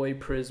and your boy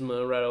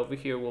PRYSMA right over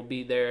here will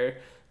be there,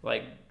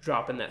 like,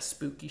 dropping that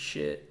spooky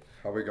shit.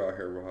 How we got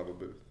here, we'll have a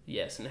booth.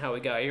 Yes, and how we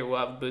got here, we'll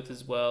have a booth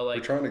as well. Like,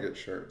 we're trying to get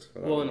shirts,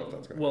 but I don't know if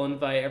that's going to We'll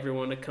invite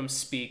everyone to come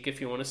speak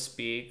if you want to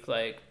speak.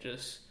 Like,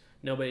 just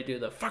nobody do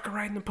the fucker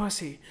right in the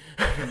pussy.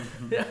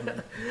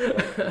 Again,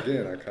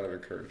 I kind of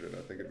encourage it.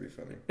 I think it'd be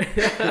funny.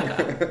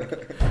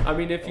 I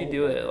mean, if you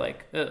do it,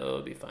 like,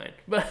 it'll be fine.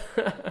 But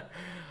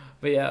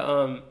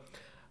yeah,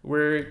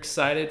 we're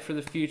excited for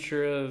the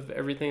future of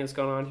everything that's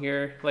going on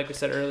here. Like I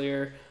said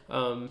earlier,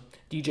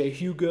 DJ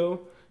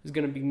Hugo is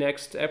going to be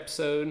next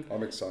episode.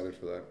 I'm excited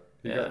for that.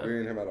 Me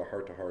and him had a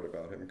heart-to-heart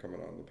about him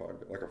coming on the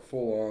podcast. Like a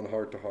full-on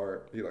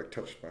heart-to-heart. He like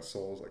touched my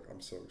soul. I was like,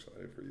 I'm so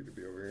excited for you to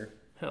be over here.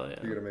 Hell yeah.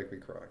 You're going to make me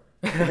cry.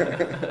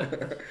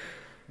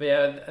 But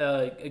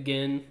yeah,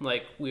 again,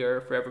 like, we are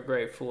forever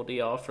grateful to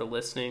y'all for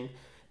listening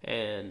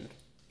and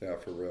yeah,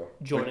 for real,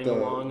 joining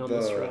along on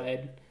this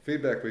ride.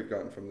 Feedback we've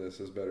gotten from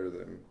this is better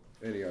than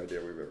any idea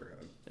we've ever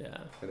had. Yeah.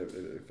 And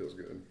it feels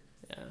good.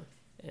 Yeah.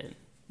 And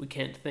we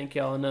can't thank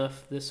y'all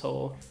enough. This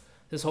whole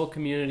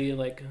community,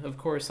 like, of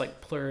course,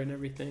 like, Plur and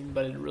everything,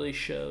 but it really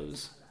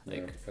shows. Like,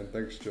 yeah. And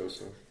thanks,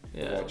 Joseph,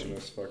 for watching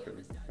us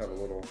fucking have a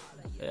little.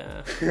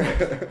 Yeah.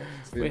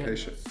 Be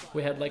patient.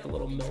 We had like a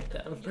little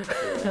meltdown.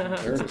 Yeah.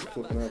 Aaron was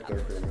flipping out there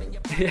for a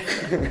minute.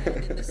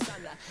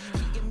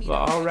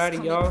 Well,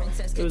 alrighty, y'all.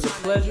 It was a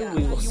pleasure.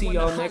 We will see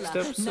y'all next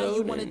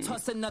episode.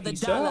 And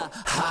peace out.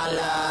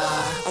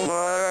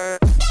 Holla.